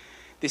this.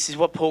 This is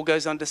what Paul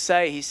goes on to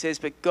say. He says,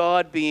 but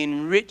God,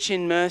 being rich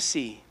in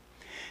mercy,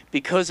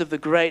 because of the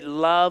great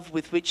love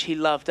with which he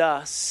loved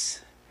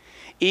us,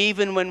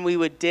 even when we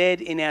were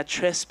dead in our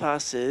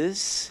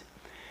trespasses.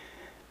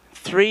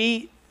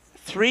 Three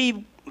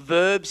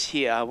verbs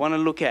here I want to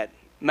look at.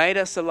 Made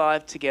us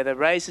alive together,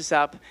 raised us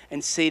up,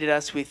 and seated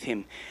us with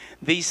him.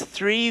 These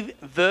three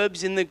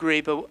verbs in the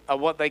Greek are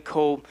what they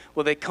call,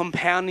 well, they're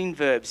compounding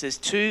verbs. There's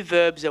two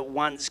verbs at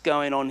once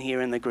going on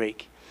here in the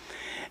Greek.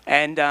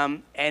 And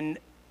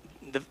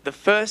the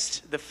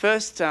first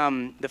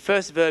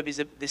verb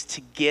is this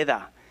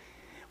together,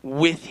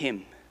 with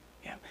him.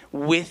 Yeah,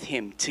 with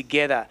him,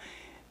 together.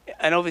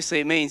 And obviously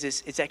it means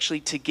it's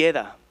actually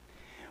together.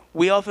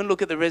 We often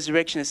look at the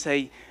resurrection and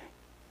say,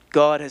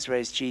 God has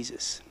raised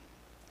Jesus.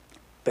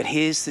 But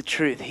here's the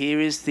truth. Here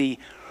is the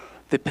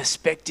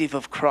perspective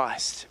of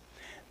Christ,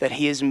 that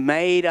he has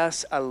made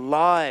us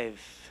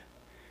alive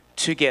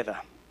together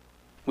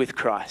with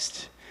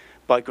Christ.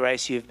 By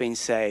grace you have been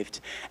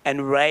saved,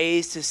 and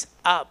raised us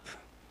up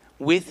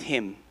with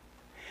him,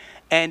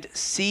 and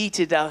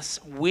seated us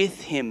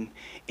with him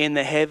in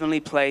the heavenly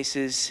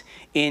places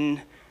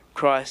in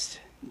Christ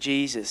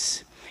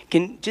Jesus.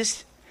 Can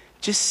just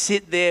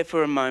sit there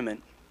for a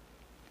moment.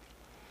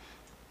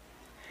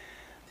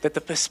 That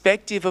the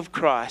perspective of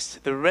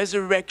Christ, the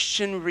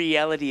resurrection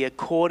reality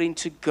according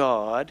to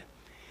God,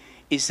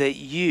 is that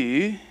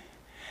you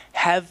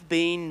have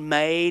been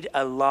made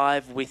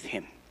alive with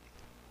him.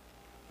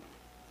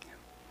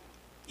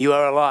 You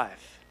are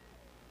alive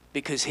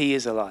because he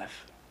is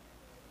alive.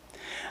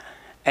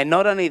 And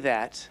not only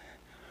that,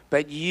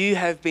 but you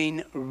have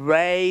been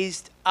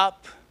raised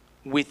up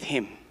with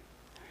him.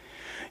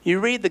 You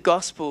read the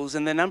Gospels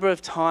and the number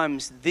of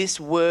times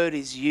this word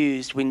is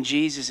used when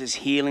Jesus is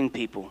healing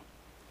people.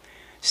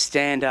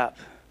 Stand up,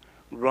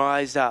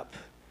 rise up,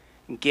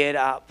 get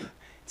up.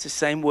 It's the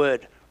same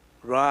word,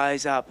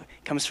 rise up.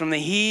 It comes from the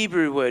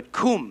Hebrew word,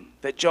 kum,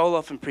 that Joel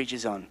often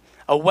preaches on.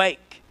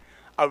 Awake,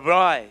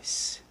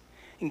 arise,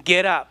 and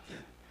get up.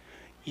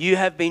 You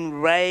have been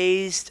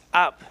raised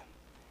up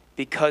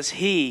because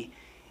he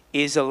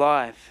is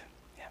alive.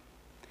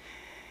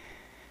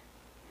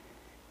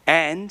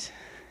 And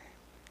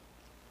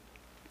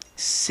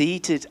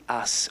seated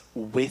us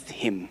with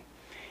him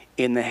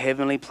in the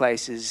heavenly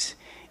places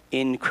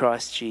in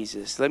Christ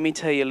Jesus. Let me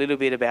tell you a little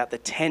bit about the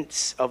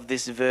tense of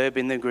this verb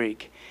in the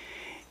Greek.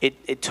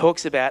 It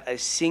talks about a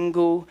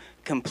single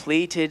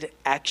completed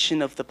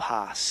action of the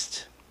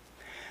past.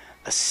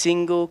 A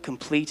single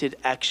completed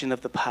action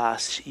of the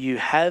past. You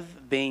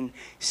have been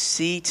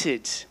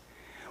seated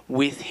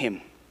with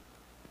him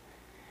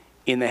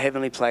in the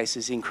heavenly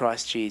places in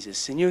Christ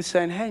Jesus. And you're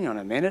saying, hang on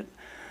a minute.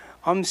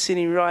 I'm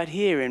sitting right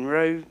here in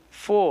row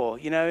 4,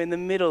 in the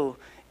middle,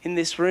 in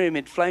this room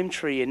at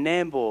FlameTree in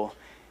Nambour,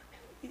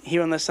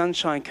 here on the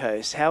Sunshine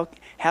Coast. How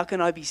can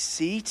I be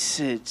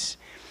seated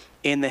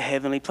in the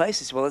heavenly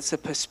places? Well, it's the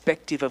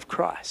perspective of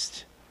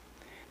Christ.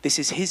 This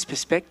is his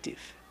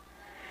perspective.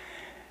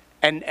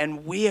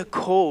 And we are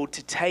called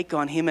to take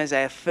on him as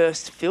our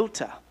first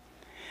filter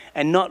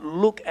and not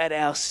look at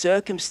our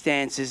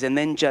circumstances and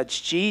then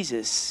judge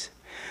Jesus,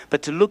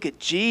 but to look at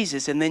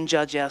Jesus and then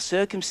judge our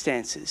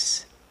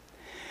circumstances.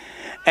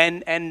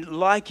 And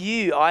like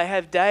you, I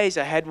have days,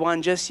 I had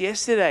one just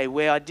yesterday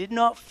where I did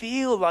not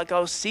feel like I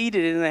was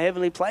seated in the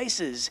heavenly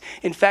places.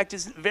 In fact,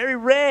 it's very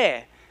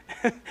rare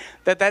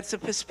that's a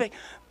perspective.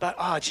 But,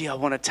 I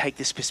want to take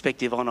this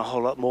perspective on a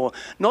whole lot more.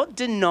 Not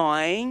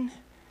denying,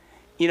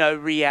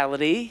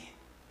 reality.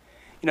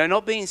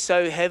 Not being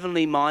so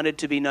heavenly minded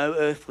to be no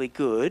earthly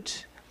good,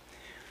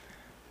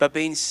 but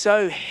being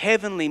so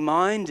heavenly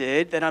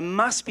minded that I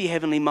must be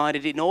heavenly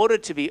minded in order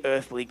to be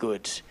earthly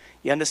good.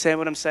 You understand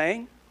what I'm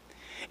saying?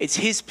 It's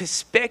his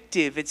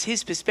perspective. It's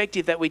his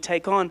perspective that we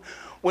take on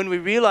when we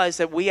realize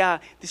that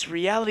this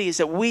reality is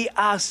that we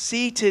are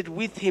seated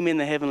with him in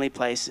the heavenly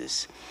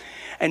places.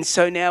 And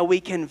so now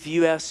we can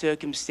view our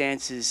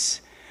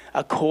circumstances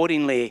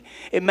accordingly.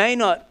 It may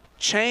not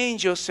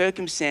change your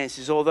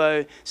circumstances,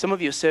 although some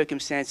of your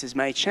circumstances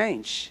may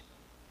change.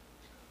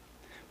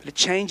 But it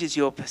changes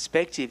your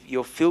perspective,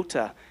 your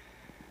filter,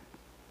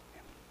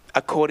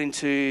 according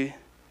to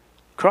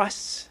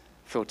Christ's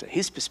filter,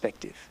 his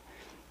perspective.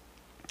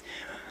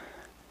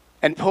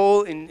 And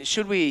Paul,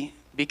 should we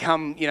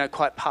become,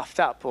 quite puffed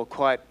up or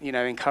quite,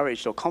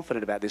 encouraged or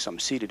confident about this? I'm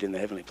seated in the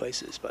heavenly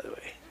places, by the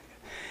way.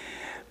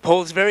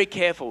 Paul's very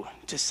careful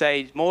to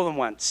say more than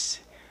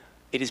once,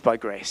 it is by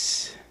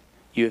grace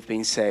you have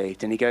been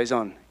saved. And he goes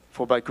on,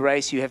 for by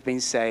grace you have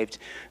been saved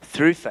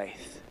through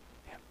faith.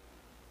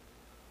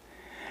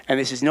 And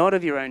this is not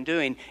of your own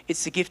doing,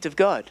 it's the gift of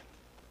God.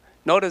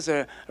 Not as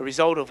a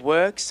result of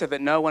works, so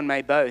that no one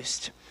may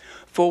boast.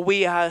 For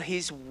we are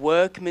his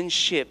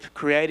workmanship,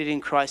 created in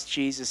Christ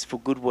Jesus for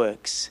good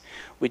works,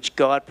 which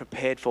God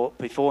prepared for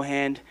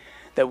beforehand,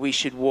 that we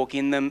should walk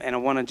in them. And I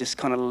want to just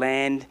kind of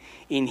land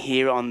in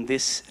here on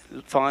this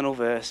final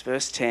verse,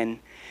 verse 10,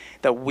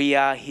 that we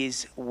are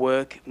his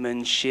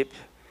workmanship.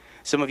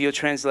 Some of your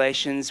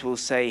translations will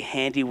say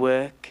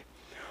handiwork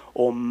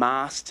or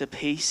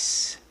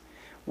masterpiece.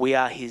 We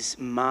are his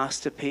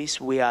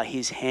masterpiece. We are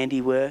his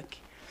handiwork.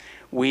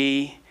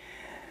 We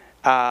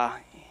are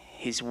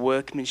his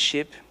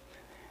workmanship.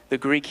 The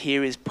Greek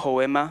here is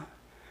poema,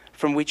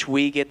 from which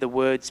we get the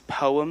words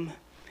poem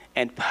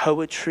and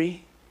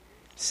poetry.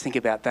 Just think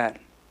about that.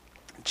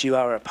 That you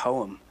are a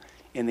poem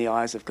in the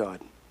eyes of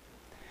God.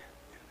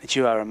 That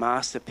you are a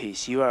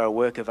masterpiece. You are a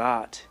work of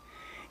art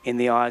in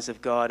the eyes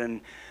of God.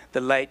 And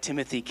the late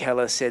Timothy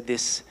Keller said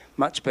this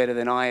much better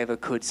than I ever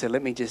could. So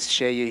let me just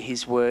share you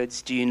his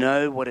words. Do you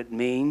know what it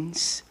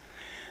means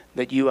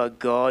that you are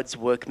God's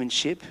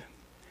workmanship?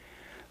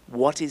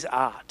 What is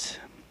art?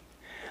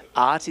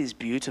 Art is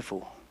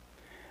beautiful.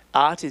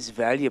 Art is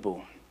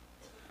valuable.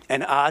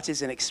 And art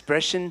is an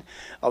expression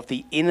of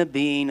the inner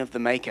being of the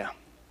maker,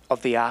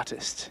 of the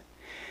artist.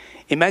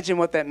 Imagine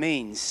what that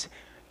means.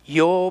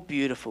 You're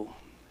beautiful.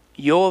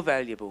 You're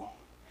valuable.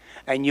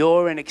 And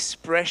you're an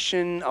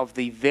expression of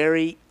the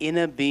very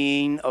inner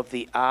being of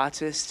the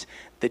artist,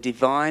 the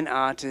divine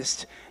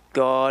artist,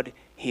 God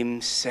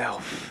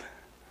himself.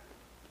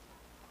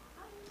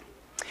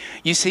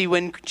 You see,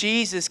 when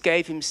Jesus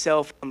gave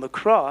himself on the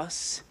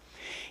cross,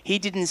 he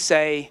didn't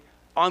say,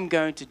 I'm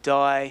going to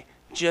die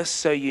just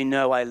so you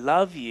know I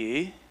love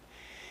you.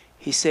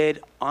 He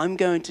said, I'm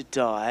going to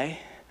die.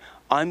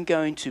 I'm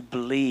going to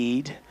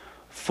bleed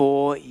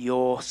for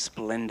your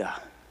splendor.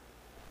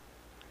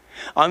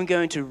 I'm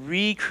going to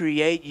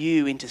recreate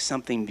you into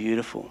something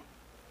beautiful.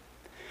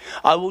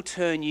 I will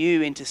turn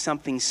you into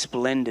something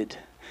splendid,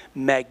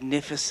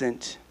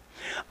 magnificent.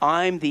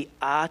 I'm the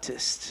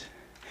artist.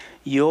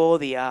 You're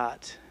the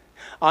art.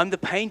 I'm the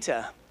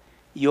painter.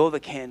 You're the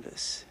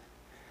canvas.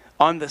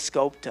 I'm the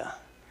sculptor.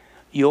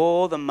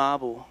 You're the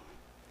marble.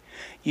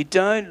 You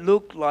don't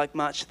look like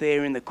much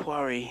there in the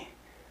quarry,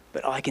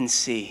 but I can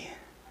see.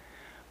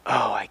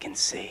 Oh, I can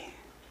see.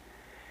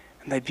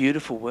 And they're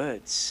beautiful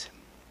words.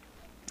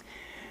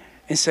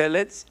 And so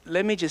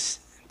let me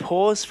just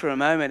pause for a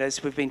moment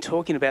as we've been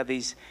talking about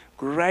these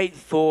great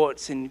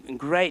thoughts and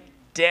great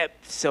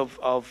depths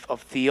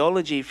of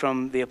theology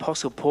from the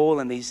Apostle Paul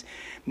and these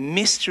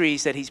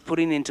mysteries that he's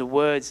putting into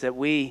words that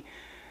we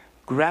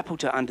grapple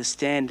to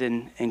understand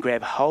and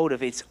grab hold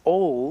of. It's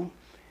all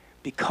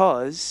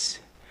because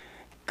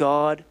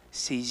God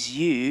sees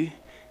you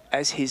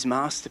as his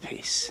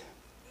masterpiece.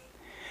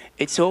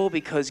 It's all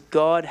because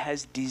God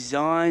has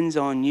designs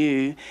on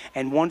you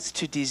and wants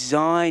to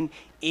design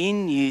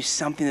in you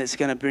something that's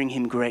going to bring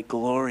him great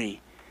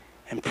glory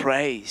and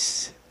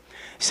praise.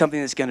 Something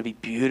that's going to be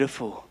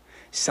beautiful.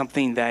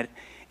 Something that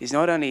is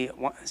not only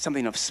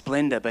something of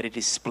splendor, but it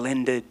is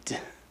splendid.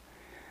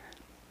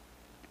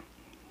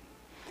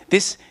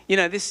 This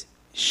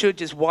should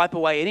just wipe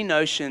away any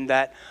notion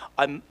that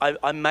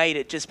I made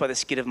it just by the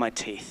skin of my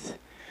teeth.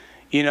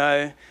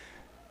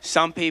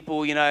 Some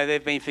people,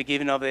 they've been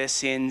forgiven of their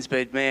sins,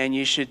 but man,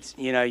 you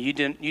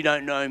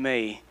don't know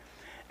me.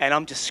 And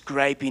I'm just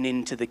scraping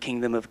into the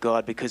kingdom of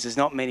God because there's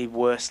not many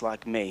worse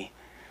like me.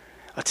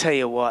 I'll tell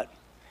you what,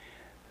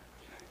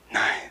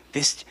 no,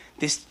 this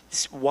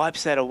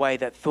wipes that away,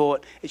 that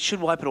thought. It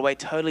should wipe it away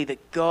totally,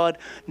 that God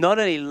not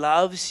only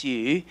loves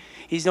you,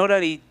 he's not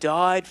only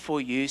died for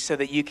you so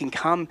that you can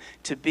come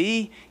to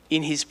be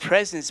in his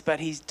presence, but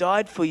he's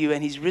died for you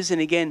and he's risen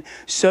again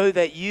so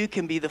that you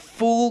can be the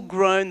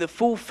full-grown, the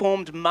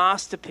full-formed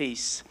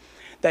masterpiece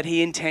that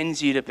he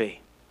intends you to be.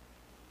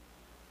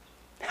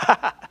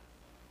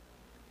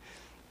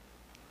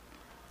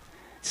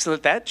 Just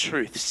let that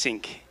truth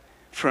sink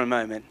for a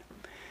moment.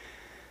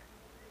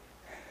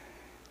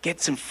 Get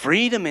some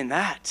freedom in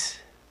that.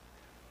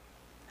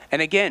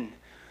 And again,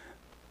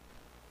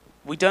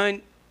 we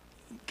don't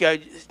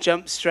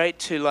jump straight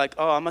to like,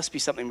 oh, I must be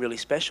something really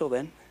special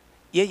then.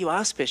 Yeah, you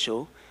are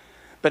special,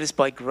 but it's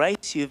by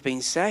grace you've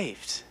been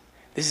saved.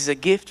 This is a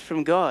gift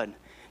from God.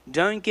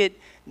 Don't get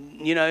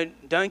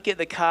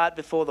the cart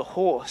before the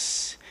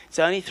horse. It's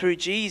only through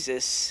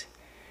Jesus,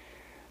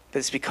 but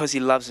it's because he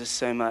loves us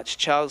so much.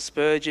 Charles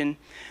Spurgeon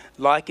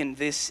likened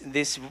this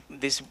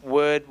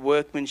word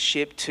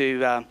workmanship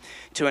to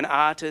an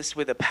artist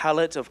with a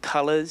palette of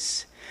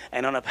colours,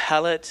 and on a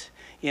palette,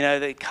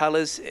 the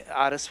colours,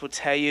 artists will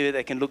tell you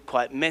they can look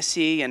quite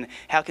messy, and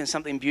how can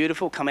something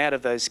beautiful come out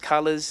of those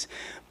colours?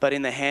 But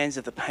in the hands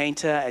of the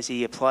painter, as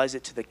he applies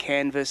it to the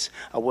canvas,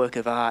 a work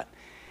of art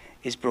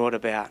is brought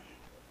about.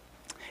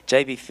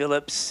 J.B.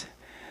 Phillips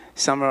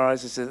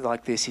summarizes it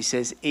like this. He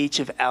says, each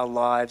of our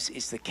lives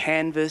is the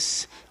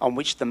canvas on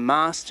which the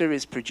master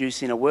is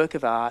producing a work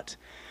of art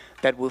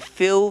that will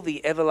fill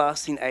the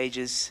everlasting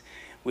ages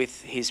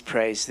with his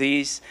praise.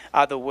 These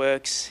are the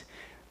works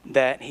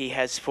that he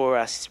has for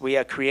us. We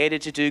are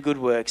created to do good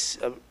works.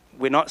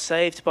 We're not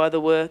saved by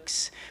the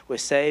works. We're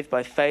saved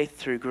by faith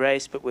through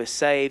grace, but we're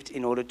saved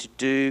in order to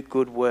do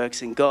good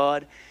works. And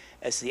God,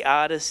 as the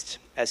artist,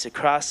 as the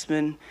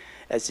craftsman,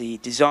 as the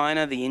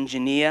designer, the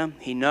engineer,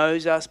 he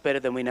knows us better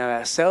than we know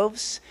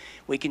ourselves.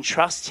 We can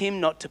trust him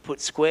not to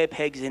put square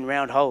pegs in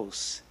round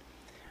holes.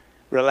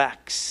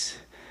 Relax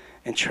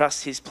and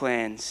trust his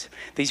plans.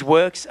 These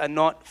works are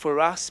not for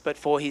us, but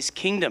for his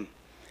kingdom.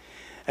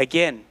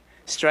 Again,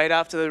 straight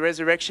after the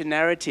resurrection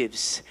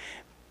narratives,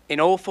 in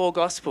all four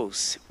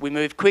Gospels, we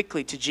move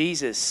quickly to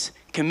Jesus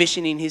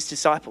commissioning his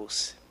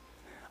disciples.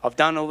 I've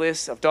done all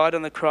this, I've died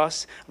on the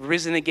cross, I've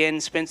risen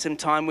again, spent some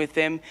time with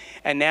them,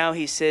 and now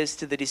he says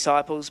to the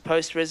disciples,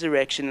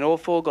 post-resurrection in all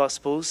four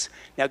Gospels,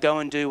 now go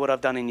and do what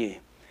I've done in you.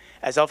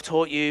 As I've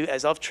taught you,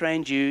 as I've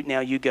trained you, now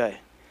you go. It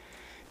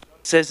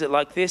says it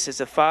like this, as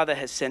the Father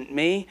has sent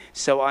me,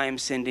 so I am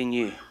sending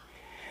you.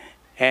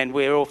 And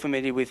we're all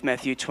familiar with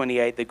Matthew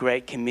 28, the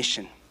Great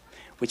Commission,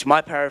 which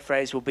my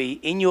paraphrase will be,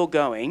 in your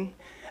going,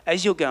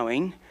 as you're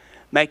going,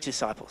 make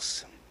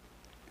disciples.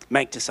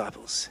 Make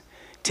disciples.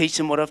 Teach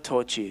them what I've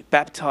taught you.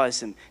 Baptize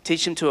them.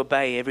 Teach them to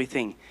obey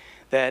everything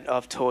that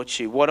I've taught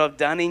you. What I've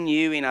done in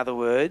you, in other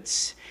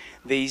words,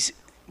 these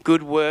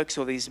good works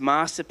or these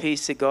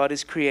masterpieces that God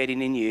is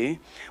creating in you,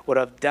 what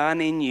I've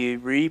done in you,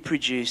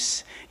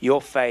 reproduce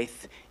your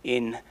faith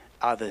in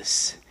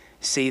others.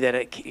 See that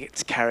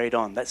it's carried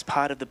on. That's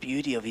part of the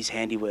beauty of his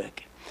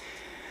handiwork.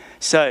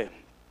 So,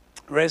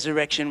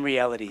 resurrection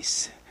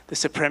realities. The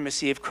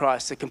supremacy of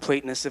Christ, the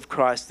completeness of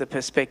Christ, the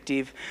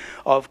perspective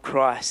of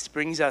Christ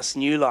brings us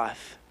new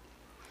life.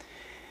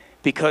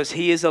 Because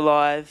he is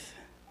alive,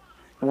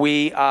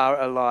 we are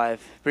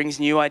alive. Brings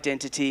new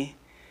identity.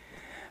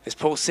 As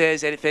Paul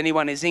says, that if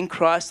anyone is in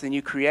Christ, the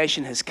new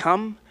creation has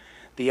come,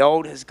 the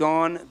old has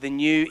gone, the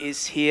new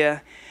is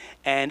here,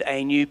 and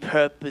a new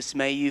purpose.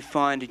 May you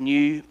find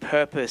new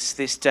purpose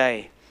this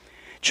day.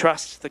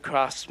 Trust the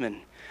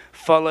craftsman.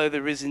 Follow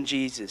the risen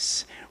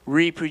Jesus.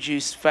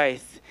 Reproduce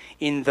faith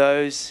in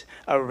those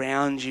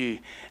around you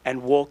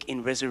and walk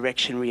in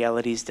resurrection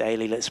realities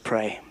daily. Let's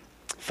pray.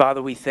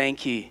 Father, we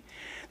thank you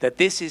that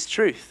this is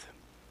truth.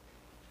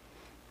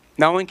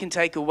 No one can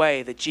take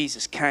away that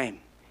Jesus came,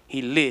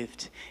 he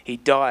lived, he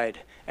died,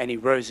 and he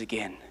rose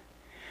again.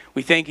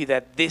 We thank you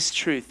that this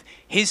truth,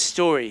 his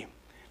story,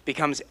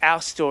 becomes our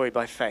story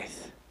by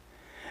faith.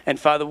 And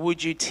Father,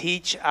 would you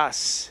teach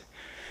us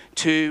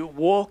to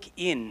walk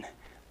in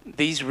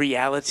these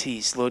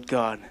realities, Lord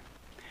God.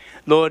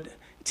 Lord,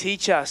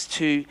 teach us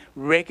to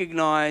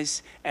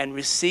recognize and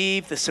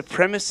receive the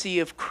supremacy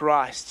of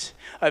Christ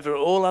over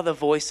all other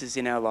voices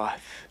in our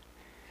life.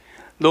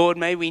 Lord,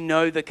 may we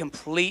know the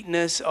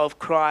completeness of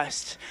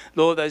Christ.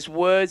 Lord, those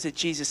words that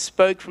Jesus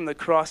spoke from the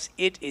cross,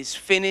 it is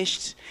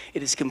finished,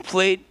 it is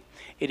complete,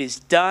 it is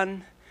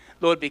done.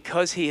 Lord,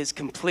 because he has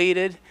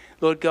completed,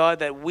 Lord God,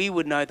 that we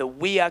would know that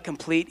we are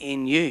complete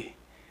in you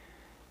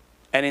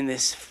and in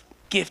this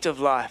gift of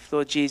life,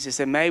 Lord Jesus.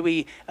 And may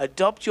we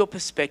adopt your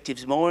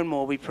perspectives more and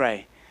more, we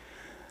pray.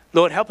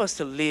 Lord, help us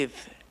to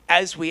live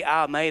as we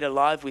are made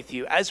alive with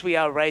you, as we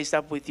are raised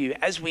up with you,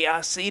 as we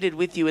are seated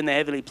with you in the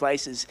heavenly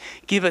places.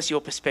 Give us your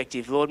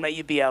perspective, Lord. May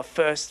you be our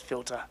first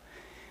filter.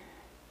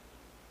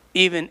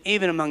 Even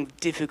among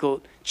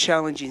difficult,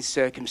 challenging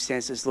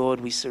circumstances,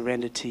 Lord, we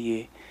surrender to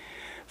you.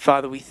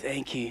 Father, we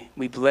thank you.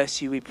 We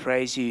bless you. We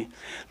praise you.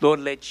 Lord,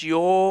 let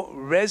your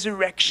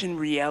resurrection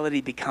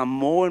reality become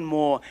more and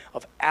more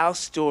of our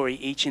story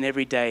each and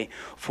every day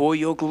for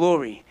your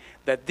glory,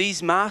 that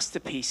these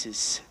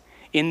masterpieces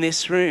in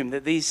this room,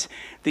 that these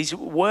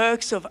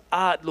works of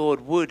art,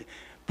 Lord, would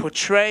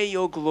portray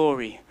your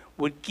glory,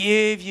 would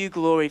give you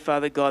glory,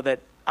 Father God,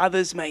 that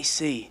others may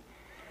see,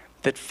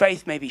 that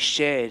faith may be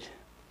shared,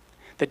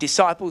 that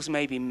disciples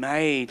may be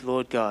made,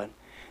 Lord God,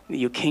 that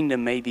your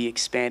kingdom may be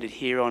expanded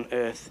here on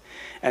earth.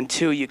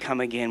 Until you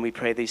come again, we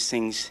pray these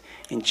things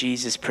in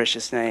Jesus'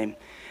 precious name.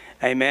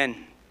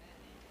 Amen.